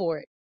blamed for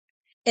it.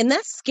 And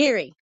that's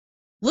scary.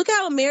 Look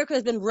how America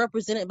has been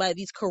represented by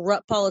these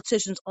corrupt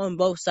politicians on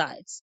both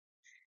sides.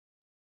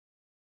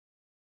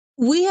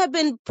 We've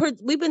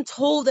been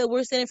told that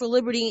we're standing for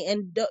liberty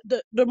and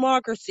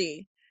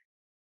democracy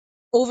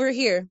over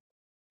here.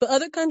 But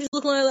other countries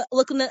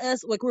looking at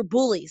us like we're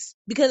bullies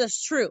because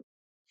that's true.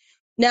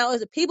 Now,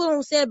 if the people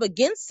don't stand up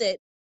against it,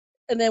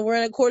 and then we're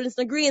in accordance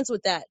and agreement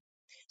with that.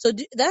 So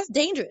that's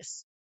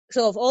dangerous.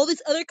 So if all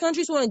these other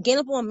countries want to gain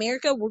up on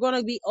America, we're going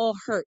to be all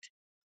hurt.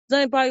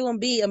 Then it probably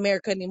won't be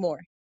America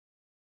anymore.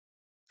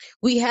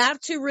 We have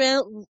to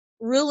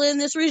reel in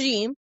this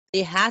regime.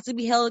 They have to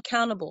be held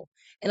accountable.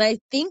 And I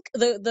think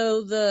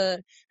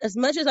the as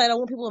much as I don't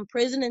want people in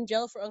prison and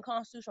jail for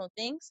unconstitutional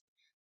things,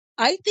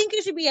 I think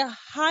it should be a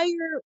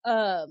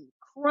higher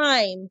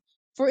crime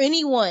for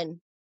anyone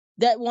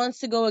that wants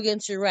to go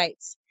against your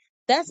rights.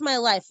 That's my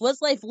life.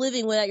 What's life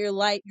living without your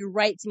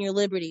rights and your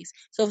liberties?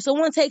 So if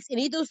someone takes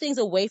any of those things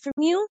away from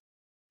you,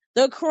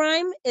 the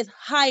crime is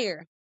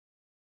higher.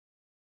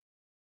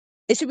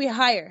 It should be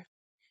higher.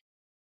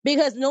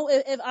 Because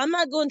if I'm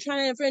not going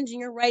trying to infringe on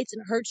your rights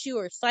and hurt you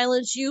or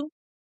silence you,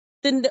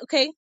 then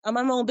okay, I'm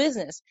on my own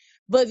business.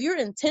 But if you're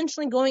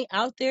intentionally going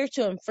out there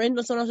to infringe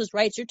on someone else's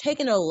rights, you're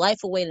taking their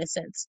life away in a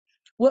sense.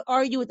 What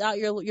are you without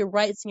your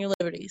rights and your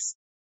liberties?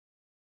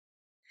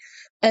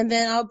 And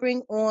then I'll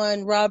bring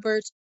on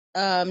Robert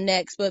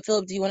next. But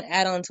Philip, do you want to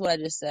add on to what I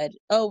just said?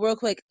 Oh, real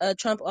quick.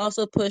 Trump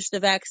also pushed the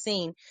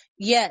vaccine.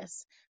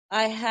 Yes,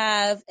 I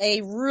have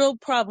a real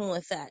problem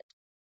with that.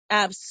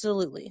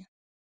 Absolutely.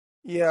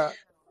 Yeah.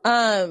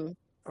 Um,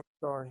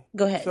 Sorry.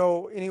 Go ahead.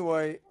 So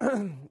anyway,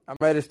 I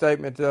made a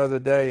statement the other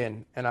day,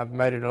 and I've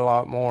made it a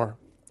lot more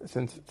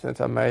since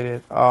I made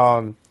it.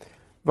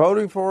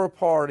 Voting for a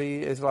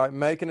party is like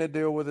making a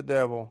deal with the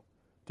devil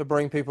to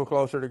bring people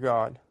closer to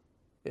God.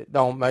 It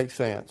don't make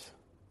sense.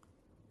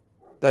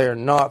 They are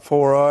not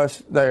for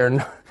us. They are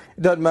not,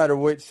 it doesn't matter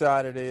which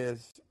side it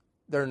is.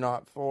 They're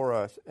not for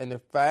us. And the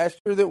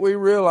faster that we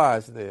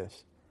realize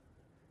this,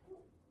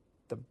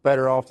 the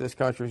better off this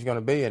country is going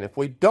to be. And if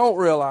we don't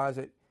realize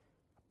it,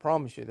 I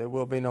promise you there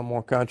will be no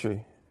more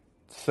country.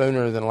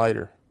 sooner than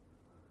later.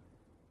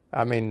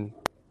 I mean,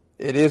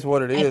 it is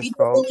what it If is, you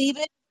don't folks. believe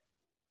it,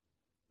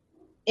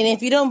 and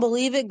if you don't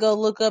believe it, go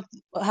look up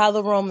how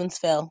the Romans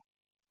fell.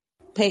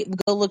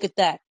 Go look at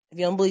that if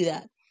you don't believe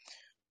that.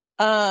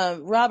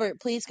 Robert,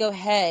 please go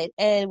ahead.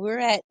 And we're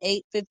at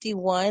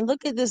 8:51.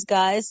 Look at this,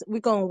 guys. We're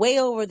going way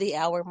over the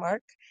hour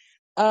mark.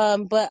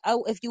 But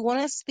if you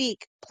want to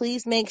speak,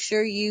 please make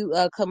sure you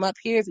come up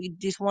here. If you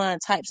just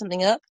want to type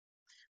something up,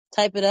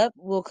 type it up.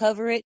 We'll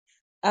cover it.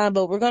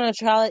 But we're gonna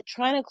trying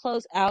to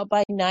close out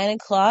by 9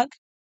 o'clock.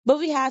 But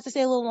we have to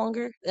stay a little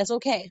longer. That's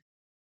okay,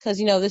 because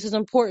this is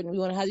important. We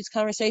want to have these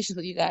conversations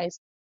with you guys.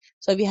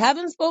 So if you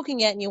haven't spoken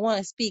yet and you want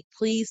to speak,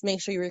 please make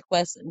sure you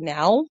request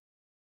now,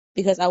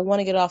 because I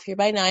want to get off here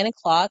by 9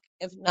 o'clock.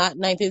 If not,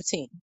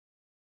 9:15.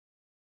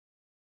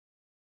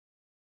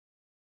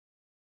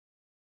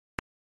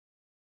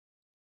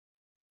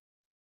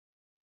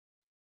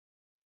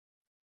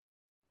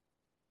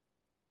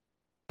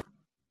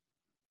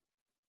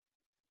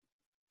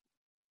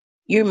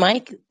 Your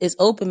mic is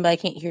open, but I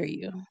can't hear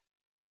you.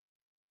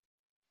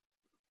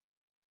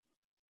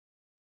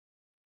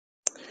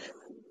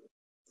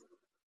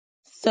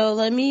 So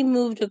let me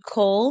move to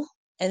Cole,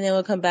 and then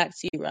we'll come back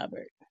to you,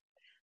 Robert.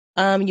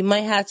 You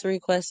might have to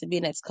request to be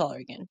next caller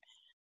again.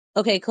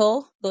 Okay,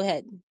 Cole, go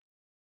ahead.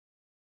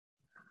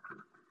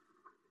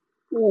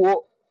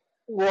 What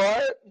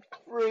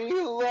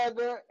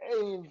three-letter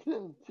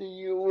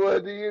agency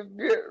would you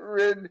get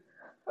rid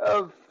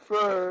of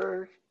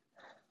first,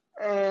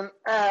 and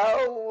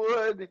how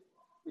would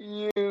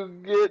you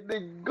get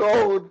the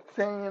gold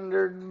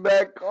standard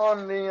back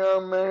on the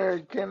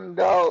American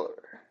dollar?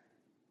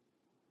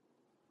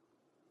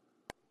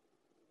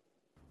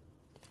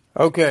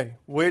 Okay,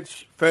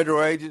 which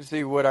federal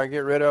agency would I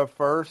get rid of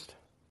first?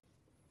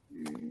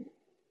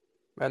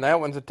 Man, that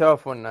one's a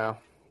tough one now.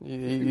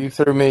 You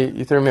threw me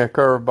a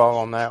curveball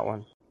on that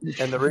one.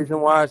 And the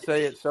reason why I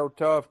say it's so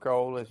tough,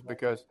 Cole, is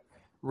because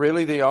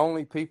really the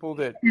only people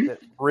that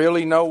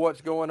really know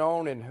what's going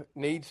on and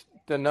needs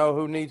to know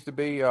who needs to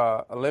be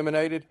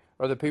eliminated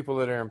are the people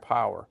that are in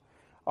power.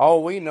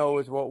 All we know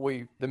is what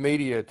the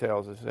media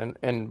tells us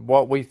and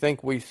what we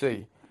think we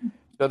see.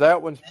 So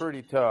that one's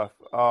pretty tough.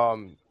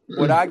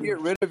 Would I get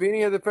rid of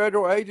any of the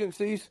federal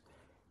agencies?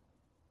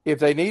 If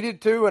they needed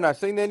to, and I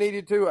seen they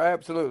needed to,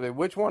 absolutely.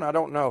 Which one? I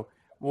don't know.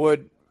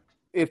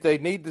 If they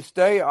need to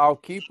stay, I'll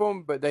keep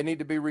them, but they need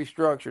to be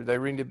restructured.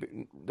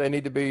 They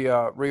need to be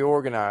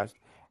reorganized.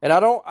 And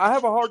I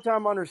have a hard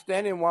time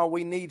understanding why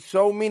we need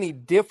so many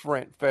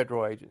different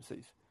federal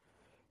agencies.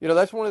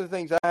 That's one of the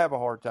things I have a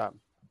hard time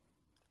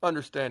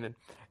understanding.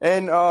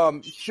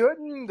 And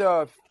shouldn't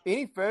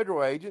any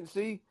federal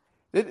agency,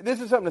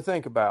 this is something to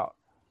think about.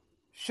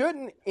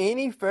 Shouldn't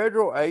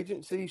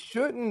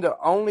the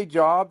only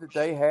job that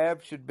they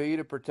have should be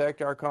to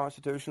protect our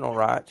constitutional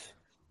rights?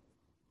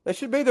 That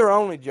should be their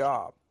only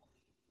job.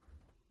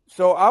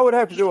 So I would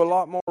have to do a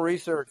lot more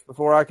research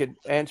before I could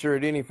answer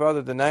it any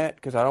further than that,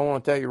 because I don't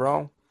want to tell you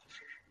wrong.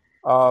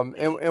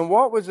 And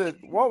what was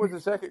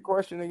the second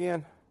question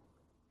again?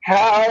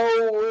 How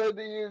would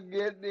you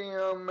get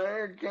the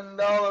American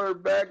dollar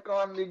back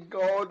on the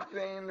gold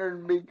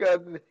standard, because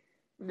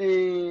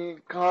the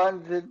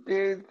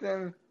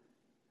Constitution,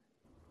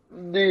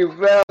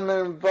 the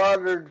founding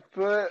fathers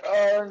put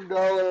our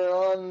dollar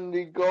on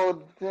the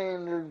gold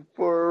standard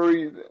for a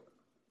reason?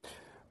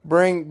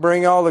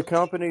 Bring all the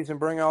companies and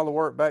bring all the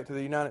work back to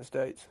the United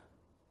States.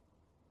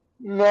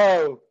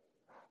 No.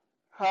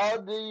 How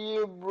do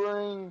you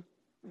bring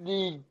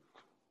the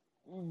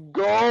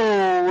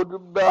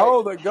gold back?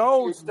 Oh, the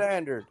gold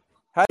standard.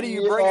 How do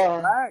you bring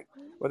it back?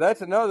 Well,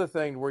 that's another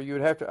thing where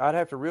I'd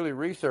have to really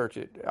research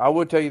it. I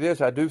would tell you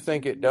this, I do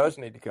think it does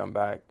need to come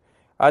back.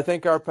 I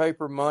think our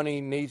paper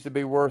money needs to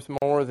be worth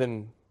more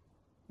than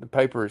the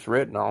paper it's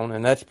written on,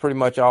 and that's pretty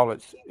much all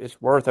it's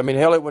worth. I mean,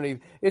 hell,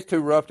 it's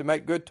too rough to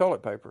make good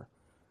toilet paper.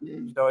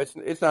 So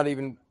it's not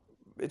even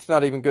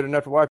good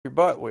enough to wipe your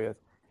butt with.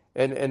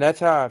 And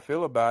that's how I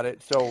feel about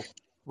it. So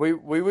we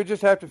would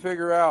just have to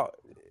figure out,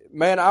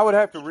 man, I would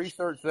have to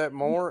research that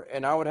more,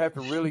 and I would have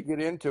to really get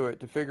into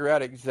it to figure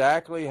out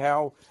exactly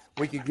how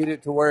we could get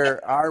it to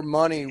where our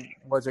money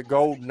was a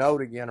gold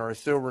note again or a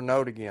silver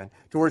note again,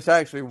 to where it's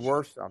actually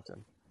worth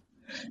something.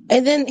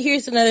 And then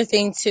here's another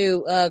thing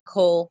too,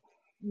 Cole.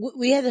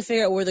 We have to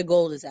figure out where the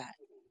gold is at.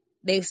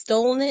 They've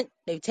stolen it.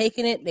 They've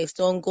taken it. They've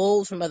stolen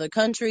gold from other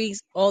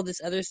countries. All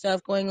this other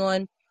stuff going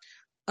on.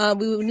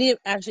 We would need to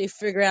actually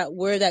figure out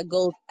where that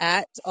gold's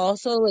at.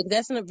 Also, like,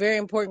 that's a very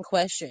important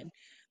question.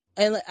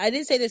 And I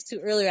did say this too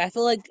earlier. I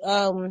feel like,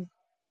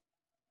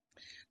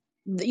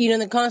 in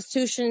the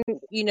Constitution,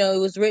 it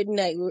was written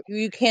that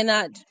we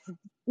can't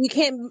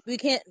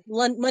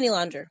money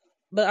launder,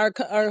 but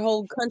our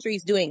whole country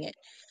is doing it.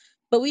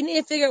 But we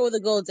need to figure out where the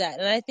gold's at.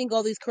 And I think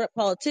all these corrupt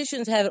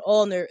politicians have it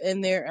all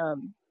in their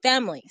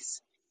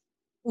families.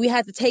 We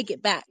had to take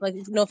it back. Like,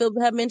 Phil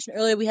had mentioned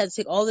earlier, we had to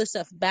take all this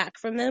stuff back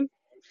from them.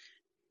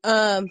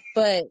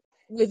 But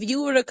if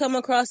you were to come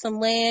across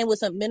some land with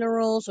some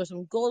minerals or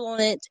some gold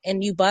on it,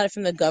 and you bought it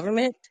from the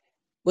government,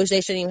 which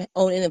they shouldn't even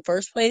own in the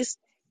first place,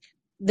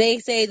 They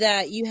say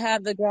that you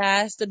have the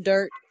grass, the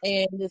dirt,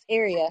 and this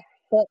area,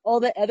 but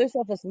all the other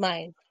stuff is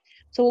mine.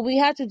 So what we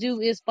have to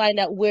do is find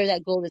out where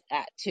that gold is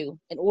at too,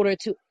 in order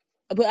to.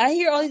 But I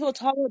hear all these people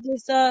talking about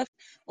this stuff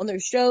on their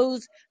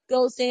shows.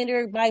 Gold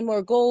standard, buy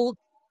more gold.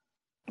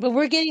 But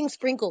we're getting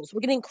sprinkles. We're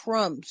getting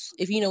crumbs.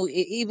 If you know,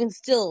 even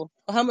still,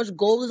 how much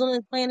gold is on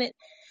this planet,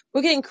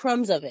 we're getting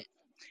crumbs of it.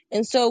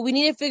 And so we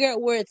need to figure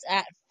out where it's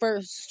at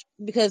first,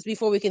 because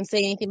before we can say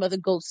anything about the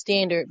gold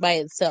standard by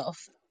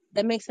itself.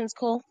 That makes sense,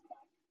 Cole?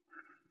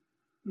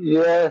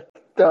 Yes,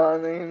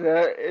 Donnie,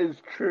 that is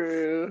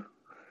true.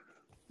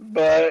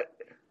 But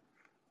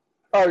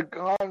our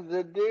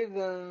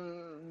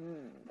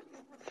Constitution,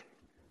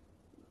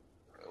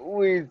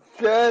 we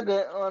said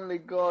it on the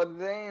gold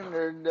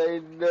standard, they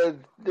just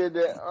did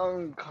it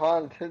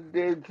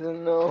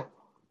unconstitutional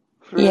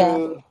Yeah.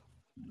 through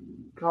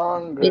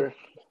Congress.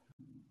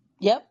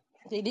 Yep,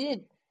 they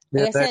did.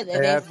 Yeah, Like I said, they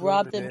they've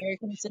robbed absolutely the did.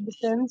 American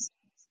citizens.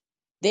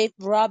 They've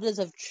robbed us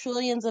of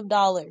trillions of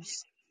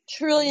dollars,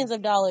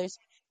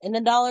 and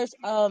the dollars,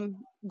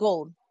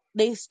 gold.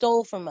 They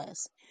stole from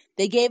us.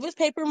 They gave us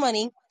paper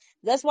money.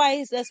 That's why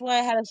I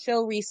had a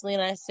show recently,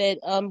 and I said,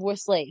 we're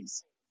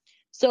slaves.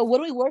 So what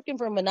are we working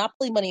for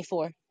monopoly money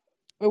for?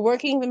 We're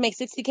working to make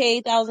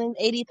 60K,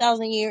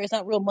 80,000 a year. It's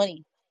not real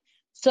money.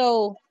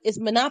 So it's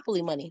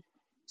monopoly money.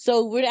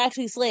 So we're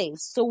actually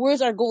slaves. So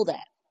where's our gold at?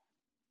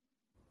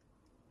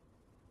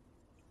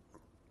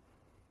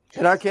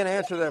 And I can't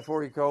answer that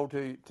for you, Cole,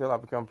 till I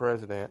become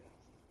president.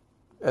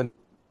 And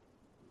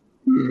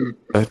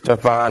to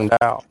find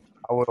out,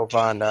 I will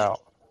find out.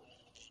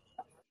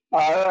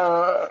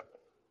 I,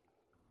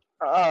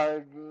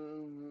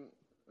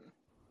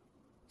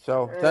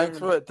 So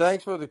thanks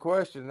and for the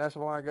question. That's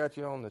why I got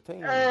you on the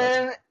team.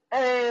 But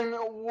and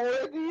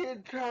would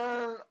you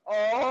turn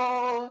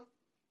all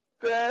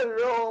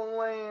federal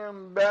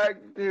land back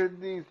to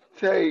the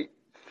states?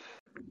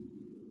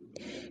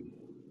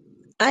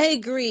 I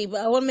agree,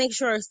 but I want to make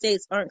sure our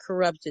states aren't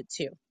corrupted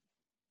too,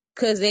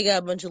 because they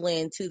got a bunch of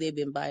land too. They've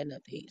been buying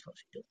up. They ain't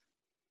supposed to do,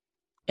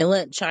 and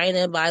let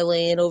China buy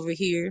land over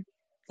here.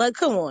 Like,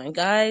 come on,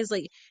 guys!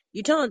 Like,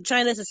 you're telling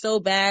China is so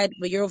bad,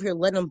 but you're over here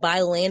letting them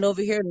buy land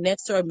over here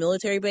next to our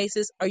military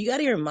bases. Are you out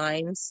of your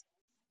minds?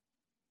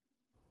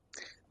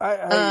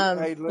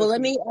 hey, Well,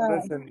 let me.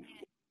 listen.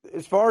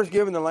 As far as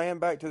giving the land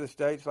back to the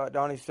states, like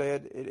Donnie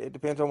said, it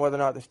depends on whether or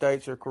not the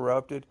states are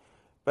corrupted.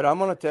 But I'm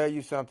going to tell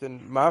you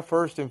something. My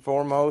first and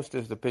foremost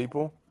is the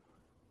people.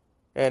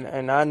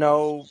 And I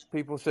know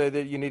people say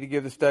that you need to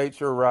give the states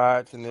their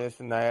rights and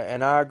this and that,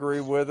 and I agree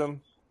with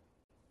them.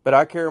 But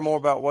I care more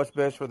about what's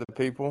best for the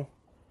people.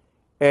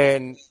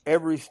 And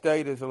every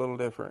state is a little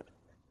different.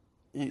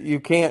 You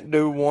can't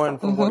do one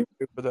for what Mhm. you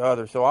do for the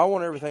other. So I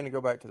want everything to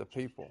go back to the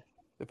people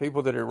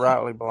that it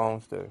rightly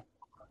belongs to.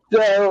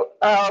 So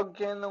how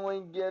can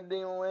we get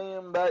the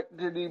land back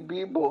to the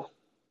people?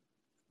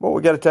 Well,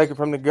 we got to take it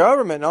from the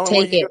government. The only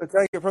way Take you it. got to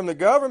take it from the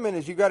government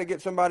is you got to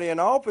get somebody in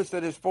office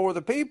that is for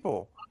the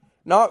people,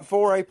 not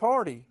for a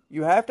party.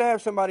 You have to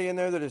have somebody in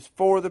there that is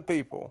for the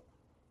people.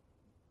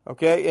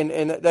 Okay?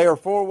 And they are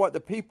for what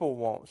the people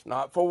wants,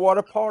 not for what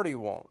a party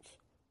wants.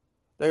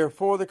 They are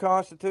for the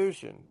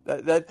Constitution.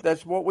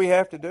 That's what we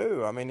have to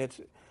do. I mean,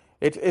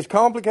 it's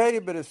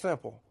complicated, but it's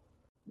simple.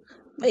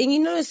 And you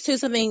notice too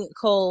something,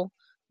 Cole,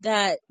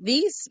 that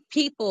these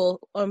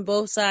people on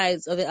both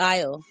sides of the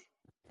aisle,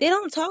 they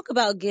don't talk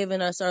about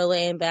giving us our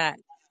land back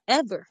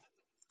ever.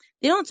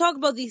 They don't talk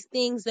about these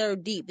things that are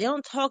deep. They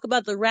don't talk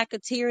about the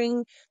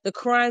racketeering, the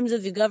crimes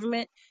of the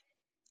government.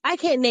 I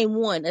can't name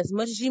one. As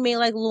much as you may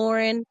like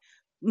Lauren,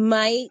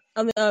 Matt,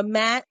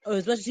 or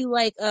as much as you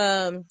like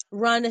Ron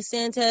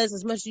DeSantis,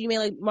 as much as you may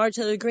like Marjorie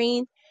Taylor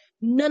Greene,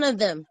 none of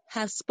them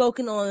have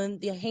spoken on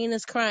the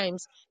heinous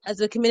crimes as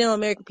they're committed on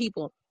American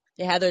people.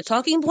 They have their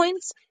talking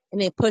points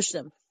and they push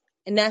them.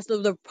 And that's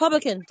the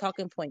Republican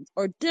talking points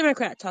or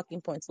Democrat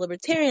talking points,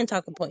 Libertarian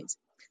talking points.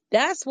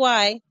 That's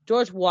why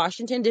George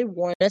Washington did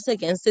warn us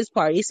against his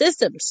party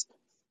systems.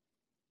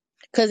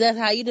 Because that's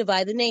how you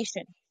divide the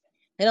nation.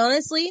 And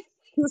honestly,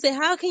 people say,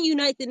 how can you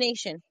unite the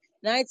nation?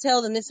 And I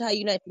tell them this is how you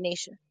unite the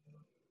nation.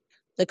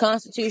 The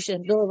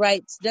Constitution, Bill of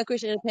Rights,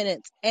 Declaration of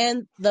Independence,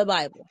 and the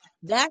Bible.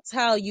 That's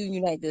how you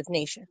unite this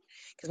nation.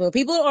 Because when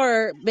people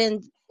are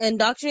been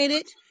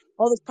indoctrinated,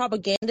 all this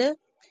propaganda,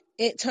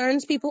 it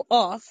turns people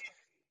off.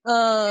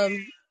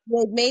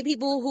 They've made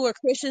people who are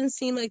Christians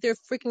seem like they're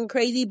freaking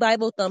crazy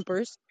Bible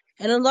thumpers.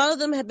 And a lot of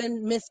them have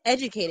been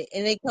miseducated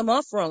and they come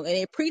off wrong and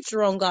they preach the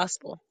wrong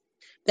gospel.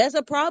 That's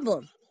a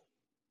problem.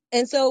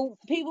 And so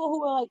people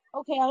who are like,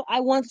 okay, I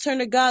want to turn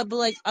to God, but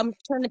like I'm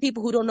turning to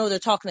people who don't know what they're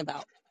talking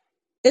about.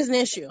 It's an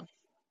issue.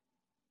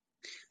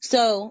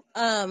 So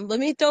let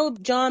me throw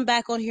John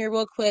back on here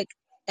real quick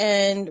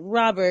and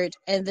Robert,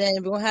 and then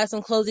we're gonna have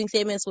some closing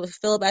statements with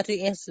Philip after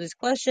he answers these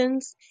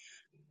questions.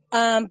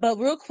 But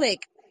real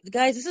quick,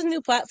 guys, this is a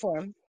new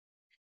platform,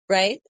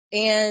 right?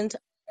 And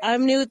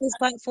I'm new at this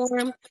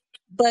platform,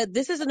 but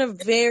this is a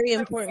very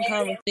important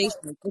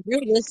conversation. If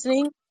you're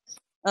listening,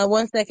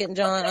 1 second,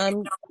 John,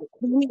 can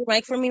you mute your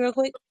mic for me real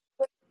quick?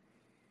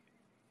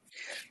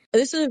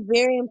 This is a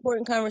very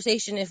important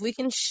conversation. If we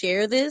can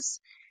share this,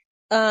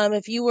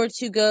 if you were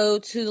to go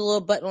to the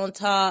little button on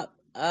top,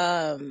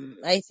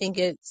 I think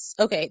it's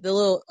okay, the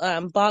little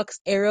box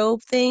arrow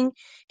thing,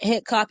 and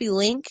hit copy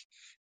link,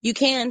 you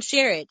can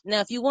share it.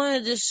 Now, if you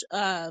want to just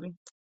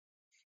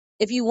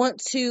if you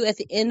want to, at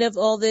the end of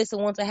all this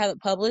and once I have it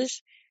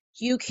published,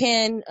 you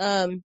can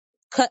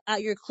cut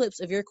out your clips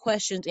of your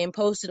questions and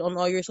post it on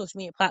all your social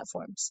media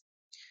platforms.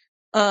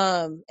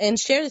 And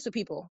share this with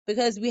people,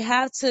 because we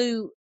have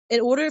to,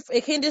 in order,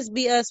 it can't just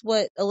be us,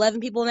 11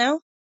 people now,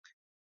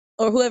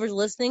 or whoever's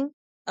listening,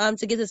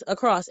 to get this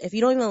across. If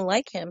you don't even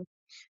like him,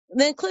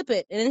 then clip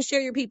it and then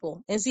share your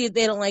people and see if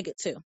they don't like it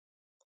too.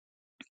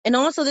 And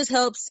also this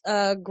helps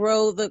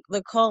grow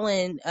the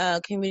call-in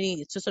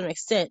community to some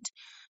extent.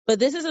 But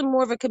this is a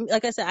more of a,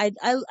 like I said,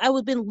 I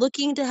was been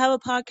looking to have a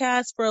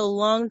podcast for a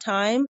long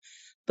time,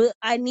 but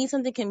I need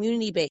something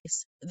community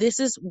based. This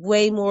is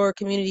way more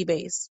community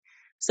based.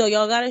 So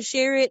y'all gotta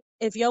share it.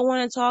 If y'all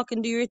want to talk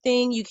and do your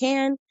thing, you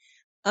can.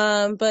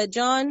 But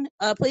John,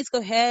 please go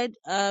ahead.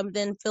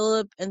 Then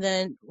Philip, and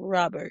then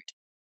Robert.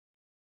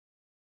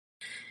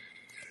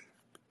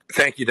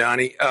 Thank you,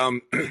 Donnie.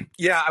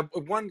 Yeah,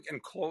 one in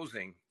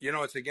closing,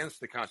 it's against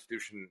the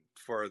Constitution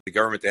for the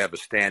government to have a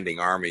standing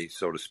army,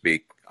 so to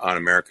speak, on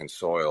American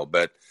soil.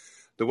 But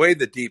the way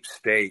the deep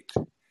state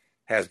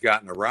has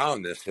gotten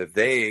around this, that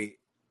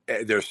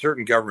there are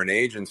certain government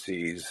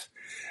agencies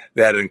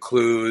that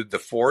include the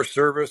Forest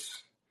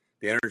Service,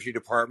 the Energy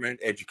Department,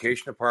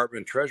 Education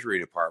Department, Treasury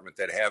Department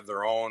that have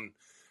their own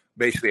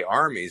basically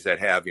armies that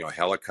have,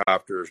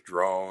 helicopters,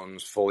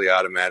 drones, fully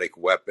automatic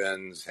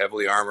weapons,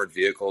 heavily armored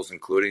vehicles,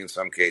 including in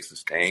some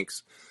cases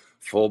tanks,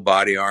 full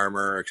body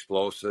armor,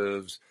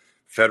 explosives,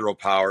 federal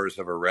powers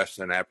of arrest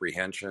and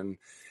apprehension.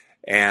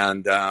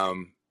 And,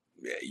 and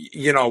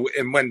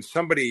when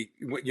somebody,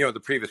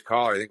 the previous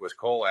caller, I think it was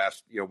Cole,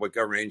 asked, what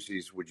government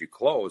agencies would you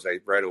close? I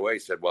right away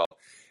said, well,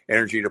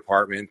 Energy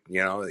Department, the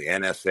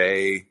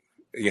NSA,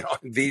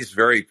 these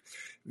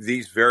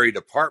very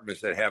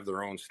departments that have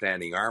their own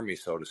standing army,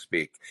 so to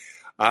speak.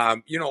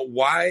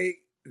 Why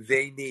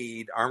they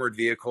need armored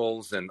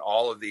vehicles and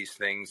all of these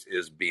things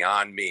is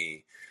beyond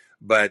me,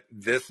 but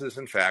this is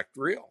in fact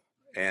real,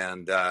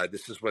 and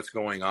this is what's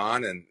going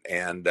on,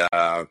 and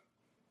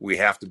we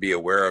have to be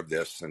aware of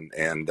this,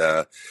 and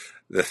the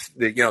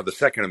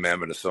Second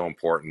Amendment is so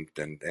important,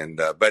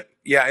 but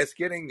yeah, it's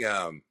getting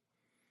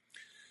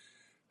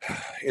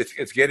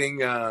it's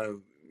getting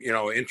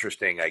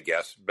interesting, I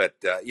guess. But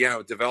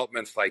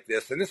developments like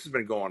this, and this has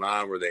been going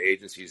on where the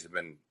agencies have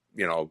been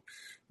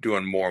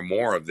doing more and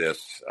more of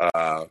this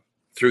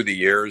through the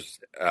years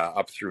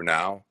up through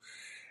now,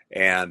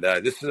 and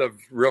this is a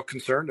real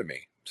concern to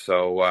me.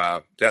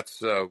 So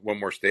that's one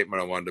more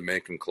statement I wanted to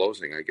make in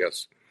closing, I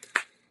guess.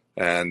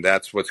 And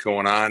that's what's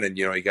going on. And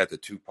you got the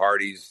two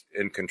parties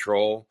in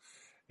control,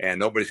 and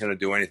nobody's going to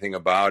do anything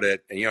about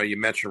it. And, you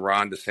mentioned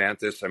Ron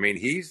DeSantis. I mean,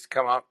 he's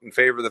come out in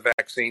favor of the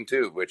vaccine,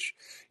 too, which,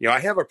 I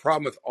have a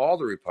problem with all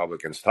the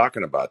Republicans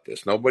talking about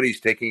this. Nobody's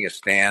taking a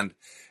stand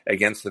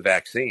against the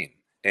vaccine.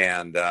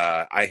 And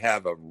I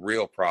have a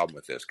real problem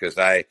with this because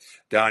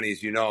Donnie,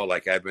 as you know,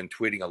 I've been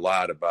tweeting a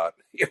lot about,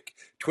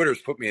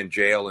 Twitter's put me in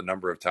jail a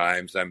number of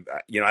times. I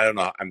don't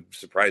know. I'm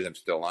surprised I'm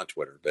still on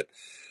Twitter, but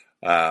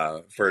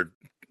for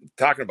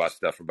talking about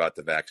stuff about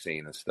the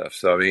vaccine and stuff.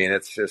 So, I mean,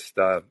 it's just,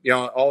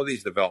 all of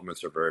these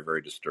developments are very,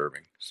 very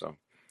disturbing. So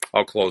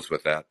I'll close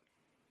with that.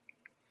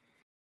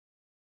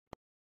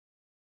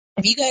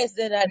 If you guys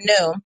did not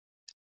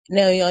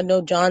know, y'all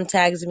know John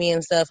tags me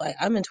and stuff.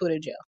 I'm in Twitter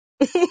jail.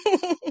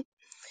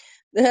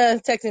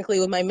 Technically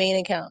with my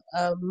main account.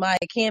 My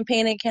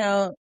campaign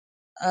account,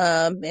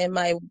 and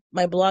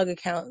my blog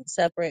account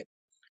separate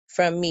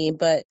from me,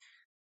 but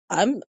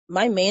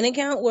my main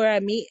account where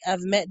I've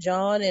met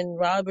John and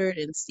Robert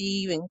and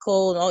Steve and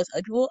Cole and all these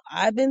other people,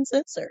 I've been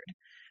censored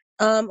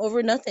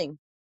over nothing,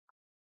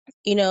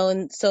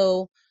 and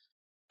so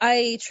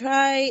I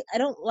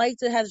don't like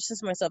to have to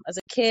censor myself. As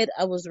a kid,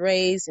 I was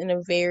raised in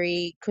a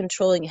very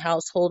controlling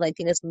household. I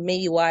think that's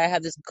maybe why I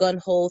have this gun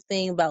hole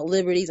thing about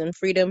liberties and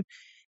freedom,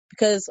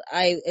 because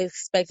I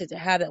expected to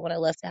have that when I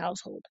left the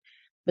household.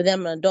 But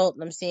then I'm an adult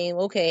and I'm saying,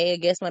 okay, I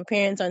guess my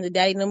parents aren't the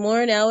daddy no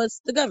more. Now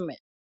it's the government.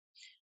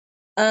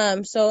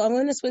 So I'm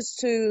going to switch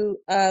to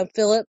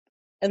Philip,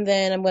 and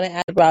then I'm going to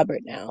add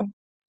Robert now.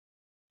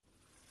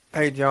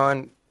 Hey,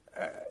 John,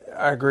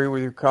 I agree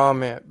with your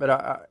comment,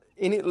 but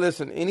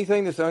listen,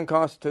 anything that's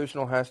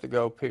unconstitutional has to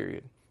go,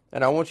 period.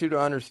 And I want you to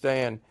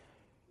understand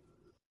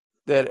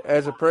that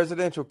as a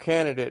presidential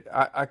candidate,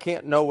 I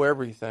can't know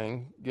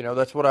everything.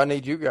 That's what I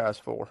need you guys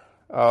for.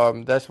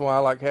 That's why I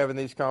like having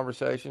these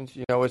conversations.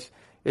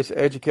 It's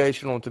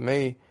educational to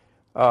me.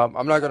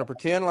 I'm not going to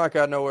pretend like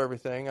I know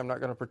everything. I'm not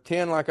going to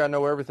pretend like I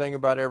know everything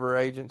about every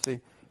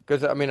agency,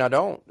 because, I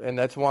don't. And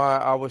that's why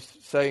I was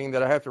saying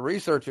that I have to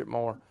research it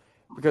more,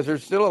 because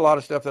there's still a lot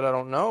of stuff that I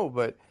don't know.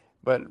 But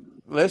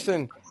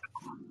listen,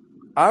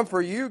 I'm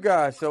for you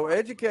guys, so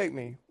educate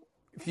me.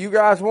 If you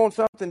guys want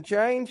something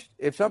changed,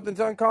 if something's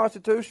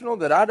unconstitutional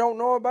that I don't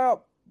know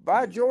about,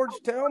 by George,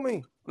 tell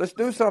me. Let's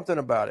do something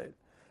about it.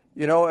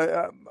 You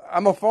know,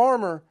 I'm a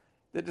farmer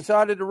that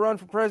decided to run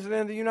for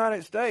president of the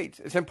United States.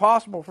 It's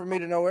impossible for me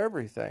to know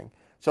everything.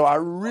 So I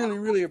really,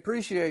 really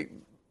appreciate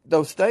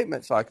those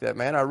statements like that,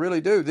 man. I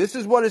really do. This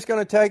is what it's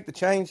going to take to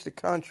change the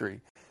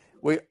country.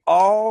 We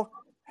all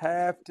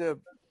have to.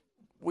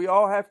 We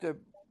all have to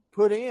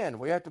put in.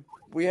 We have to.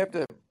 We have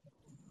to.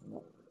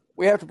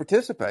 We have to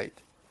participate.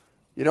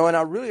 You know, and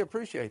I really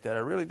appreciate that. I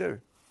really do.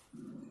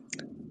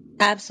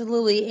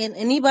 Absolutely. And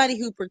anybody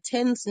who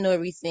pretends to know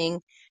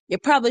everything, you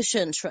probably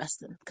shouldn't trust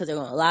them because they're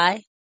going to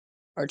lie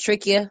or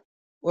trick you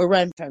or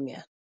run from you.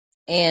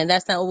 And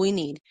that's not what we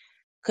need.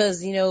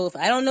 Because, you know, if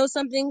I don't know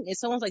something, if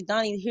someone's like,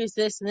 Donnie, here's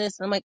this and this,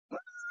 and I'm like,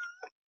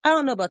 I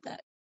don't know about that.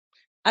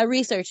 I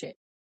research it.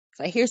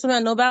 If I hear something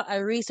I know about, I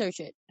research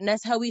it. And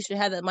that's how we should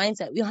have that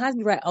mindset. We don't have to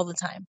be right all the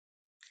time.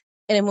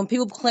 And when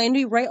people claim to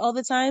be right all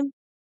the time,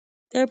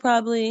 they're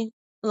probably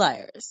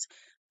liars.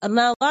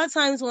 Now, a lot of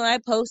times when I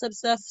post up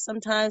stuff,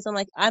 sometimes I'm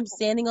like, I'm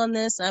standing on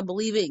this, and I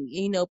believe it,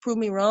 you know, prove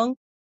me wrong.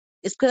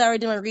 It's because I already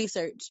did my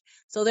research.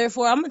 So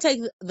therefore, I'm going to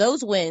take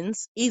those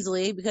wins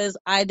easily because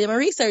I did my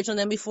research on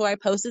them before I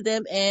posted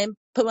them and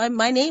put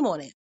my name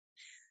on it.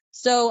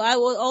 So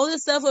all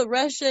this stuff with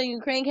Russia and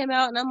Ukraine came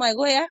out, and I'm like,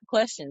 wait, I have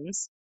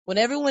questions. When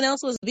everyone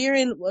else was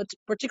veering a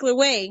particular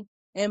way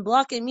and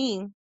blocking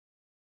me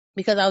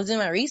because I was doing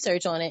my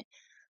research on it,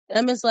 and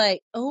I'm just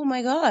like, oh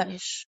my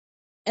gosh.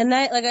 And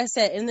that, like I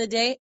said, in the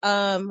day,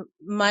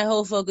 my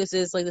whole focus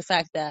is like the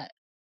fact that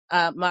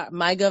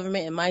my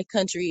government and my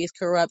country is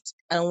corrupt.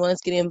 I don't want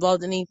us getting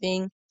involved in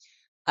anything.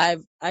 I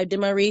did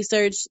my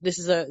research. This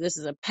is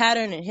a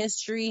pattern in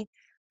history.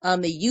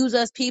 They use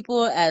us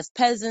people as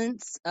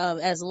peasants,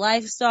 as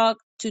livestock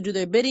to do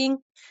their bidding.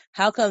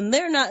 How come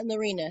they're not in the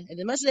arena? And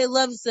as much as they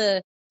love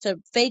to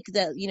fake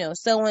that, you know,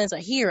 someone is a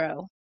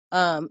hero,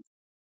 for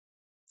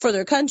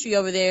their country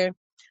over there,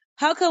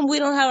 how come we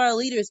don't have our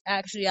leaders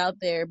actually out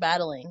there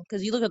battling?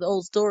 Because you look at the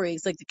old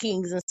stories, like the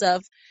kings and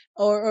stuff,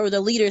 or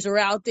the leaders were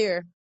out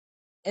there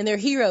and they're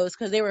heroes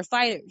because they were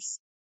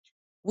fighters.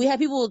 We have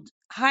people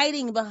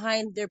hiding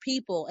behind their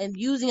people and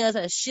using us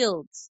as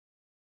shields.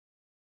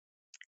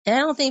 And I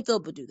don't think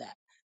Philip would do that.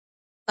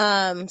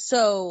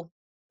 So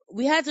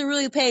we have to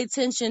really pay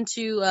attention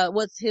to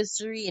what's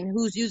history and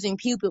who's using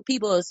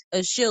people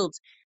as shields,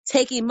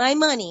 taking my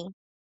money,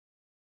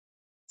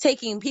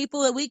 taking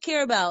people that we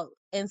care about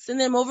and send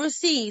them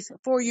overseas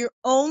for your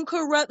own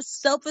corrupt,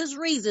 selfish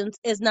reasons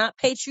is not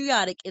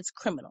patriotic. It's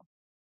criminal.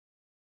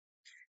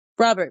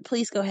 Robert,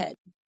 please go ahead.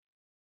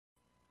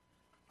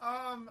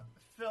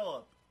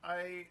 Philip,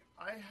 I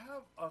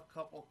have a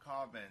couple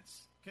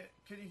comments. Can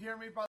you hear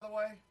me, by the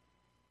way?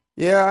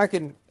 Yeah, I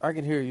can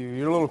hear you.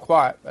 You're a little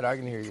quiet, but I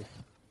can hear you.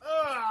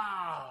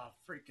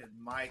 Freaking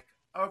mic.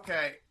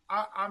 Okay,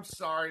 I'm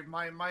sorry.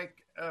 My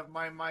mic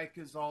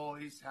is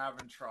always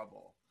having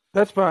trouble.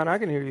 That's fine. I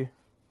can hear you.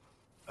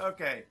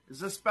 Okay, is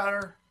this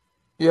better?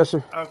 Yes,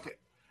 sir.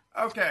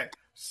 Okay.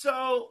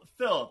 So,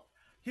 Philip,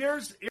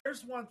 here's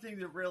one thing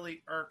that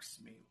really irks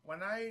me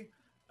when I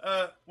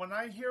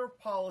hear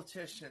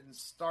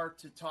politicians start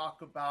to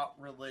talk about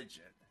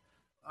religion,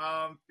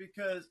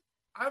 because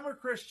I'm a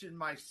Christian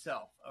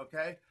myself,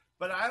 okay,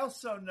 but I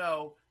also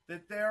know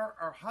that there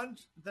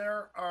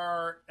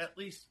are at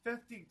least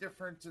 50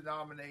 different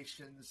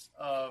denominations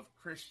of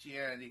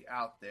Christianity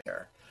out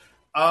there.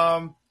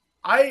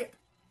 I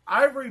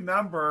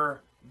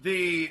remember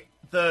the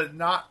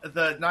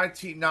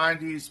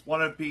 1990s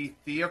wannabe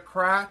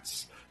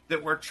theocrats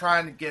that were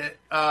trying to get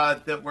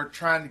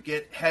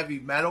heavy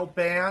metal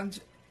banned.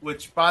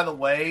 Which, by the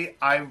way,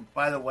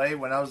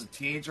 when I was a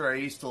teenager, I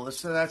used to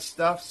listen to that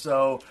stuff.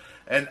 So,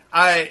 and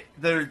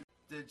the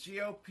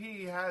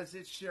GOP has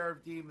its share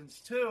of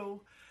demons too,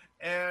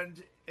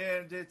 and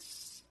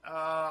it's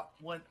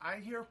when I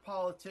hear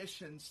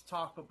politicians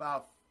talk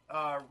about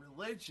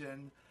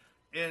religion,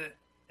 the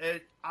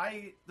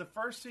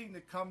first thing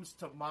that comes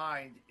to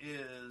mind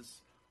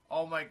is,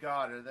 oh my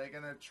God, are they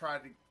going to try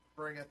to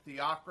bring a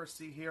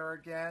theocracy here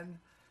again?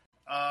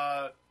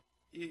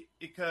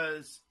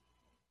 Because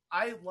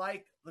I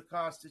like the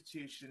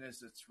Constitution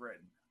as it's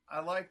written.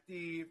 I like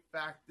the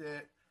fact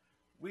that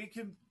we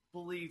can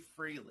believe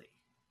freely,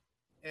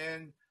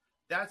 and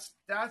that's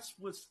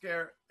what's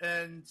scary.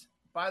 And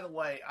by the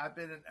way, I've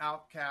been an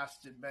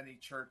outcast in many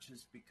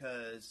churches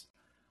because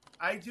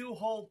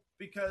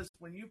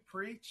when you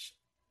preach,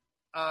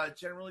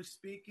 generally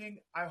speaking,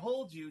 I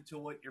hold you to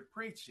what you're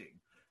preaching.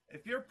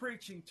 If you're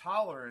preaching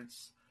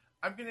tolerance,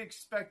 I'm going to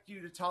expect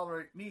you to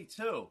tolerate me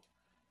too.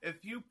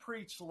 If you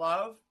preach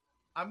love,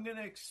 I'm going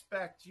to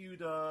expect you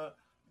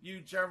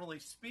generally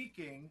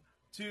speaking,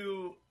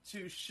 to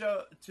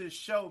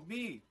show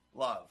me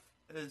love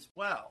as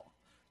well.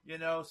 You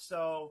know,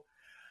 so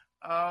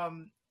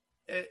and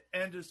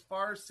as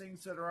far as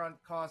things that are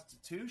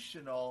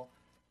unconstitutional,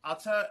 I'll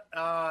tell.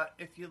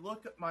 If you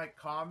look at my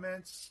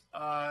comments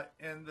I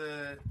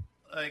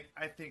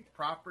think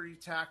property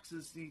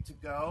taxes need to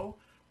go.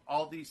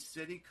 All these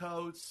city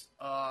codes,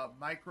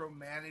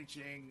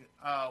 micromanaging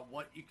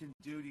what you can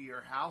do to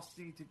your house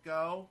need to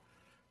go,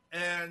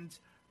 and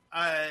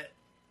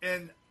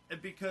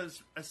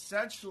because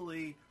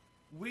essentially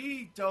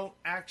we don't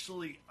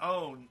actually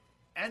own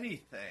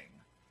anything.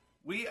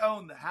 We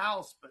own the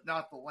house, but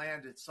not the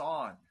land it's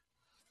on.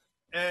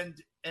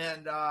 And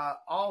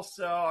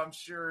also, I'm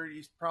sure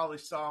you probably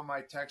saw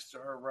my text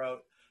or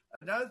wrote.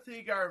 Another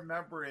thing I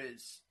remember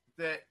is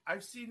that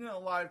I've seen in a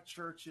lot of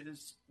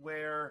churches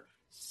where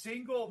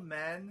single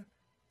men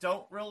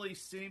don't really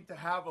seem to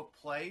have a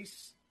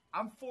place.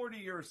 I'm 40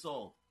 years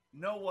old,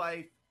 no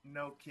wife,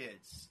 no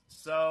kids.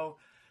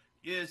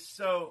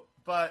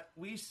 But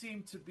we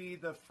seem to be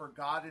the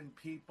forgotten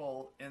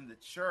people in the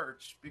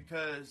church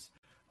because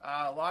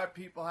a lot of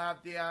people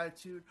have the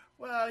attitude,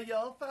 well,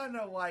 you'll find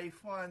a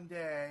wife one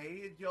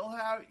day, and you'll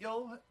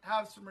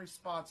have some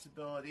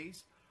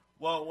responsibilities.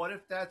 Well, what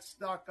if that's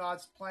not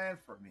God's plan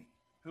for me?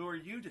 Who are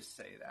you to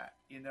say that?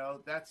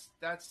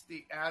 That's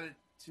the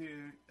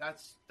attitude.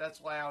 That's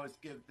why I always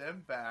give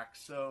them back.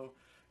 So,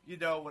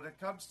 when it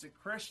comes to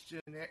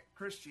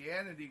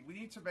Christianity, we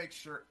need to make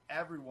sure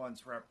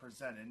everyone's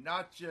represented,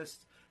 not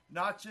just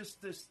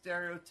the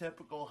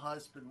stereotypical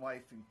husband,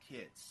 wife, and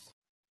kids.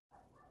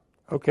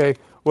 Okay.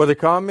 Well,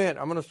 I'm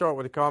going to start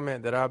with a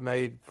comment that I've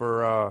made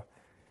for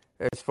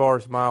as far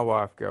as my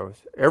wife goes.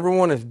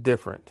 Everyone is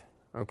different.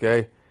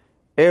 Okay.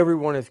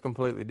 Everyone is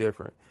completely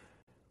different.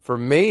 For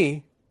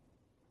me,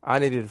 I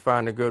needed to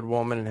find a good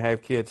woman and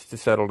have kids to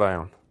settle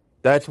down.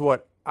 That's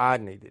what I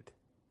needed.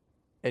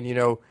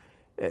 And,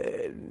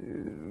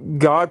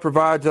 God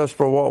provides us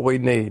for what we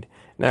need.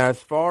 Now, as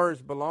far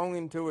as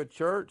belonging to a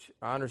church,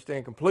 I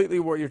understand completely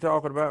what you're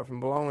talking about from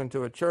belonging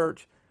to a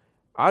church.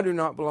 I do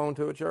not belong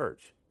to a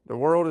church. The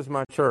world is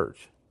my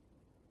church.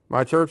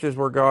 My church is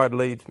where God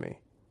leads me.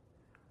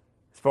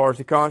 As far as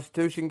the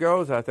Constitution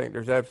goes, I think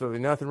there's absolutely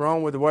nothing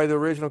wrong with the way the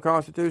original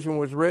Constitution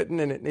was written,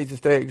 and it needs to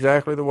stay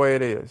exactly the way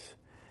it is.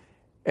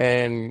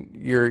 And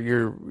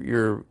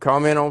your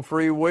comment on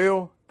free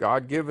will,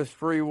 God give us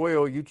free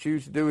will. You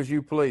choose to do as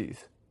you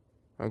please.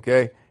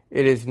 Okay?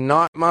 It is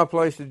not my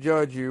place to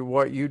judge you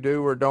what you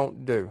do or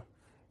don't do.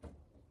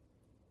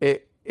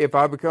 If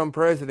I become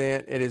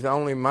president, it is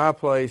only my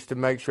place to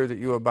make sure that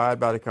you abide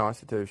by the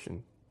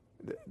Constitution.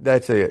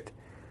 That's it.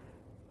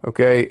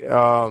 Okay?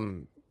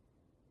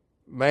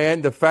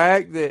 Man, the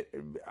fact that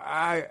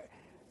I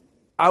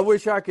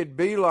wish I could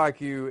be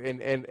like you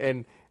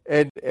and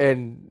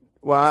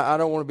well, I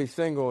don't want to be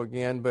single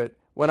again, but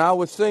when I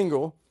was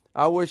single,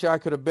 I wish I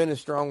could have been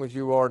as strong as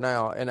you are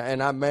now. And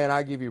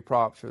I give you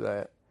props for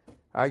that.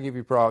 I give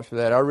you props for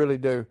that. I really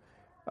do.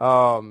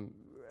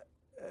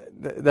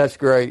 That's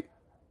great.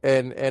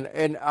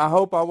 And I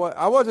hope I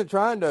wasn't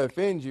trying to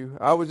offend you.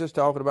 I was just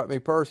talking about me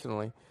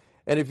personally.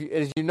 And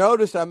as you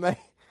notice,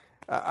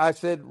 I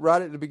said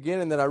right at the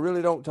beginning that I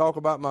really don't talk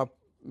about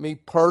me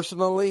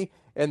personally,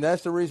 and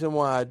that's the reason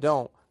why I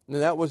don't. And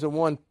that was the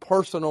one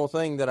personal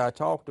thing that I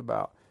talked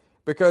about,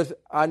 because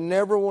I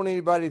never want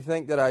anybody to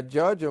think that I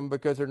judge them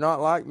because they're not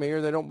like me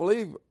or they don't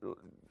believe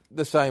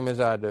the same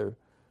as I do.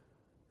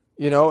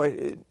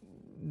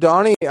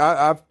 Donnie,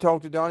 I've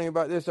talked to Donnie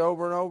about this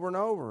over and over and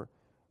over.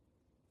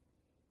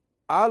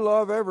 I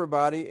love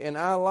everybody and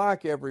I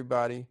like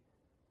everybody,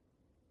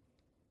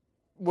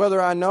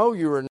 whether I know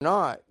you or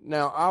not.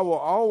 Now, I will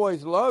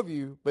always love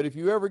you, but if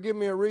you ever give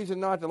me a reason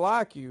not to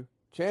like you,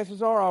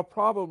 chances are I'll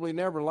probably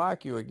never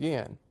like you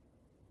again.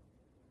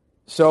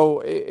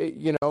 So,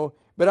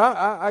 but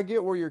I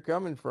get where you're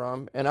coming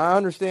from, and I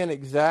understand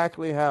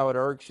exactly how it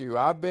irks you.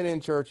 I've been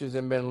in churches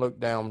and been looked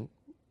down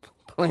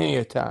plenty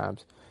of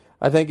times.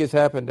 I think it's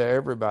happened to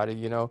everybody,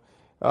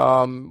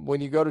 when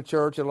you go to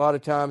church, a lot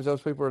of times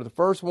those people are the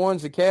first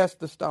ones to cast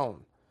the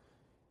stone.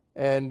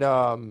 And,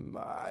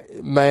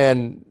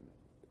 man,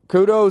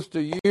 kudos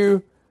to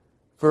you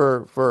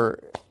for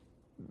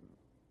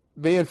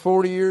being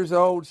 40 years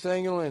old,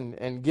 single,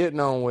 and getting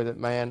on with it,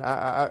 man.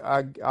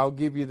 I'll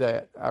give you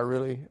that.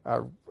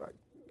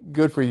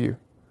 Good for you.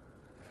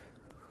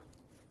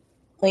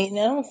 And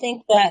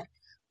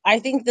I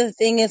think the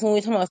thing is when we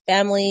talk about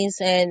families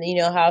and,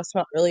 how it's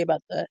not really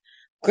about the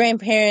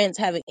grandparents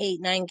having 8,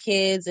 9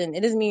 kids, and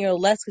it doesn't mean you're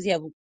less because you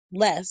have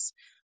less.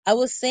 I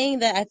was saying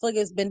that I feel like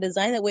it's been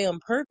designed that way on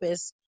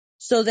purpose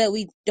so that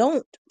we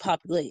don't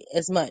populate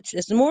as much.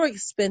 It's more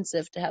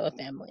expensive to have a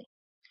family.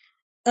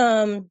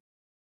 And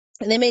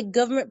they make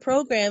government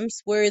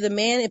programs where if the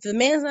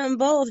man's not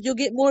involved, you'll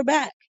get more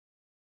back.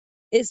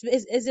 It's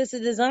just a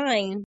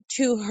design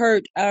to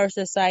hurt our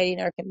society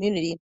and our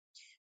community.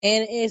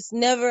 And it's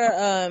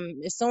never,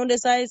 if someone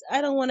decides,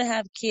 I don't want to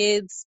have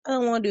kids, I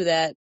don't want to do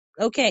that.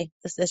 Okay,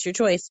 that's your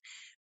choice.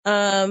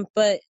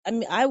 But I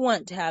mean, I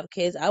want to have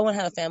kids, I want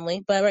to have a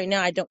family, but right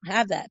now I don't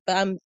have that.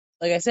 But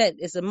like I said,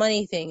 it's a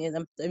money thing. And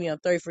I'm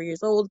 34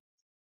 years old,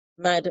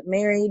 I'm not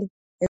married.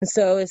 And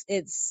so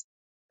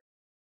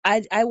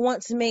I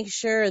want to make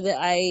sure that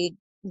I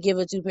give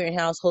a 2-parent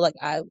household like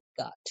I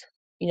got,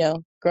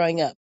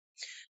 growing up.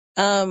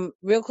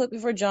 Real quick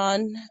before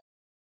John,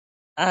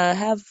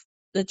 have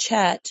the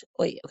chat.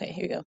 Wait, okay,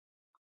 here you go.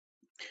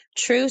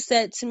 True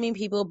said to me,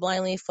 people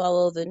blindly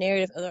follow the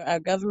narrative of our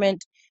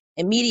government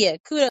and media.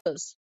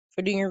 Kudos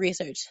for doing your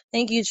research.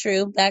 Thank you,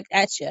 True. Back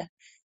at you.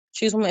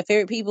 She's one of my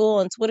favorite people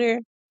on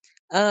Twitter.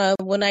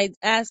 When I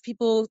ask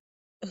people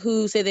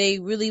who say they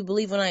really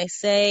believe when I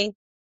say,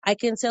 I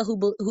can tell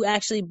who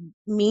actually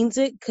means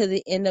it because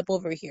they end up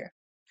over here.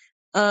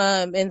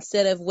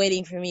 Instead of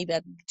waiting for me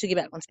to get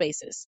back on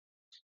Spaces.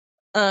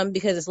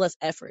 Because it's less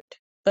effort.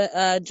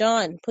 But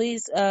John,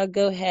 please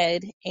go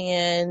ahead,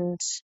 and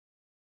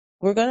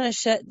we're gonna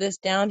shut this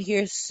down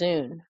here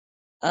soon.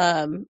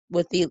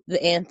 With the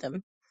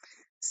anthem.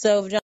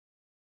 So John.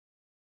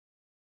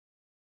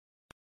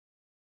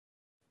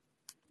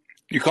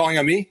 You calling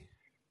on me,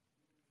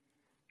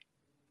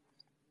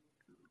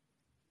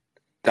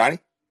 Donnie?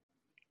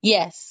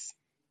 Yes.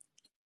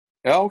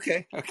 Oh,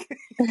 okay. I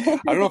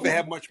don't know if I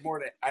have much more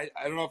to. I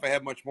don't know if I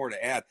have much more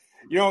to add.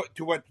 You know,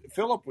 to what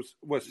Philip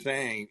was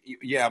saying.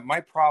 Yeah,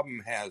 my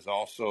problem has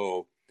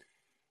also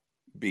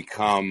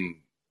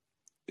become,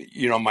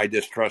 my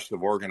distrust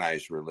of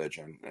organized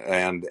religion,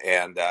 and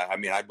I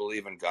mean, I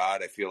believe in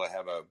God. I feel I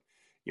have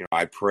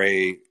I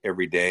pray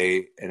every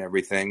day and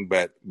everything,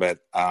 but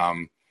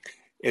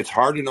it's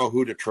hard to know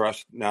who to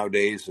trust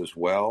nowadays as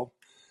well.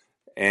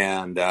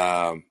 And,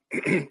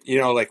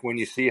 like when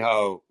you see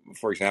how,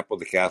 for example,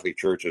 the Catholic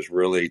Church has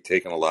really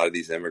taken a lot of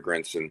these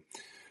immigrants and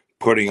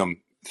putting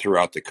them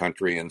throughout the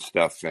country and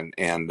stuff. And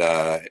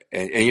I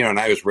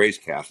was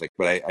raised Catholic,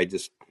 but I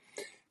just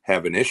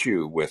have an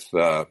issue with,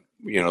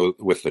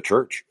 with the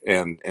church.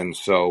 And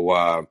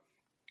so,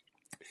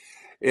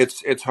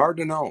 it's hard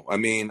to know. I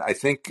mean, I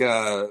think,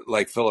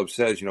 like Philip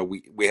says,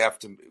 we have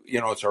to,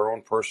 it's our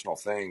own personal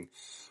thing,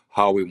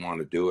 how we want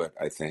to do it,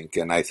 I think.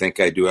 And I think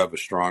I do have a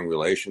strong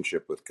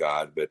relationship with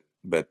God, but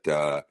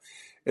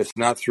it's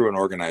not through an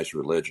organized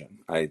religion.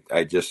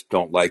 I just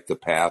don't like the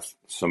path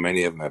so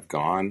many of them have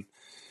gone.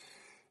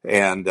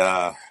 And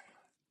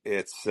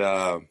it's,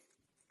 I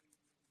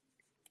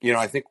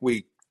think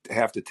we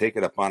have to take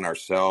it upon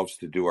ourselves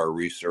to do our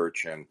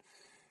research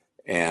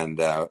and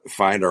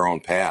find our own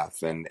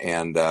path. And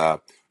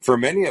for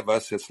many of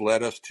us, it's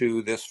led us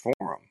to this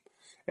forum.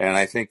 And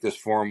I think this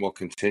forum will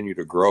continue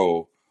to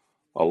grow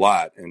a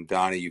lot. And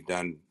Donnie, you've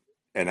done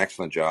an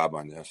excellent job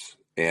on this.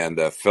 And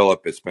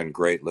Philip, it's been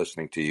great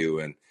listening to you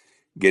and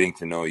getting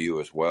to know you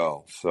as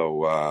well.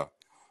 So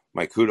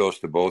my kudos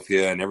to both of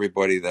you and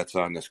everybody that's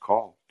on this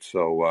call.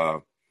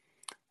 So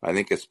I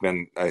think it's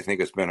been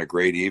a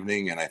great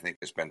evening, and I think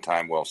it's been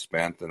time well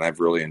spent, and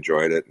I've really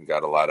enjoyed it and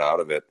got a lot out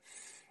of it.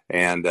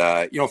 And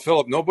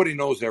Philip, nobody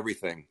knows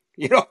everything.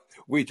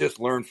 We just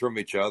learn from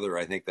each other.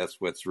 I think that's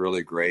what's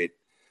really great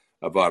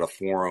about a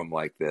forum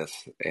like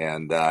this.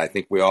 And I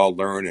think we all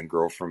learn and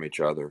grow from each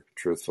other,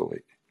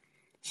 truthfully.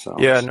 So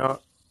Yeah, no,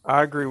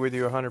 I agree with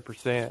you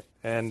 100%.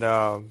 And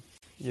I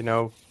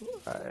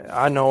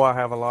know I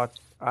have a lot.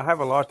 I have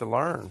a lot to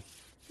learn.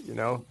 You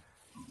know,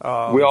 we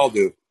um, all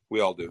do. We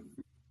all do.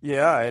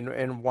 yeah,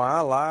 and why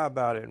lie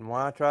about it, and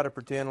why try to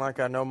pretend like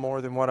I know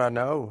more than what I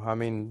know? I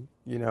mean,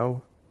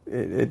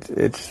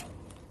 it's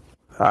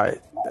I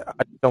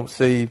don't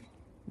see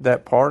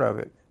that part of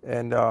it.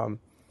 And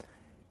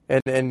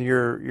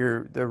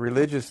your the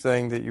religious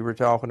thing that you were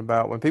talking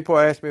about. When people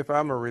ask me if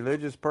I'm a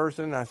religious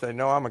person, I say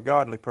no, I'm a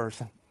godly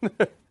person.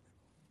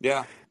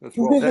 Yeah, that's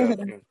well that,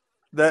 said.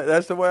 Yeah.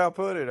 that's the way I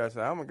put it. I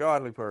say I'm a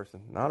godly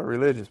person, not a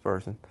religious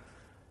person.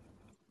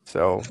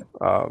 So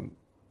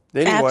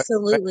anyway,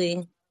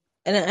 Absolutely.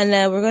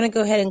 And we're gonna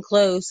go ahead and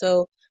close.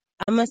 So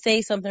I'm gonna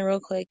say something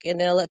real quick, and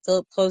then I'll let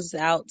Philip close this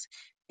out.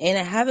 And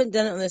I haven't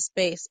done it on this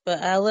space,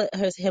 but I'll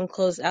let him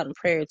close out in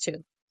prayer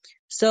too.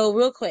 So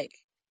real quick,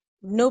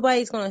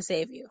 nobody's gonna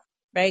save you,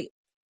 right?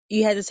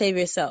 You had to save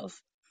yourself.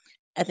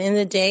 At the end of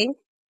the day,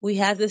 we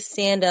have to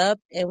stand up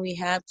and we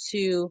have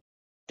to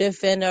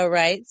defend our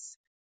rights.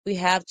 We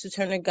have to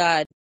turn to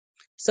God.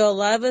 So a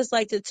lot of us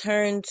like to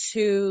turn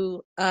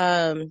to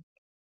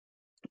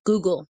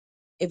Google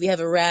if you have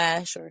a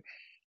rash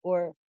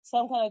or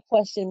some kind of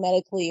question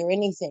medically or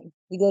anything.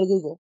 We go to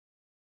Google.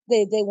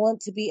 They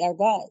want to be our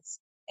gods.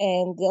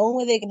 And the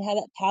only way they can have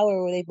that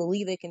power where they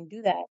believe they can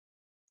do that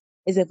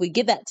is if we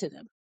give that to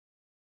them.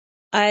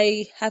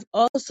 I have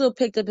also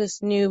picked up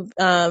this new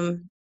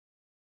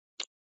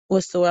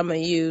what's the word I'm gonna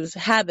use?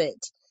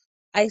 Habit.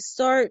 I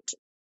start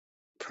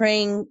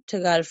praying to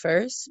God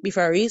first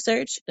before I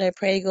research, and I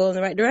pray to go in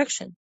the right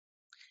direction.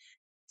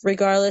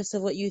 Regardless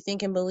of what you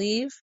think and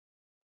believe,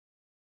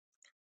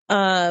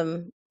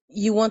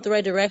 you want the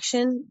right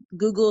direction.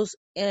 Google's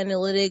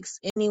analytics,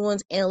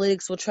 anyone's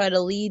analytics will try to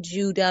lead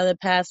you down the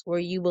path where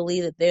you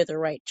believe that they're the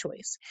right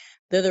choice.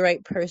 They're the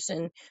right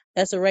person.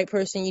 That's the right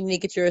person you need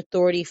to get your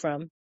authority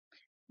from.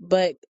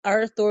 But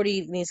our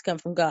authority needs to come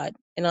from God.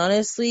 And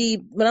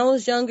honestly, when I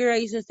was younger, I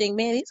used to think,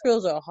 man, these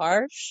girls are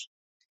harsh.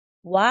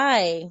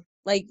 Why?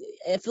 Like,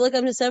 I feel like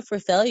I'm just set for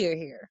failure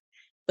here.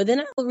 But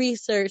then I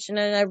research and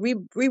then I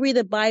reread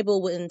the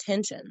Bible with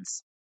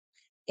intentions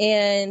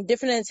and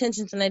different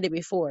intentions than I did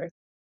before.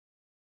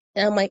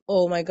 And I'm like,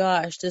 oh my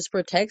gosh, this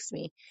protects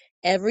me.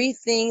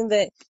 Everything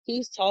that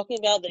he's talking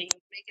about that he's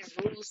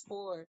making rules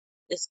for,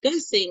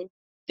 discussing,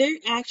 they're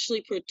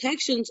actually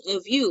protections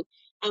of you.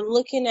 I'm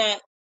looking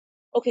at,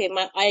 okay,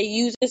 I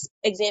use this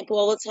example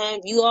all the time.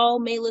 You all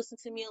may listen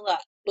to me a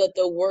lot. but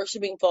the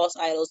worshiping false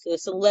idols, the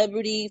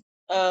celebrity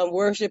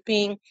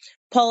worshiping,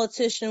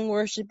 politician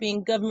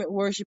worshiping, government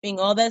worshiping,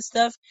 all that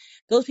stuff.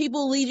 Those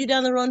people lead you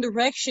down the wrong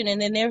direction,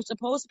 and then they're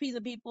supposed to be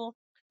the people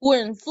who are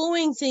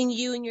influencing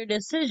you in your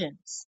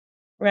decisions,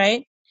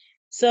 right?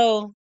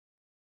 So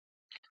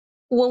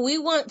when we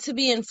want to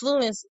be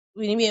influenced,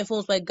 we need to be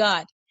influenced by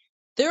God.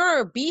 There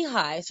are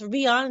beehives for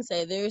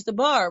Beyonce. There's the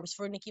Barbs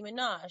for Nicki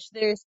Minaj.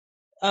 There's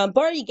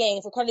Barty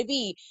Gang for Cardi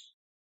B.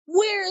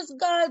 Where's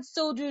God's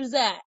soldiers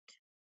at?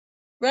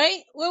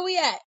 Right? Where we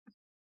at?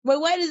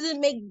 Why does it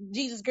make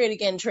Jesus great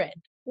again trend?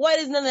 Why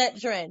does none of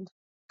that trend?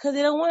 Because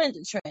they don't want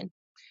it to trend.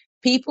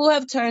 People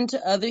have turned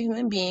to other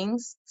human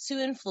beings to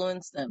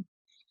influence them.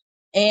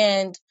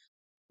 And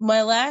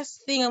my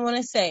last thing I want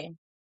to say,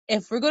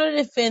 if we're going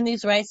to defend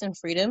these rights and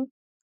freedom,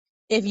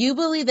 if you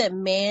believe that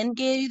man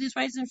gave you these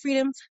rights and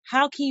freedoms,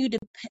 how can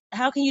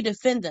you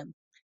defend them?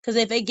 Because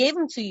if they gave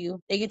them to you,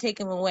 they can take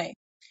them away.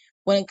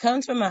 When it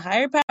comes from a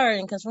higher power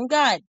and it comes from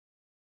God, it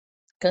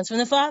comes from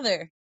the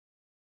Father,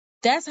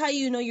 that's how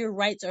you know your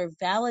rights are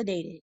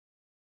validated.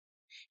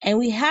 And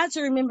we have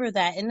to remember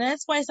that. And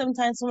that's why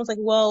sometimes someone's like,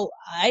 well,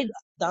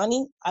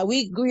 Donnie,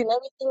 we agree on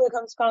everything when it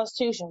comes to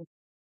Constitution,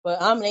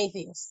 but I'm an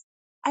atheist.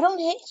 I don't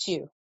hate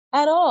you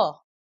at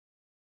all.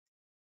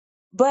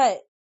 But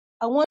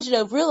I want you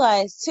to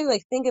realize too,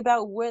 like, think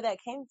about where that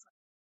came from.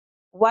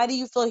 Why do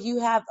you feel like you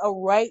have a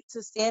right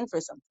to stand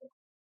for something?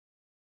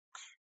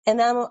 And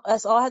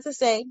that's all I have to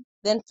say.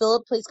 Then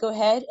Philip, please go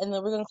ahead, and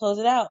then we're going to close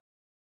it out.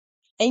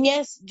 And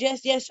yes,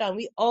 Sean,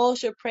 we all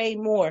should pray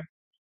more,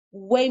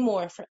 way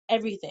more for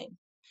everything.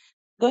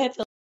 Go ahead,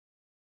 Philip.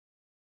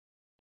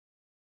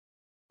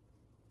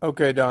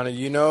 Okay, Donna,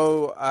 you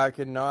know I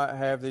cannot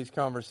have these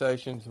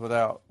conversations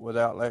without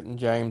letting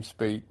James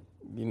speak.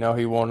 You know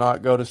he will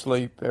not go to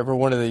sleep. Every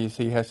one of these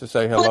he has to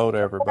say hello to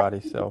everybody.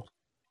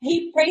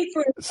 He prayed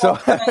for So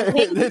himself tonight.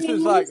 Hey, this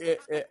is like James.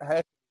 it has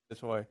to be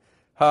this way.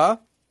 Huh?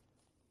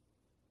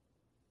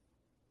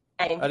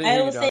 I didn't I hear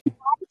you, will say Donnie.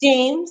 hi,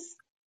 James.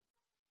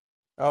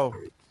 Oh,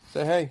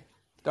 say hey.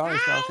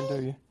 Donnie's talking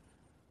to you.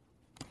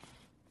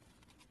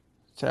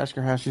 Let's ask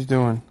her how she's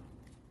doing.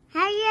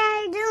 How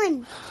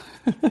you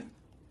doing?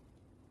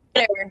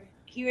 Better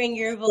hearing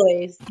your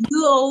voice.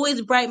 You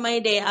always brighten my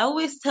day. I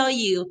always tell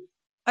you,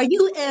 are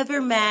you ever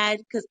mad?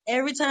 Because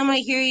every time I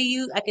hear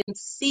you, I can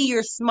see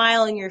your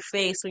smile in your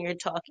face when you're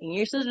talking.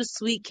 You're such a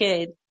sweet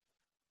kid.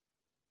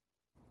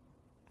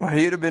 Well,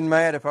 he'd have been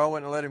mad if I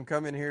wouldn't let him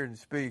come in here and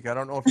speak. I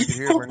don't know if you could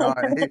hear him or not.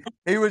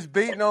 He was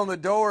beating on the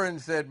door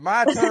and said,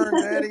 "My turn,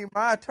 Daddy.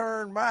 My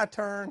turn. My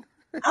turn."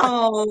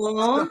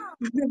 Aww.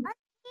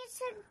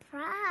 So,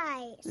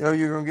 Surprise. oh,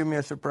 you're gonna give me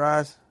a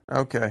surprise?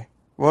 Okay.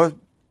 Well,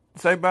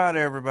 say bye to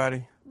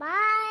everybody.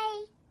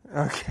 Bye.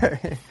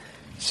 Okay.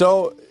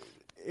 So,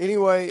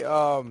 anyway,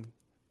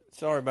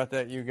 sorry about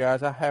that, you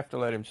guys. I have to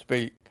let him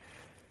speak.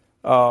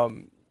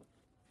 Um,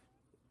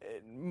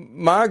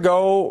 my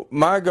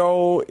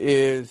goal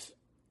is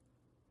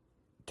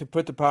to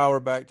put the power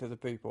back to the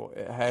people.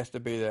 It has to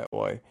be that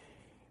way.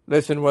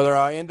 Listen, whether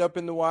I end up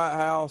in the White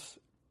House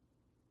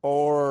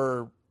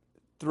or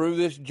through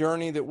this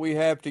journey that we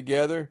have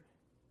together,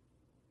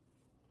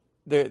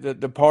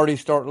 the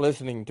parties start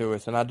listening to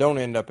us, and I don't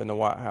end up in the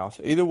White House.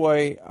 Either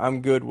way,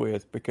 I'm good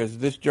with, because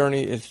this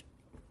journey is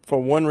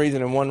for one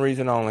reason and one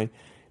reason only.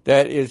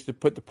 That is to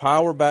put the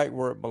power back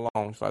where it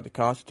belongs, like the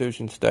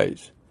Constitution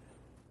states.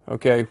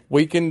 Okay,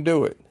 we can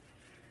do it.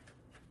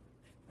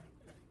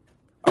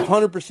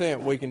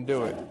 100% we can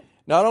do it.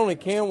 Not only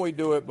can we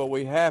do it, but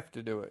we have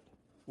to do it.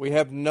 We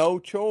have no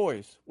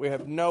choice. We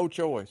have no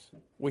choice.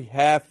 We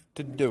have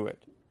to do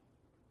it.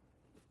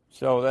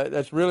 So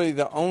that's really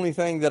the only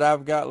thing that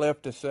I've got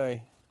left to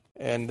say.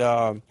 And,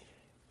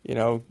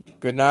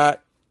 good night.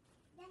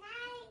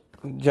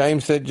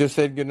 James just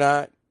said good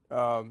night.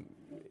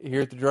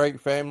 Here at the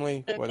Drake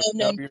family, whether we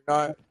No, know no. you or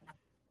not.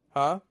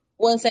 Huh?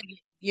 1 second.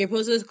 You're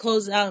supposed to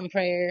close out in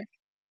prayer.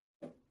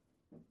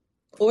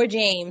 Or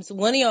James.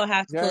 One of y'all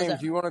have to close out.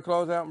 James, you want to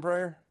close out in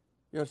prayer?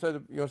 You want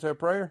to say a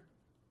prayer?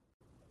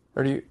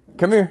 Or do you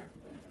come here?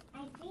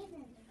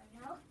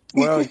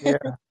 Well, yeah.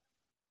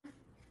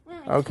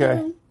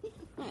 Okay.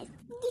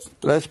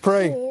 Let's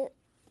pray.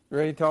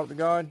 Ready to talk to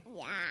God?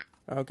 Yeah.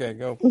 Okay,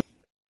 go.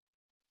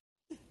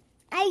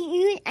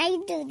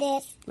 I do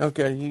this.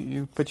 Okay,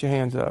 you put your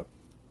hands up.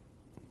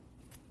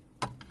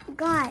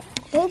 God,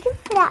 thank you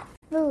for that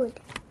food.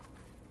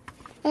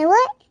 And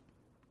what?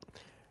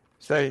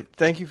 Say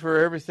thank you for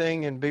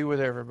everything and be with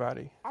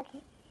everybody.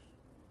 Okay.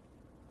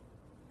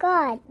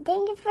 God,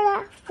 thank you for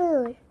that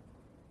food.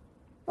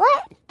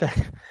 What?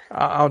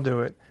 I'll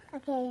do it.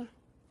 Okay.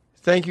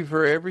 Thank you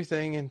for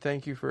everything and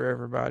thank you for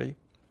everybody.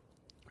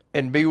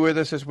 And be with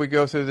us as we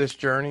go through this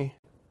journey.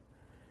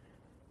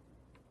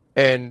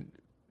 And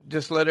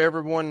just let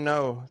everyone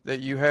know that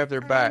you have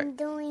their back. I'm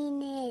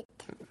doing it.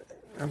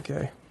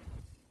 Okay.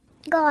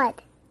 God,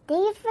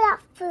 thank you for that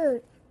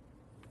food.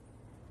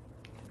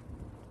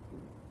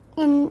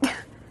 And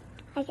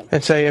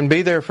And say, and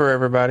be there for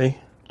everybody.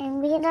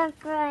 And be there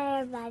for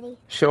everybody.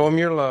 Show them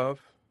your love.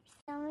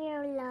 Show me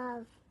your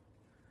love.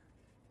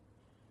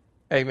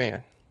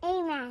 Amen.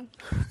 Amen.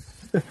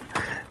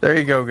 There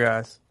you go,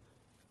 guys.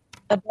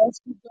 I bless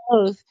you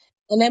both.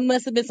 And that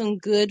must have been some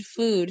good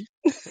food.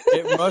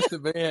 It must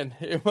have been.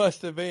 It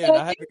must have been. Oh, I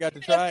you haven't got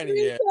to said that try any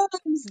 3 yet.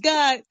 times.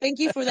 God, thank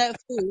you for that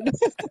food.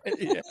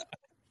 Yeah.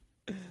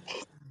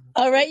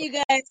 All right, you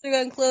guys, we're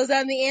gonna close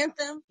on the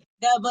anthem.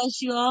 God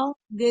bless you all.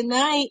 Good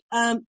night.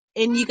 And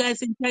you guys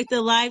can check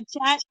the live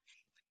chat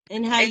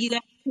and how you guys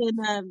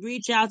can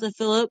reach out to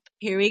Philip.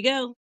 Here we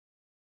go.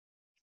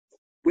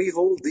 We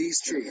hold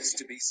these truths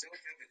to be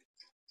self-evident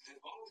that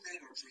all men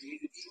are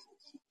created equal,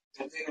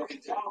 that they are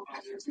endowed by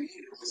their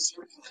Creator with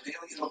certain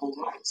unalienable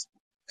rights,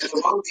 and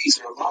among these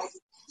are life,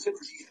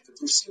 liberty, and the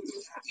pursuit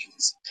of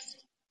happiness.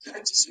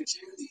 That to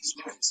secure these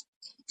rights,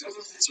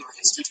 governments are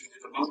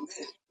instituted among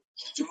men,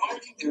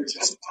 deriving their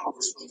just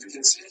powers from the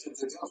consent of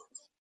the governed.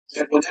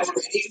 That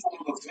whenever any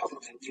form of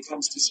government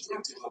becomes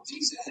destructive of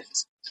these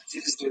ends,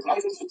 it is the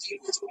right of the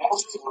people to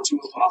alter or to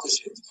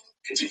abolish it,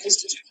 and to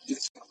institute new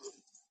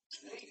government,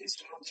 laying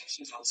its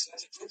foundation on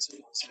such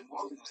principles and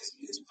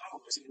organizing its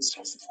powers in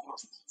such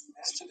form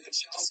as to that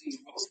shall seem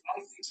most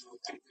likely to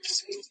affect their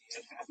safety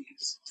and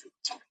happiness.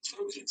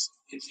 Prudence,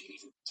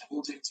 indeed,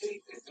 will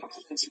dictate that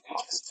governments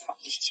long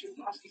established should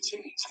not be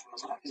changed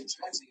for light and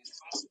transient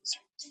causes,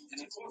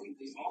 and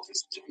accordingly all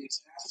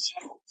experience hath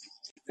shown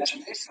that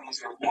mankind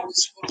are more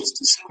disposed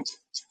to suffer,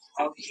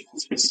 while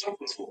evils are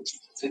sufferable,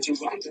 than to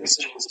right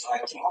themselves by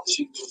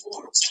abolishing the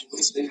forms to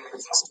which they are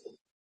accustomed.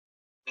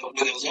 But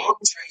with a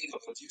long train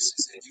of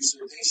abuses and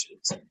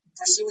usurpations,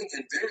 pursuing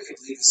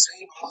invariably the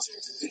same